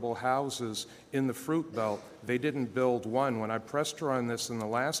 affordable houses in the Fruit Belt. They didn't build one. When I pressed her on this in the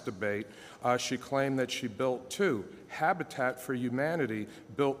last debate, she claimed that she built 2. Habitat for Humanity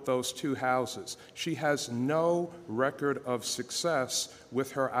built those 2 houses. She has no record of success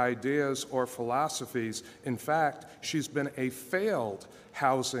with her ideas or philosophies. In fact, she's been a failed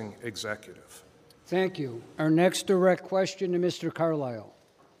housing executive. Thank you. Our next direct question to Mr. Carlisle.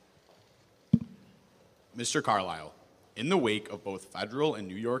 Mr. Carlisle, in the wake of both federal and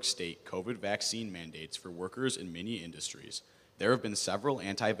New York State COVID vaccine mandates for workers in many industries, there have been several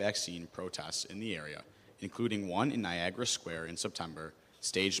anti-vaccine protests in the area, including one in Niagara Square in September,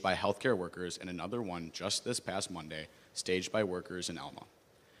 staged by healthcare workers, and another one just this past Monday, staged by workers in Elma.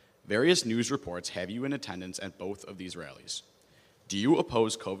 Various news reports have you in attendance at both of these rallies. Do you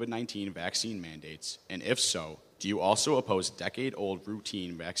oppose COVID-19 vaccine mandates? And if so, do you also oppose decade-old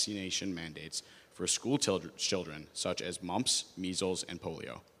routine vaccination mandates for school children, such as mumps, measles, and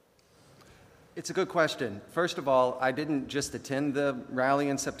polio? It's a good question. First of all, I didn't just attend the rally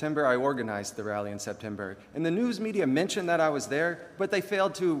in September, I organized the rally in September. And the news media mentioned that I was there, but they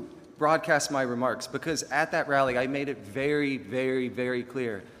failed to broadcast my remarks because at that rally I made it very, very, very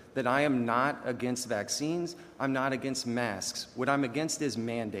clear that I am not against vaccines, I'm not against masks. What I'm against is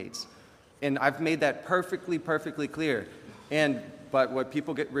mandates. And I've made that perfectly, perfectly clear. But what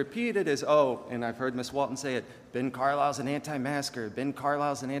people get repeated is, oh, and I've heard Ms. Walton say it, Ben Carlisle's an anti-masker, Ben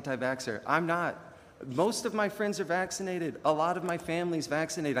Carlisle's an anti-vaxxer. I'm not. Most of my friends are vaccinated. A lot of my family's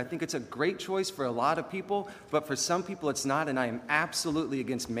vaccinated. I think it's a great choice for a lot of people, but for some people it's not, and I am absolutely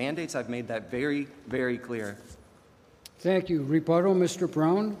against mandates. I've made that very, very clear. Thank you. Rebuttal, Mr.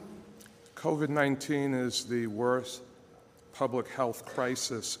 Brown. COVID-19 is the worst public health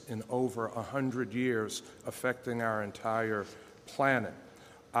crisis in over 100 years, affecting our entire planet.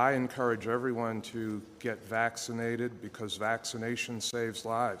 I encourage everyone to get vaccinated because vaccination saves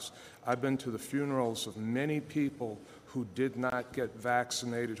lives. I've been to the funerals of many people who did not get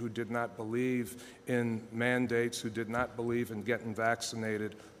vaccinated, who did not believe in mandates, who did not believe in getting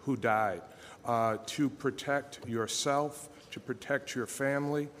vaccinated, who died. To protect yourself, to protect your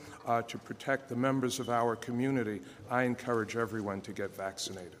family, to protect the members of our community, I encourage everyone to get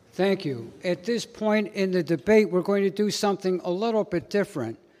vaccinated. Thank you. At this point in the debate, we're going to do something a little bit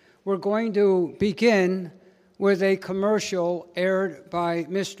different. We're going to begin with a commercial aired by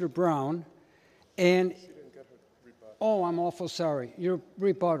Mr. Brown. And, oh, I'm awful sorry. Your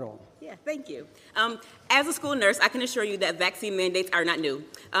rebuttal. Yeah, thank you. As a school nurse, I can assure you that vaccine mandates are not new.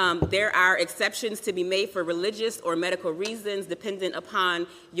 There are exceptions to be made for religious or medical reasons dependent upon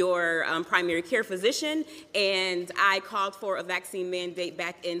your primary care physician, and I called for a vaccine mandate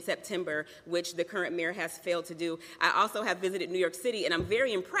back in September, which the current mayor has failed to do. I also have visited New York City, and I'm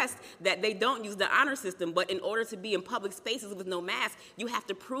very impressed that they don't use the honor system, but in order to be in public spaces with no mask, you have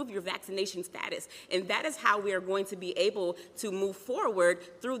to prove your vaccination status, and that is how we are going to be able to move forward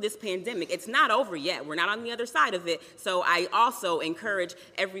through this pandemic. It's not over yet. We're not on the other side of it. So I also encourage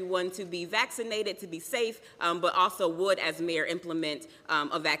everyone to be vaccinated, to be safe, but also would, as mayor, implement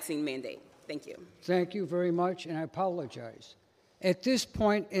a vaccine mandate. Thank you. Thank you very much, and I apologize. At this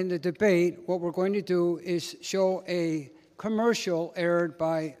point in the debate, what we're going to do is show a commercial aired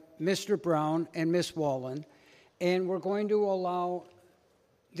by Mr. Brown and Ms. Wallen, and we're going to allow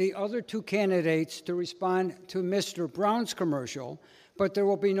the other 2 candidates to respond to Mr. Brown's commercial, but there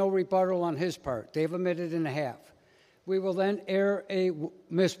will be no rebuttal on his part. They have a minute and a half. We will then air a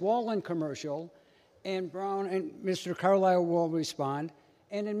Ms. Wallen commercial, and Brown and Mr. Carlisle will respond.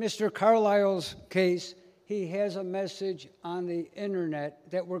 And in Mr. Carlisle's case, he has a message on the internet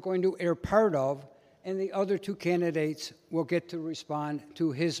that we're going to air part of, and the other 2 candidates will get to respond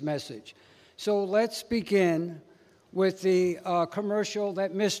to his message. So let's begin with the commercial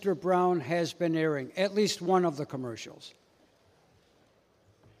that Mr. Brown has been airing, at least one of the commercials.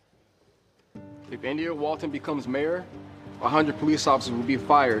 If India Walton becomes mayor, 100 police officers will be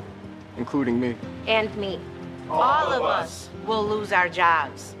fired, including me. And me. All of us will lose our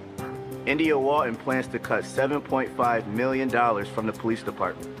jobs. India Walton plans to cut $7.5 million from the police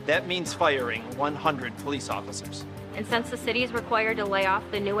department. That means firing 100 police officers. And since the city is required to lay off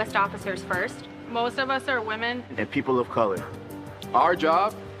the newest officers first, most of us are women and people of color. Our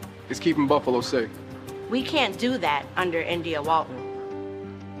job is keeping Buffalo safe. We can't do that under India Walton.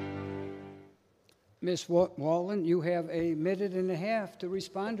 Ms. Walton, you have a minute and a half to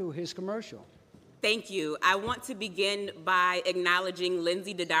respond to his commercial. Thank you. I want to begin by acknowledging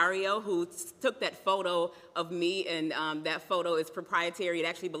Lindsay Daddario, who took that photo of me, and that photo is proprietary. It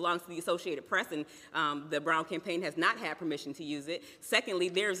actually belongs to the Associated Press, and the Brown campaign has not had permission to use it. Secondly,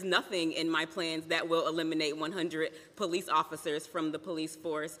 there's nothing in my plans that will eliminate 100 police officers from the police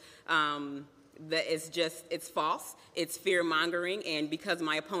force. It's false, it's fear-mongering, and because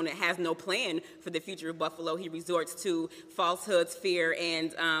my opponent has no plan for the future of Buffalo, he resorts to falsehoods, fear,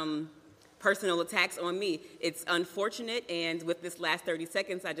 and personal attacks on me. It's unfortunate, and with this last 30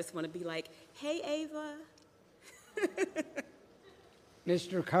 seconds, I just want to be like, hey, Ava.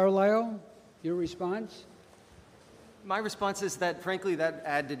 Mr. Carlisle, your response? My response is that, frankly, that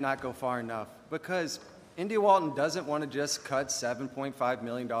ad did not go far enough, because India Walton doesn't want to just cut $7.5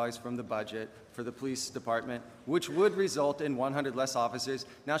 million from the budget for the police department, which would result in 100 less officers.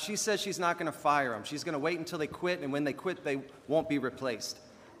 Now, she says she's not going to fire them. She's going to wait until they quit, and when they quit, they won't be replaced.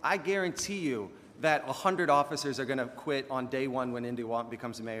 I guarantee you that 100 officers are going to quit on day one when India Walton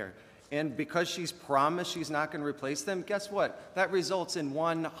becomes mayor. And because she's promised she's not going to replace them, guess what? That results in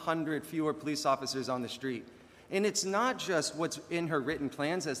 100 fewer police officers on the street. And it's not just what's in her written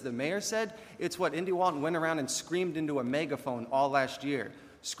plans, as the mayor said, it's what India Walton went around and screamed into a megaphone all last year,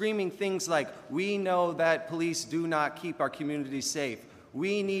 screaming things like, we know that police do not keep our communities safe.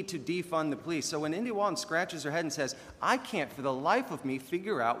 We need to defund the police. So when India Walton scratches her head and says, I can't for the life of me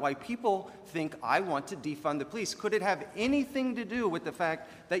figure out why people think I want to defund the police, could it have anything to do with the fact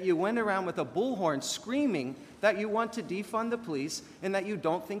that you went around with a bullhorn screaming that you want to defund the police and that you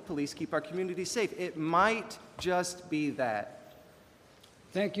don't think police keep our communities safe? It might just be that.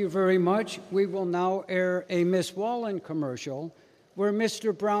 Thank you very much. We will now air a Miss Wallen commercial where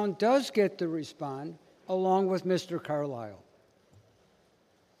Mr. Brown does get to respond along with Mr. Carlisle.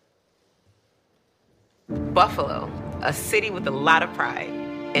 Buffalo, a city with a lot of pride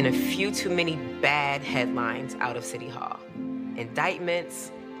and a few too many bad headlines out of City Hall.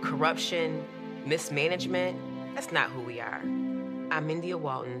 Indictments, corruption, mismanagement, that's not who we are. I'm India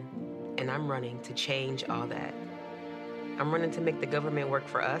Walton, and I'm running to change all that. I'm running to make the government work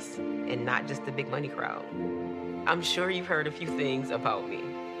for us and not just the big money crowd. I'm sure you've heard a few things about me,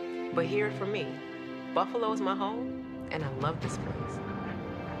 but hear it from me. Buffalo is my home, and I love this place.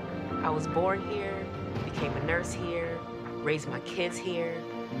 I was born here, became a nurse here, raised my kids here.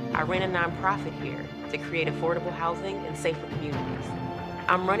 I ran a nonprofit here to create affordable housing and safer communities.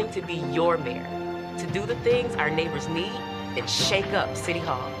 I'm running to be your mayor, to do the things our neighbors need and shake up City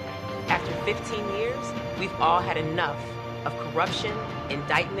Hall. After 15 years, we've all had enough of corruption,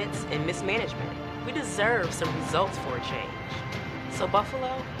 indictments, and mismanagement. We deserve some results for a change. So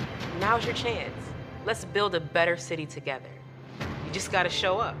Buffalo, now's your chance. Let's build a better city together. You just gotta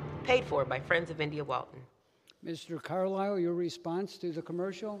show up. Paid for by Friends of India Walton. Mr. Carlisle, your response to the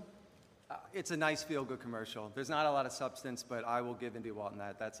commercial? It's a nice feel-good commercial. There's not a lot of substance, but I will give India Walton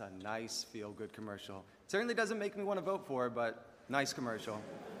that. That's a nice feel-good commercial. It certainly doesn't make me want to vote for her, but nice commercial.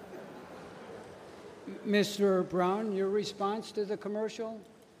 Mr. Brown, your response to the commercial?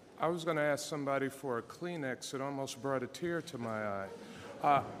 I was going to ask somebody for a Kleenex. It almost brought a tear to my eye.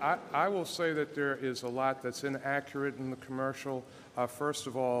 I will say that there is a lot that's inaccurate in the commercial. First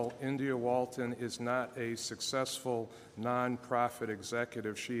of all, India Walton is not a successful nonprofit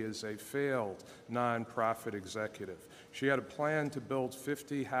executive. She is a failed nonprofit executive. She had a plan to build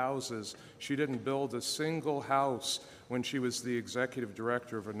 50 houses. She didn't build a single house when she was the executive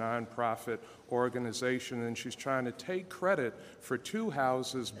director of a nonprofit organization, and she's trying to take credit for 2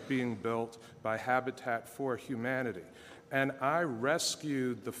 houses being built by Habitat for Humanity. And I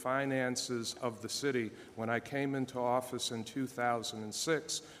rescued the finances of the city when I came into office in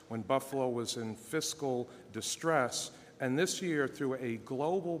 2006, when Buffalo was in fiscal distress. And this year, through a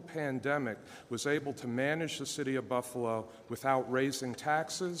global pandemic, was able to manage the city of Buffalo without raising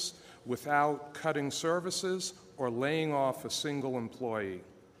taxes, without cutting services, or laying off a single employee.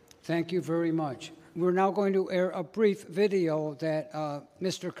 Thank you very much. We're now going to air a brief video that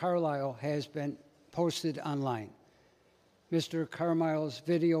Mr. Carlisle has been posted online. Mr. Carlisle's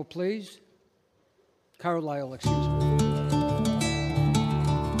video, please. Carlisle, excuse me.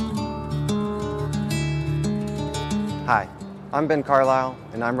 Hi, I'm Ben Carlisle,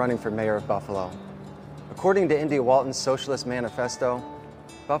 and I'm running for mayor of Buffalo. According to India Walton's Socialist Manifesto,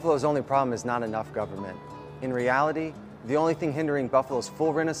 Buffalo's only problem is not enough government. In reality, the only thing hindering Buffalo's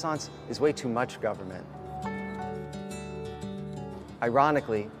full renaissance is way too much government.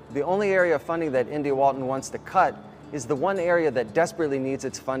 Ironically, the only area of funding that India Walton wants to cut is the one area that desperately needs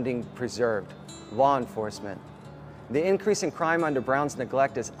its funding preserved: law enforcement. The increase in crime under Brown's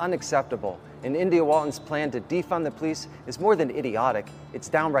neglect is unacceptable, and India Walton's plan to defund the police is more than idiotic, it's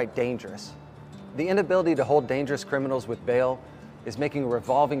downright dangerous. The inability to hold dangerous criminals with bail is making a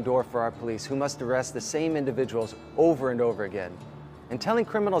revolving door for our police, who must arrest the same individuals over and over again. And telling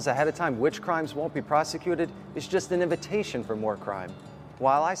criminals ahead of time which crimes won't be prosecuted is just an invitation for more crime.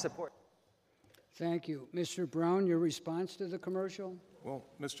 While I support... Thank you. Mr. Brown, your response to the commercial? Well,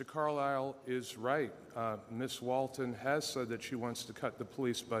 Mr. Carlisle is right. Ms. Walton has said that she wants to cut the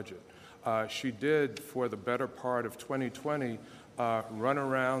police budget. She did, for the better part of 2020, run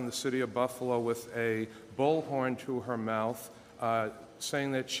around the city of Buffalo with a bullhorn to her mouth,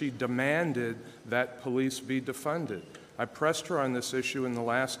 saying that she demanded that police be defunded. I pressed her on this issue in the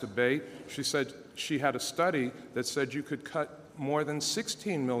last debate. She said she had a study that said you could cut more than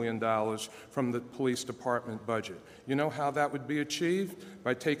 $16 million from the police department budget. You know how that would be achieved?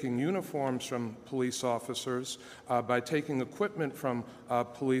 By taking uniforms from police officers, by taking equipment from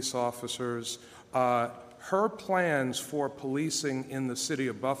police officers. Her plans for policing in the city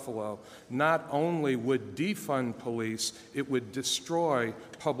of Buffalo not only would defund police, it would destroy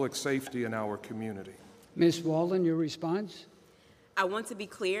public safety in our community. Ms. Walton, your response? I want to be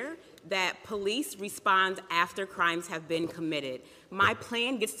clear that police respond after crimes have been committed. My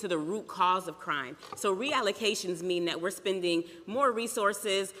plan gets to the root cause of crime. So reallocations mean that we're spending more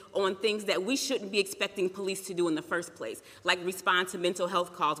resources on things that we shouldn't be expecting police to do in the first place, like respond to mental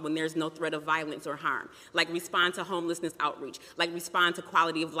health calls when there's no threat of violence or harm, like respond to homelessness outreach, like respond to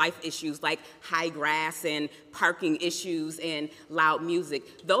quality of life issues like high grass and parking issues and loud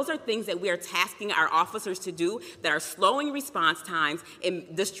music. Those are things that we are tasking our officers to do that are slowing response times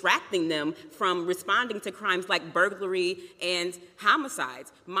and distracting them from responding to crimes like burglary and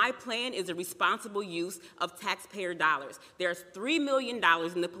homicides. My plan is a responsible use of taxpayer dollars. There's $3 million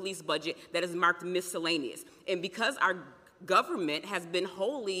in the police budget that is marked miscellaneous. And because our government has been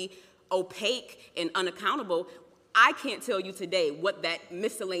wholly opaque and unaccountable, I can't tell you today what that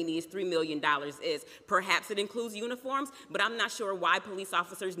miscellaneous $3 million is. Perhaps it includes uniforms, but I'm not sure why police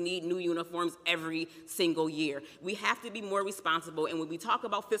officers need new uniforms every single year. We have to be more responsible, and when we talk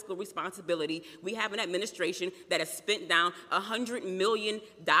about fiscal responsibility, we have an administration that has spent down $100 million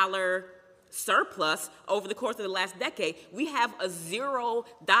surplus over the course of the last decade. We have a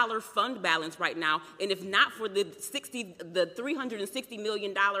 $0 fund balance right now, and if not for the $360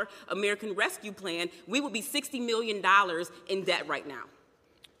 million American Rescue Plan, we would be $60 million in debt right now.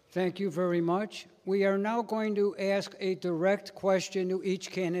 Thank you very much. We are now going to ask a direct question to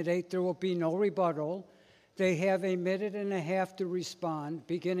each candidate. There will be no rebuttal. They have a minute and a half to respond,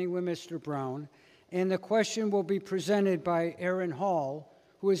 beginning with Mr. Brown, and the question will be presented by Aaron Hall,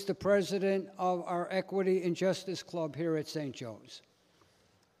 who is the president of our Equity and Justice Club here at St. Joe's.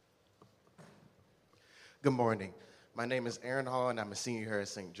 Good morning. My name is Aaron Hall, and I'm a senior here at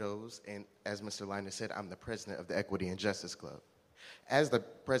St. Joe's. And as Mr. Linus said, I'm the president of the Equity and Justice Club. As the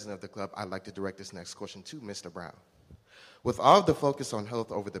president of the club, I'd like to direct this next question to Mr. Brown. With all of the focus on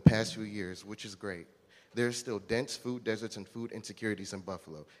health over the past few years, which is great, there are still dense food deserts and food insecurities in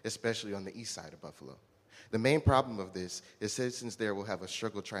Buffalo, especially on the east side of Buffalo. The main problem of this is citizens there will have a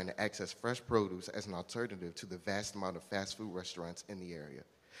struggle trying to access fresh produce as an alternative to the vast amount of fast food restaurants in the area.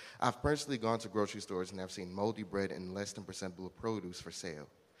 I've personally gone to grocery stores and have seen moldy bread and less than presentable produce for sale.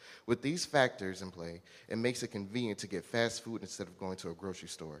 With these factors in play, it makes it convenient to get fast food instead of going to a grocery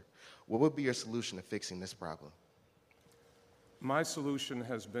store. What would be your solution to fixing this problem? My solution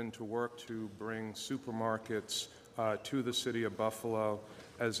has been to work to bring supermarkets to the city of Buffalo.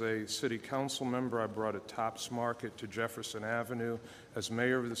 As a city council member, I brought a Tops Market to Jefferson Avenue. As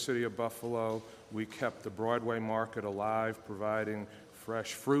mayor of the city of Buffalo, we kept the Broadway Market alive, providing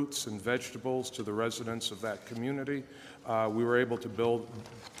fresh fruits and vegetables to the residents of that community. We were able to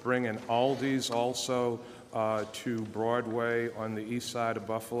bring an Aldi's also to Broadway on the east side of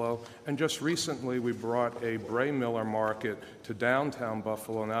Buffalo. And just recently, we brought a Bray Miller Market to downtown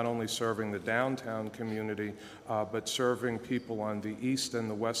Buffalo, not only serving the downtown community, but serving people on the east and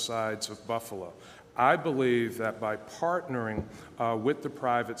the west sides of Buffalo. I believe that by partnering with the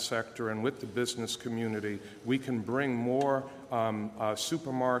private sector and with the business community, we can bring more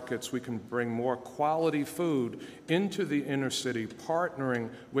supermarkets, we can bring more quality food into the inner city, partnering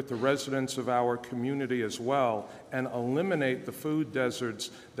with the residents of our community as well, and eliminate the food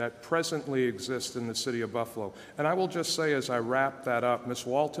deserts that presently exist in the city of Buffalo. And I will just say, as I wrap that up, Ms.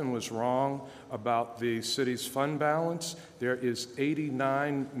 Walton was wrong about the city's fund balance. There is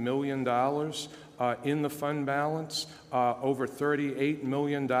 $89 million in the fund balance. Over $38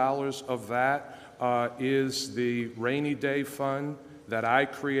 million of that is the rainy day fund that I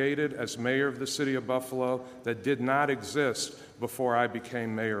created as mayor of the city of Buffalo that did not exist before I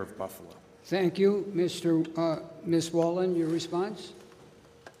became mayor of Buffalo. Thank you. Ms. Wallen, your response?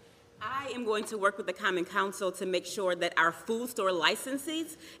 I am going to work with the Common Council to make sure that our food store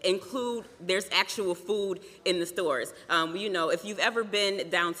licenses include there's actual food in the stores. You know, if you've ever been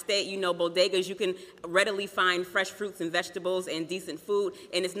downstate, you know bodegas, you can readily find fresh fruits and vegetables and decent food,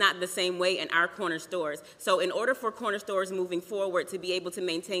 and it's not the same way in our corner stores. So in order for corner stores moving forward to be able to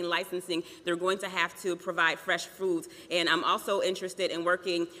maintain licensing, they're going to have to provide fresh foods. And I'm also interested in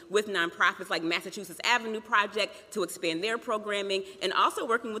working with nonprofits like Massachusetts Avenue Project to expand their programming, and also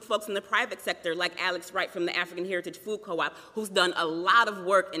working with folks in the private sector like Alex Wright from the African Heritage Food Co-op, who's done a lot of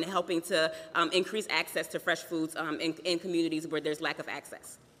work in helping to increase access to fresh foods in communities where there's lack of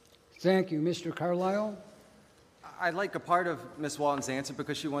access. Thank you. Mr. Carlisle? I like a part of Ms. Walton's answer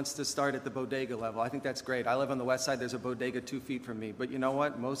because she wants to start at the bodega level. I think that's great. I live on the west side. There's a bodega 2 feet from me. But you know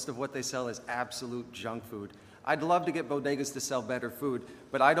what? Most of what they sell is absolute junk food. I'd love to get bodegas to sell better food,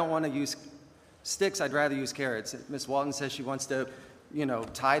 but I don't want to use sticks. I'd rather use carrots. Ms. Walton says she wants to, you know,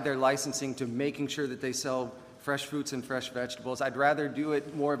 tie their licensing to making sure that they sell fresh fruits and fresh vegetables. I'd rather do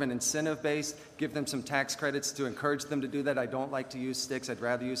it more of an incentive base, give them some tax credits to encourage them to do that. I don't like to use sticks. I'd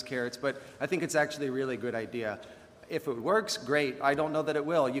rather use carrots, but I think it's actually a really good idea. If it works, great. I don't know that it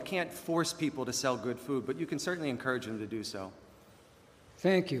will. You can't force people to sell good food, but you can certainly encourage them to do so.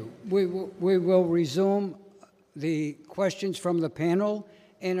 Thank you. We will resume the questions from the panel,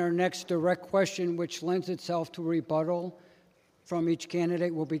 and our next direct question, which lends itself to rebuttal from each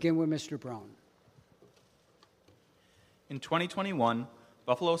candidate, will begin with Mr. Brown. In 2021,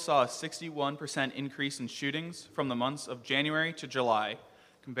 Buffalo saw a 61% increase in shootings from the months of January to July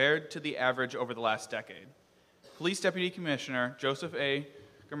compared to the average over the last decade. Police Deputy Commissioner Joseph A.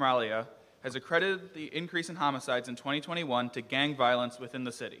 Gamralia has accredited the increase in homicides in 2021 to gang violence within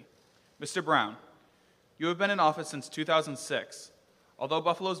the city. Mr. Brown, you have been in office since 2006. Although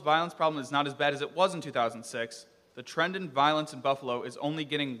Buffalo's violence problem is not as bad as it was in 2006, the trend in violence in Buffalo is only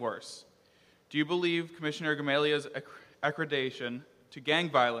getting worse. Do you believe Commissioner Gamalia's accreditation to gang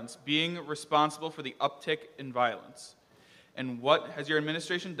violence being responsible for the uptick in violence? And what has your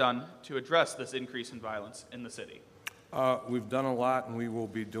administration done to address this increase in violence in the city? We've done a lot, and we will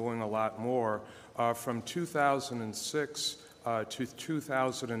be doing a lot more. From 2006 to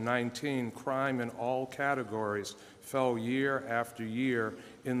 2019, crime in all categories fell year after year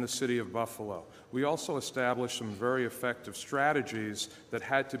in the city of Buffalo. We also established some very effective strategies that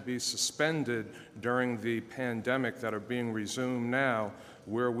had to be suspended during the pandemic that are being resumed now,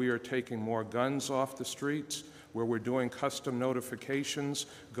 where we are taking more guns off the streets, where we're doing custom notifications,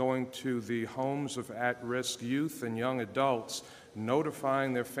 going to the homes of at-risk youth and young adults,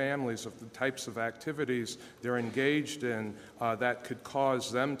 notifying their families of the types of activities they're engaged in that could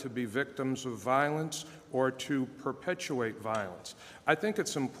cause them to be victims of violence or to perpetuate violence. I think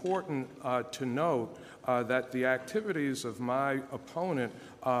it's important to note that the activities of my opponent,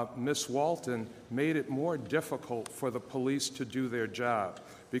 Ms. Walton, made it more difficult for the police to do their job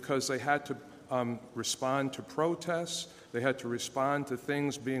because they had to respond to protests, they had to respond to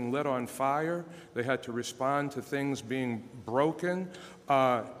things being lit on fire, they had to respond to things being broken.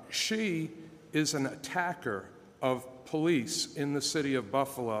 She is an attacker of police in the city of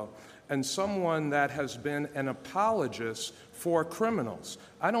Buffalo and someone that has been an apologist for criminals.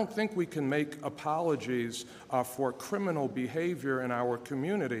 I don't think we can make apologies for criminal behavior in our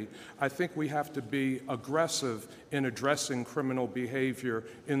community. I think we have to be aggressive in addressing criminal behavior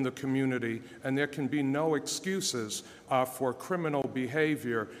in the community, and there can be no excuses for criminal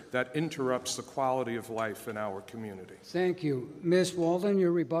behavior that interrupts the quality of life in our community. Thank you. Ms. Walden,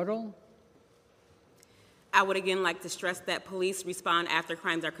 your rebuttal? I would again like to stress that police respond after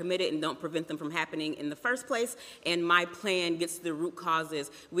crimes are committed and don't prevent them from happening in the first place. And my plan gets to the root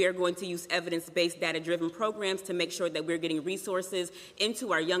causes. We are going to use evidence-based, data-driven programs to make sure that we're getting resources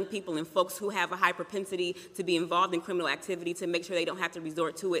into our young people and folks who have a high propensity to be involved in criminal activity to make sure they don't have to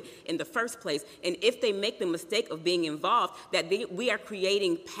resort to it in the first place. And if they make the mistake of being involved, that we are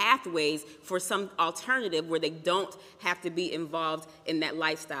creating pathways for some alternative where they don't have to be involved in that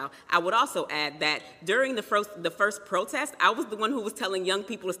lifestyle. I would also add that during the first protest, I was the one who was telling young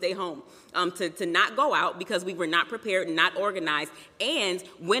people to stay home, to not go out because we were not prepared, not organized, and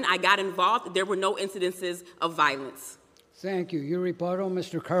when I got involved, there were no incidences of violence. Thank you. Your rebuttal,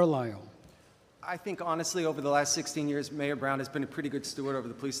 Mr. Carlisle. I think honestly over the last 16 years, Mayor Brown has been a pretty good steward over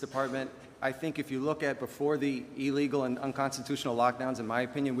the police department. I think if you look at before the illegal and unconstitutional lockdowns, in my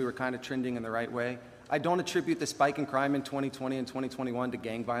opinion, we were kind of trending in the right way. I don't attribute the spike in crime in 2020 and 2021 to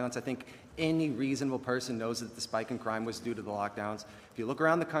gang violence. I think any reasonable person knows that the spike in crime was due to the lockdowns. If you look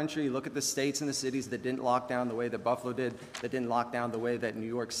around the country, you look at the states and the cities that didn't lock down the way that Buffalo did, that didn't lock down the way that New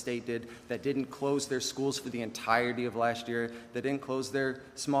York State did, that didn't close their schools for the entirety of last year, that didn't close their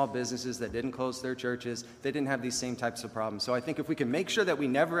small businesses, that didn't close their churches, they didn't have these same types of problems. So I think if we can make sure that we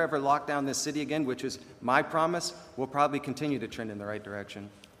never ever lock down this city again, which is my promise, we'll probably continue to trend in the right direction.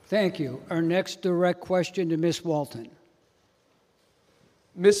 Thank you. Our next direct question to Ms. Walton.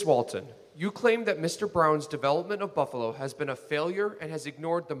 Ms. Walton, you claim that Mr. Brown's development of Buffalo has been a failure and has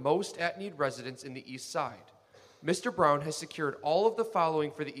ignored the most at-need residents in the East Side. Mr. Brown has secured all of the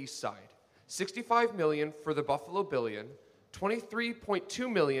following for the East Side: $65 million for the Buffalo Billion,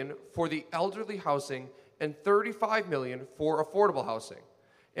 $23.2 million for the elderly housing, and $35 million for affordable housing,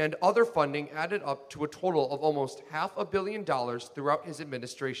 and other funding added up to a total of almost $500 million throughout his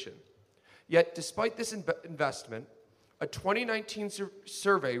administration. Yet, despite this investment, a 2019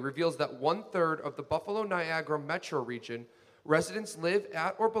 survey reveals that 1/3 of the Buffalo-Niagara metro region residents live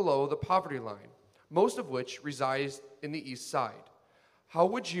at or below the poverty line, most of which resides in the East Side. How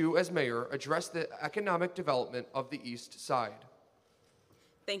would you, as mayor, address the economic development of the East Side?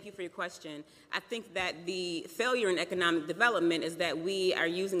 Thank you for your question. I think that the failure in economic development is that we are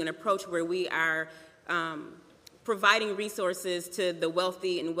using an approach where we are providing resources to the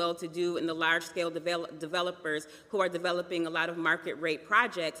wealthy and well-to-do and the large-scale developers who are developing a lot of market-rate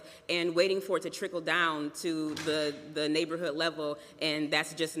projects and waiting for it to trickle down to the neighborhood level, and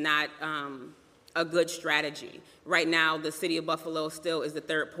that's just not a good strategy. Right now, the city of Buffalo still is the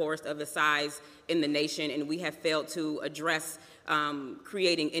third poorest of its size in the nation, and we have failed to address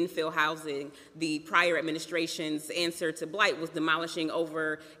creating infill housing. The prior administration's answer to blight was demolishing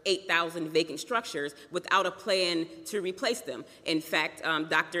over 8,000 vacant structures without a plan to replace them. In fact,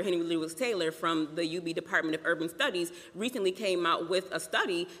 Dr. Henry Lewis Taylor from the UB Department of Urban Studies recently came out with a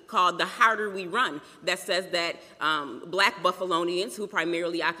study called The Harder We Run that says that black Buffalonians who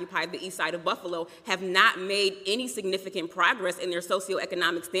primarily occupy the east side of Buffalo have not made any significant progress in their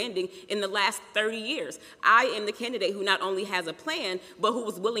socioeconomic standing in the last 30 years. I am the candidate who not only has a plan, but who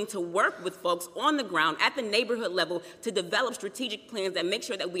was willing to work with folks on the ground at the neighborhood level to develop strategic plans that make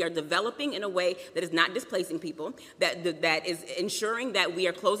sure that we are developing in a way that is not displacing people, that is ensuring that we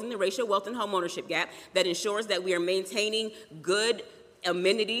are closing the racial wealth and homeownership gap, that ensures that we are maintaining good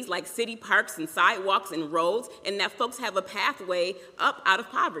amenities like city parks and sidewalks and roads, and that folks have a pathway up out of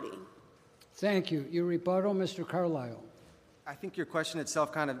poverty. Thank you. Your rebuttal, Mr. Carlisle. I think your question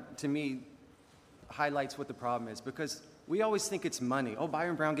itself kind of, to me, highlights what the problem is, because we always think it's money. Oh,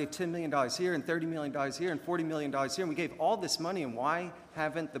 Byron Brown gave $10 million here and $30 million here and $40 million here, and we gave all this money, and why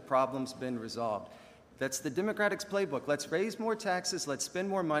haven't the problems been resolved? That's the Democrats' playbook. Let's raise more taxes, let's spend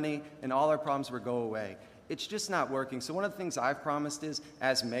more money, and all our problems will go away. It's just not working. So one of the things I've promised is,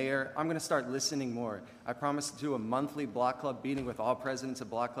 as mayor, I'm going to start listening more. I promised to do a monthly block club meeting with all presidents of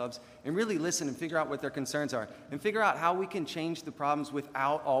block clubs and really listen and figure out what their concerns are and figure out how we can change the problems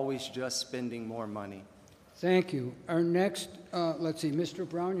without always just spending more money. Thank you. Our next, let's see, Mr.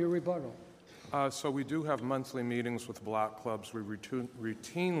 Brown, your rebuttal. So we do have monthly meetings with block clubs. We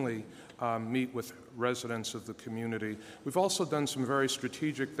routinely meet with residents of the community. We've also done some very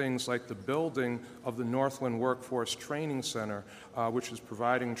strategic things like the building of the Northland Workforce Training Center, which is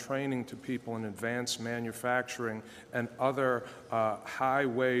providing training to people in advanced manufacturing and other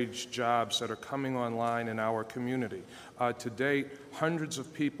high-wage jobs that are coming online in our community. To date, hundreds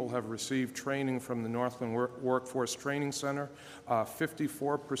of people have received training from the Northland Workforce Training Center,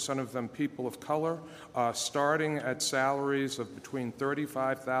 54% of them people of color, starting at salaries of between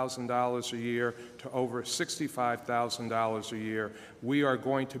 $35,000 a year to over $65,000 a year. We are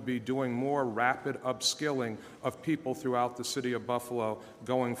going to be doing more rapid upskilling of people throughout the city of Buffalo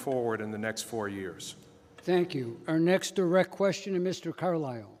going forward in the next 4 years. Thank you. Our next direct question to Mr.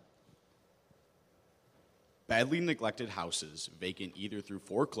 Carlisle. Badly neglected houses, vacant either through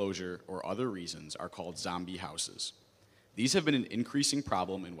foreclosure or other reasons, are called zombie houses. These have been an increasing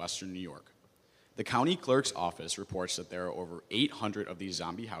problem in Western New York. The county clerk's office reports that there are over 800 of these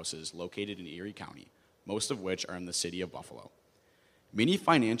zombie houses located in Erie County, most of which are in the city of Buffalo. Many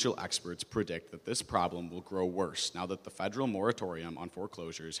financial experts predict that this problem will grow worse now that the federal moratorium on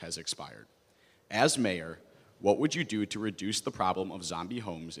foreclosures has expired. As mayor, what would you do to reduce the problem of zombie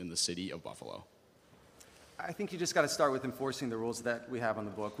homes in the city of Buffalo? I think you just got to start with enforcing the rules that we have on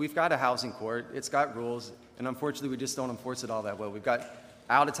the book. We've got a housing court, it's got rules, and unfortunately we just don't enforce it all that well. We've got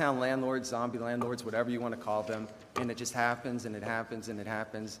out-of-town landlords, zombie landlords, whatever you want to call them, and it just happens and it happens and it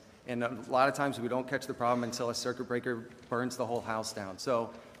happens. And a lot of times we don't catch the problem until a circuit breaker burns the whole house down.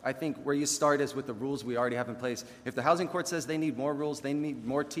 So I think where you start is with the rules we already have in place. If the housing court says they need more rules, they need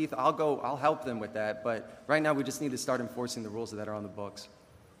more teeth, I'll help them with that. But right now we just need to start enforcing the rules that are on the books.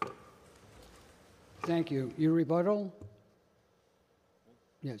 Thank you. Your rebuttal?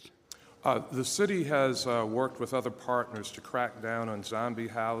 Yes. The city has worked with other partners to crack down on zombie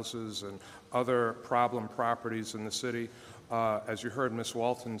houses and other problem properties in the city. As you heard Ms.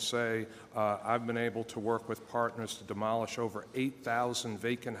 Walton say, I've been able to work with partners to demolish over 8,000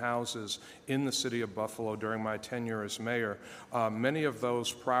 vacant houses in the city of Buffalo during my tenure as mayor. Many of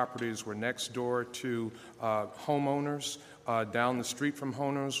those properties were next door to homeowners, down the street from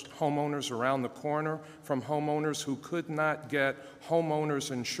homeowners, around the corner from homeowners who could not get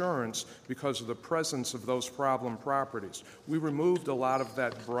homeowners insurance because of the presence of those problem properties. We removed a lot of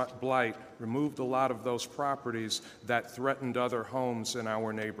that blight, removed a lot of those properties that threatened other homes in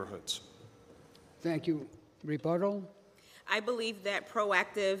our neighborhoods. Thank you. Rebuttal? I believe that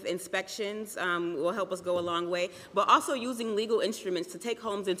proactive inspections will help us go a long way, but also using legal instruments to take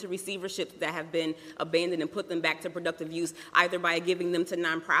homes into receiverships that have been abandoned and put them back to productive use, either by giving them to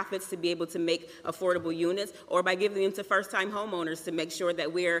nonprofits to be able to make affordable units, or by giving them to first-time homeowners to make sure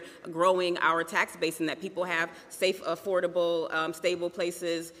that we're growing our tax base and that people have safe, affordable, stable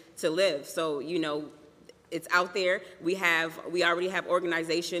places to live. So, you know, it's out there. We already have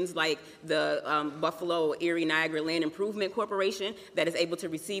organizations like the Buffalo Erie Niagara Land Improvement Corporation that is able to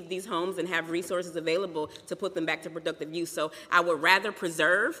receive these homes and have resources available to put them back to productive use. So I would rather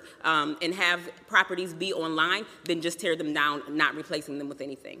preserve and have properties be online than just tear them down, not replacing them with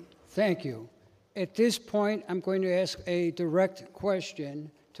anything. Thank you. At this point, I'm going to ask a direct question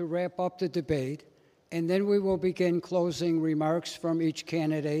to wrap up the debate, and then we will begin closing remarks from each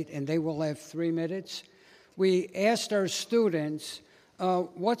candidate, and they will have 3 minutes. We asked our students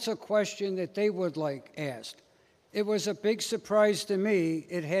what's a question that they would like asked. It was a big surprise to me.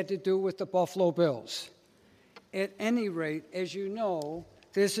 It had to do with the Buffalo Bills. At any rate, as you know,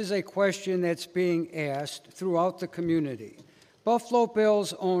 this is a question that's being asked throughout the community. Buffalo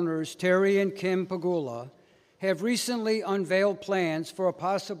Bills owners Terry and Kim Pagula have recently unveiled plans for a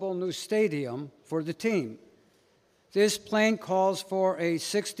possible new stadium for the team. This plan calls for a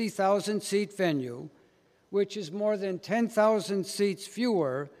 60,000-seat venue, which is more than 10,000 seats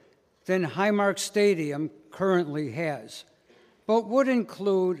fewer than Highmark Stadium currently has, but would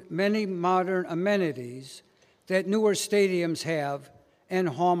include many modern amenities that newer stadiums have and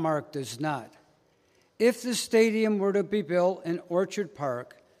Hallmark does not. If the stadium were to be built in Orchard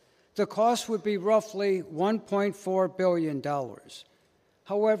Park, the cost would be roughly $1.4 billion.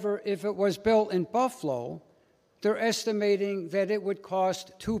 However, if it was built in Buffalo, they're estimating that it would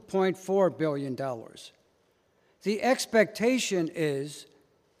cost $2.4 billion. The expectation is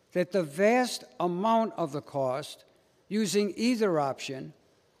that the vast amount of the cost, using either option,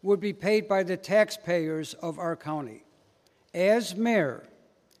 would be paid by the taxpayers of our county. As mayor,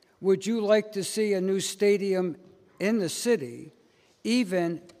 would you like to see a new stadium in the city,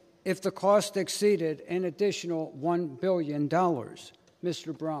 even if the cost exceeded an additional $1 billion?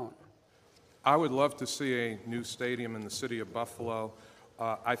 Mr. Brown. I would love to see a new stadium in the city of Buffalo.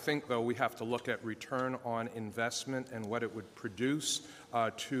 I think, though, we have to look at return on investment and what it would produce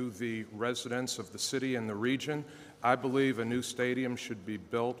to the residents of the city and the region. I believe a new stadium should be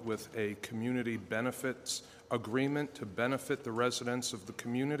built with a community benefits agreement to benefit the residents of the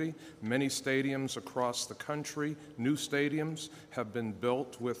community. Many stadiums across the country, new stadiums, have been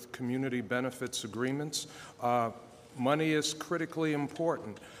built with community benefits agreements. Money is critically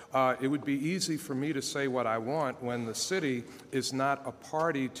important. It would be easy for me to say what I want when the city is not a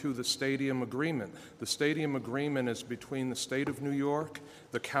party to the stadium agreement. The stadium agreement is between the state of New York,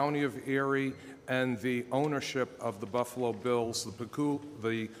 the county of Erie, and the ownership of the Buffalo Bills,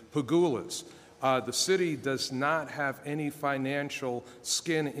 the Pagulas. The city does not have any financial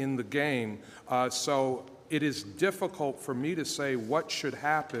skin in the game, so it is difficult for me to say what should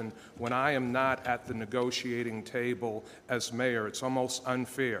happen when I am not at the negotiating table as mayor. It's almost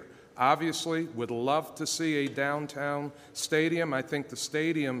unfair. Obviously, would love to see a downtown stadium. I think the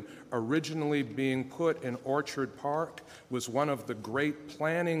stadium originally being put in Orchard Park was one of the great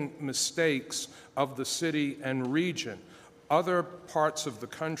planning mistakes of the city and region. Other parts of the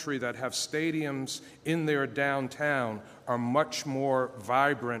country that have stadiums in their downtown are much more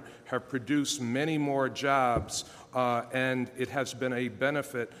vibrant, have produced many more jobs, and it has been a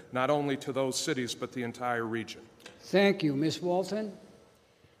benefit not only to those cities but the entire region. Thank you. Ms. Walton?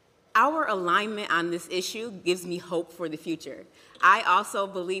 Our alignment on this issue gives me hope for the future. I also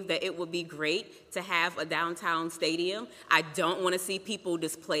believe that it would be great to have a downtown stadium. I don't want to see people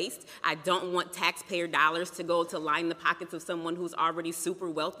displaced. I don't want taxpayer dollars to go to line the pockets of someone who's already super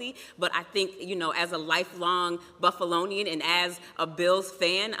wealthy. But I think, as a lifelong Buffalonian and as a Bills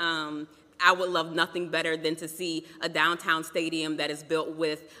fan, I would love nothing better than to see a downtown stadium that is built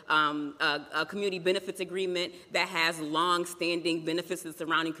with a community benefits agreement that has long-standing benefits to the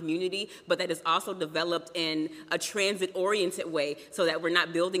surrounding community, but that is also developed in a transit-oriented way so that we're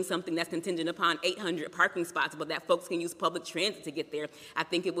not building something that's contingent upon 800 parking spots, but that folks can use public transit to get there. I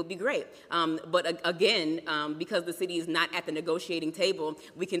think it would be great. But again, because the city is not at the negotiating table,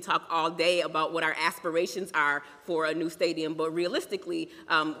 we can talk all day about what our aspirations are for a new stadium, but realistically,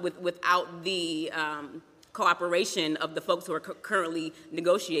 without the cooperation of the folks who are currently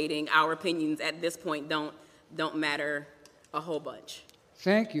negotiating, our opinions at this point don't matter a whole bunch.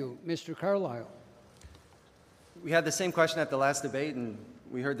 Thank you. Mr. Carlisle. We had the same question at the last debate, and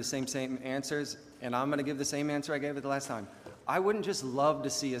we heard the same answers, and I'm going to give the same answer I gave it the last time. I wouldn't just love to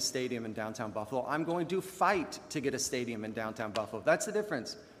see a stadium in downtown Buffalo. I'm going to fight to get a stadium in downtown Buffalo. That's the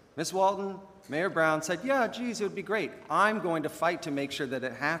difference. Ms. Walton, Mayor Brown said, yeah, geez, it would be great. I'm going to fight to make sure that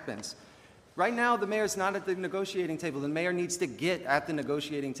it happens. Right now, the mayor's not at the negotiating table. The mayor needs to get at the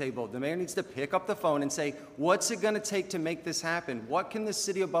negotiating table. The mayor needs to pick up the phone and say, what's it going to take to make this happen? What can the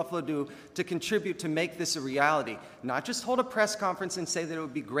city of Buffalo do to contribute to make this a reality? Not just hold a press conference and say that it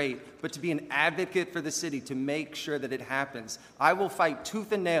would be great, but to be an advocate for the city to make sure that it happens. I will fight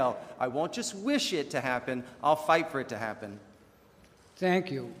tooth and nail. I won't just wish it to happen. I'll fight for it to happen.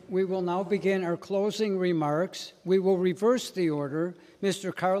 Thank you. We will now begin our closing remarks. We will reverse the order.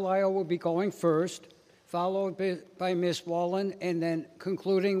 Mr. Carlisle will be going first, followed by Ms. Wallen, and then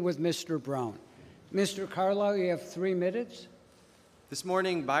concluding with Mr. Brown. Mr. Carlisle, you have 3 minutes. This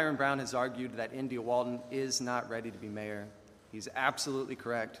morning, Byron Brown has argued that India Walton is not ready to be mayor. He's absolutely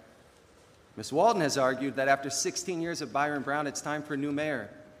correct. Ms. Walton has argued that after 16 years of Byron Brown, it's time for a new mayor.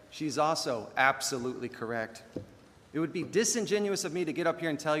 She's also absolutely correct. It would be disingenuous of me to get up here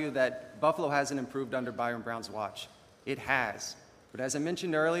and tell you that Buffalo hasn't improved under Byron Brown's watch. It has. But as I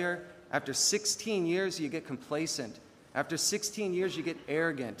mentioned earlier, after 16 years, you get complacent. After 16 years, you get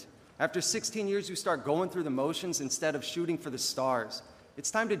arrogant. After 16 years, you start going through the motions instead of shooting for the stars.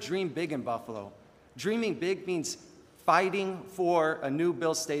 It's time to dream big in Buffalo. Dreaming big means fighting for a new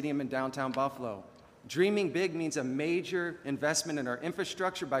Bills Stadium in downtown Buffalo. Dreaming big means a major investment in our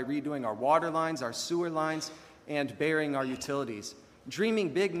infrastructure by redoing our water lines, our sewer lines, and burying our utilities.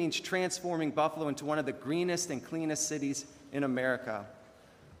 Dreaming big means transforming Buffalo into one of the greenest and cleanest cities in America.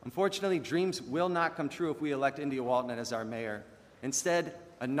 Unfortunately, dreams will not come true if we elect India Walton as our mayor. Instead,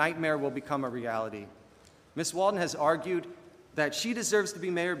 a nightmare will become a reality. Ms. Walton has argued that she deserves to be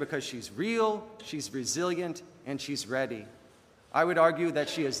mayor because she's real, she's resilient, and she's ready. I would argue that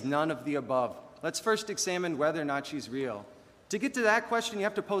she is none of the above. Let's first examine whether or not she's real. To get to that question, you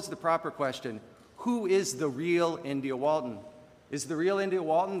have to pose the proper question. Who is the real India Walton? Is the real India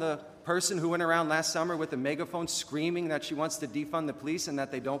Walton the person who went around last summer with a megaphone screaming that she wants to defund the police and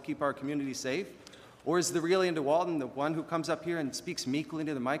that they don't keep our community safe? Or is the real India Walton the one who comes up here and speaks meekly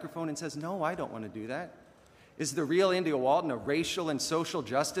into the microphone and says, no, I don't want to do that? Is the real India Walton a racial and social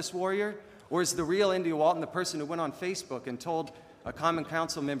justice warrior? Or is the real India Walton the person who went on Facebook and told a common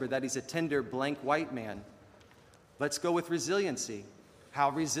council member that he's a tender blank white man? Let's go with resiliency.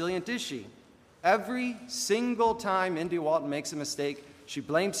 How resilient is she? Every single time India Walton makes a mistake, she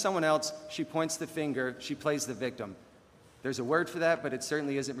blames someone else, she points the finger, she plays the victim. There's a word for that, but it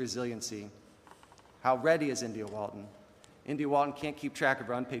certainly isn't resiliency. How ready is India Walton? India Walton can't keep track of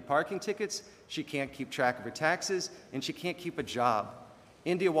her unpaid parking tickets, she can't keep track of her taxes, and she can't keep a job.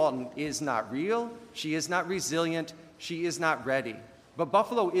 India Walton is not real, she is not resilient, she is not ready. But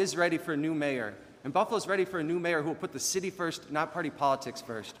Buffalo is ready for a new mayor, and Buffalo's ready for a new mayor who will put the city first, not party politics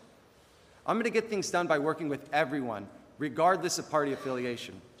first. I'm going to get things done by working with everyone, regardless of party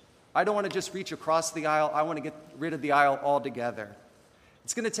affiliation. I don't want to just reach across the aisle. I want to get rid of the aisle altogether.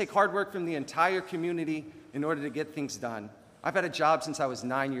 It's going to take hard work from the entire community in order to get things done. I've had a job since I was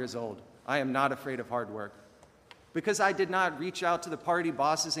 9 years old. I am not afraid of hard work. Because I did not reach out to the party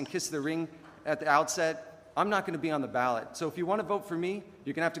bosses and kiss the ring at the outset, I'm not going to be on the ballot. So if you want to vote for me,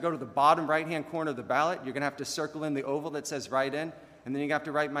 you're going to have to go to the bottom right-hand corner of the ballot. You're going to have to circle in the oval that says write in. And then you have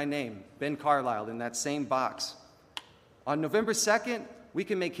to write my name, Ben Carlisle, in that same box. On November 2nd, we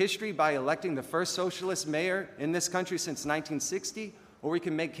can make history by electing the first socialist mayor in this country since 1960, or we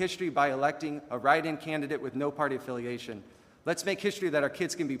can make history by electing a write-in candidate with no party affiliation. Let's make history that our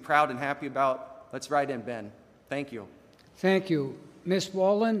kids can be proud and happy about. Let's write in Ben. Thank you. Thank you. Ms.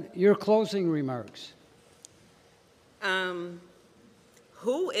 Wallen, your closing remarks.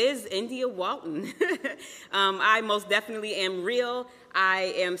 Who is India Walton? I most definitely am real.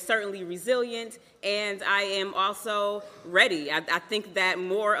 I am certainly resilient, and I am also ready. I think that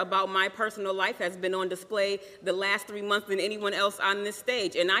more about my personal life has been on display the last 3 months than anyone else on this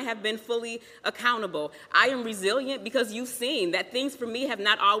stage, and I have been fully accountable. I am resilient because you've seen that things for me have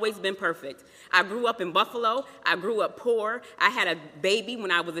not always been perfect. I grew up in Buffalo. I grew up poor. I had a baby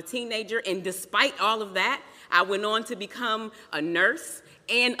when I was a teenager, and despite all of that, I went on to become a nurse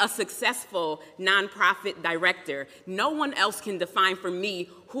and a successful nonprofit director. No one else can define for me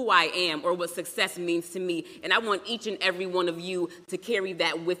who I am or what success means to me, and I want each and every one of you to carry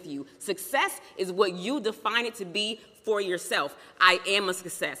that with you. Success is what you define it to be for yourself. I am a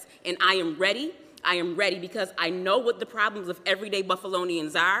success, and I am ready. I am ready because I know what the problems of everyday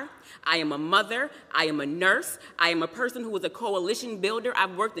Buffalonians are. I am a mother. I am a nurse. I am a person who is a coalition builder.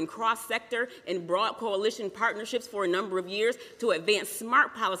 I've worked in cross-sector and broad coalition partnerships for a number of years to advance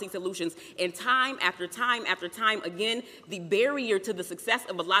smart policy solutions. And time after time after time again, the barrier to the success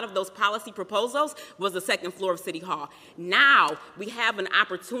of a lot of those policy proposals was the second floor of City Hall. Now we have an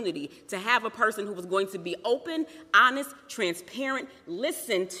opportunity to have a person who is going to be open, honest, transparent,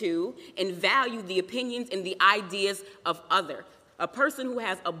 listen to, and value the opinions and the ideas of others. A person who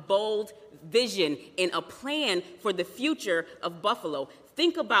has a bold vision and a plan for the future of Buffalo.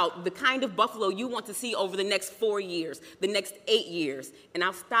 Think about the kind of Buffalo you want to see over the next 4 years, the next 8 years. And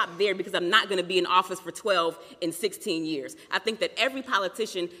I'll stop there because I'm not going to be in office for 12 and 16 years. I think that every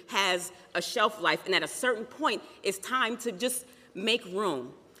politician has a shelf life, and at a certain point, it's time to just make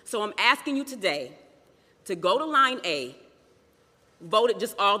room. So I'm asking you today to go to line A, vote it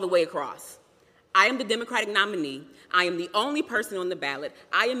just all the way across. I am the Democratic nominee. I am the only person on the ballot.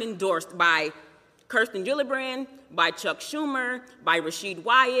 I am endorsed by Kirsten Gillibrand, by Chuck Schumer, by Rashid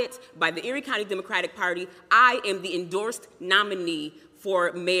Wyatt, by the Erie County Democratic Party. I am the endorsed nominee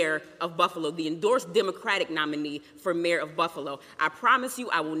for mayor of Buffalo, the endorsed Democratic nominee for mayor of Buffalo. I promise you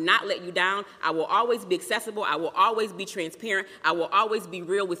I will not let you down. I will always be accessible. I will always be transparent. I will always be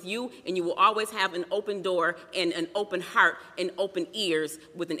real with you, and you will always have an open door and an open heart and open ears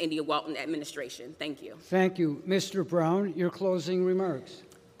with an India Walton administration. Thank you. Thank you. Mr. Brown, your closing remarks.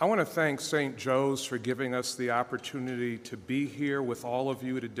 I want to thank St. Joe's for giving us the opportunity to be here with all of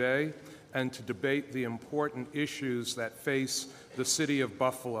you today and to debate the important issues that face the city of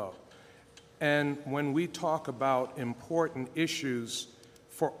Buffalo. And when we talk about important issues,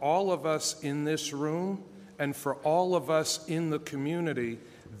 for all of us in this room and for all of us in the community,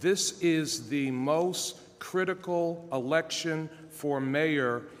 this is the most critical election for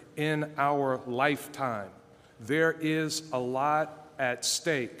mayor in our lifetime. There is a lot at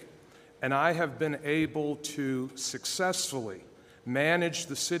stake, and I have been able to successfully manage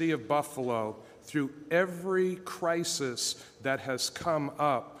the city of Buffalo through every crisis that has come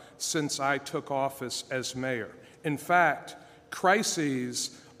up since I took office as mayor. In fact,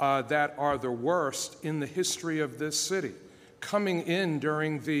 crises that are the worst in the history of this city, coming in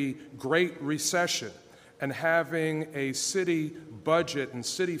during the Great Recession and having a city budget and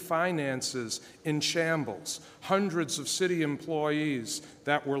city finances in shambles, hundreds of city employees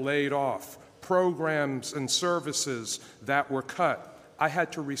that were laid off, programs and services that were cut. I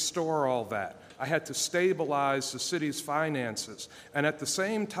had to restore all that. I had to stabilize the city's finances. And at the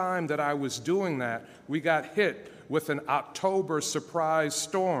same time that I was doing that, we got hit with an October surprise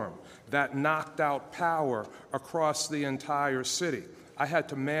storm that knocked out power across the entire city. I had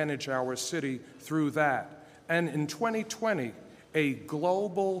to manage our city through that. And in 2020, a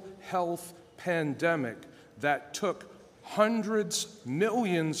global health pandemic that took hundreds,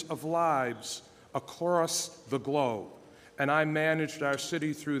 millions of lives across the globe. And I managed our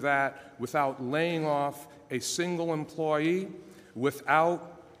city through that without laying off a single employee,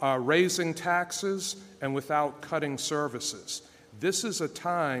 without raising taxes, and without cutting services. This is a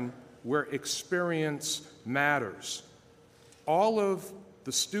time where experience matters. All of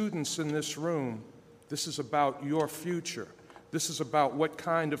the students in this room, this is about your future. This is about what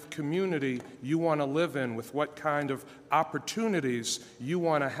kind of community you want to live in, with what kind of opportunities you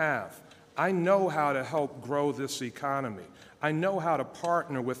want to have. I know how to help grow this economy. I know how to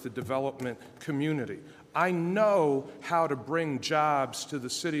partner with the development community. I know how to bring jobs to the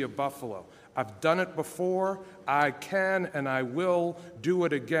city of Buffalo. I've done it before. I can and I will do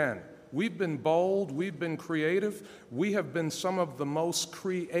it again. We've been bold. We've been creative. We have been some of the most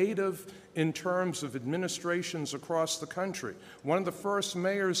creative in terms of administrations across the country. One of the first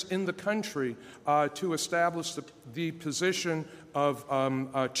mayors in the country to establish the position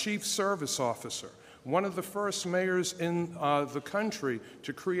of Chief Service Officer. one of the first mayors in the country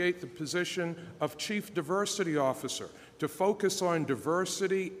to create the position of Chief Diversity Officer, to focus on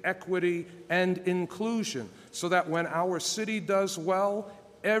diversity, equity, and inclusion, so that when our city does well,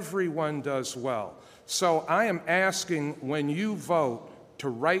 everyone does well. So I am asking, when you vote, to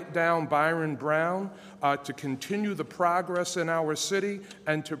write down Byron Brown, to continue the progress in our city,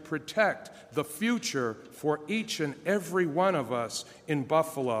 and to protect the future for each and every one of us in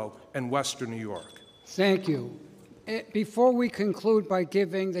Buffalo and Western New York. Thank you. Before we conclude by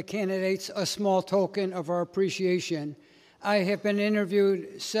giving the candidates a small token of our appreciation, I have been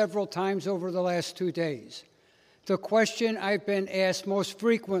interviewed several times over the last 2 days. The question I've been asked most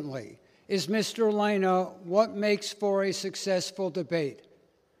frequently is, Mr. Lina, what makes for a successful debate?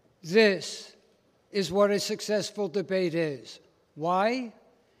 This is what a successful debate is. Why?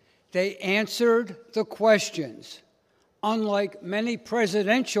 They answered the questions. Unlike many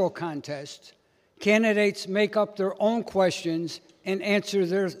presidential contests, candidates make up their own questions and answer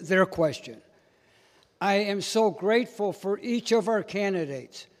their question. I am so grateful for each of our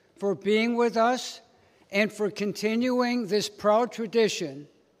candidates for being with us and for continuing this proud tradition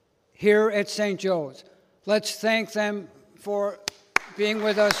here at St. Joe's. Let's thank them for being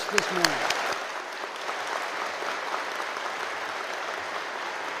with us this morning.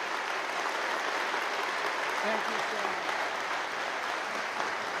 Thank you so much.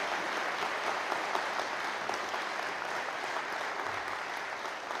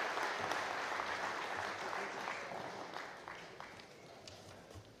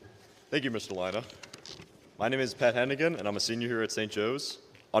 Thank you, Mr. Lina. My name is Pat Hennigan, and I'm a senior here at St. Joe's.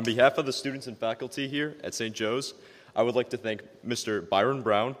 On behalf of the students and faculty here at St. Joe's, I would like to thank Mr. Byron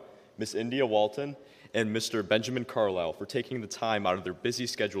Brown, Ms. India Walton, and Mr. Benjamin Carlisle for taking the time out of their busy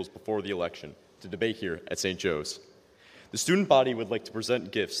schedules before the election to debate here at St. Joe's. The student body would like to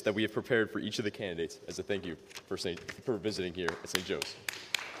present gifts that we have prepared for each of the candidates as a thank you for visiting here at St. Joe's.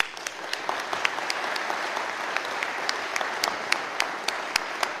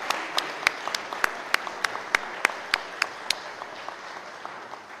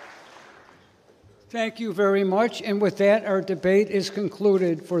 Thank you very much. And with that, our debate is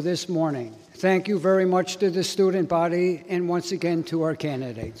concluded for this morning. Thank you very much to the student body and once again to our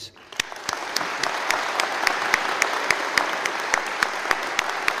candidates.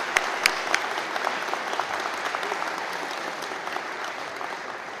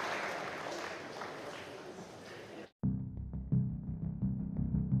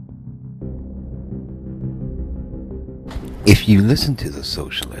 If you listen to the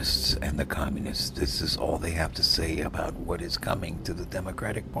socialists and the communists, this is all they have to say about what is coming to the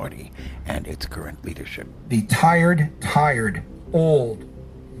Democratic Party and its current leadership. The tired, old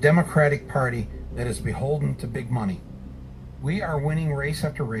Democratic Party that is beholden to big money. We are winning race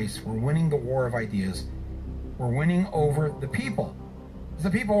after race. We're winning the war of ideas. We're winning over the people.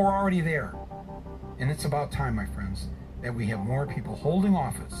 The people were already there. And it's about time, my friends, that we have more people holding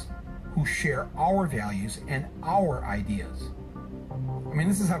office who share our values and our ideas. I mean,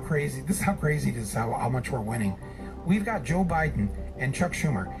 this is how crazy it is, how much we're winning. We've got Joe Biden and Chuck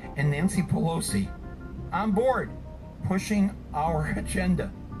Schumer and Nancy Pelosi on board, pushing our agenda.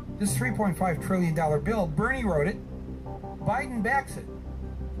 This $3.5 trillion bill, Bernie wrote it, Biden backs it,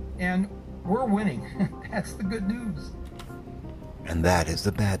 and we're winning. That's the good news. And that is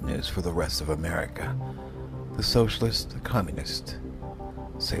the bad news for the rest of America. The socialists, the communists,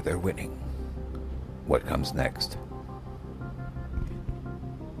 say they're winning. What comes next?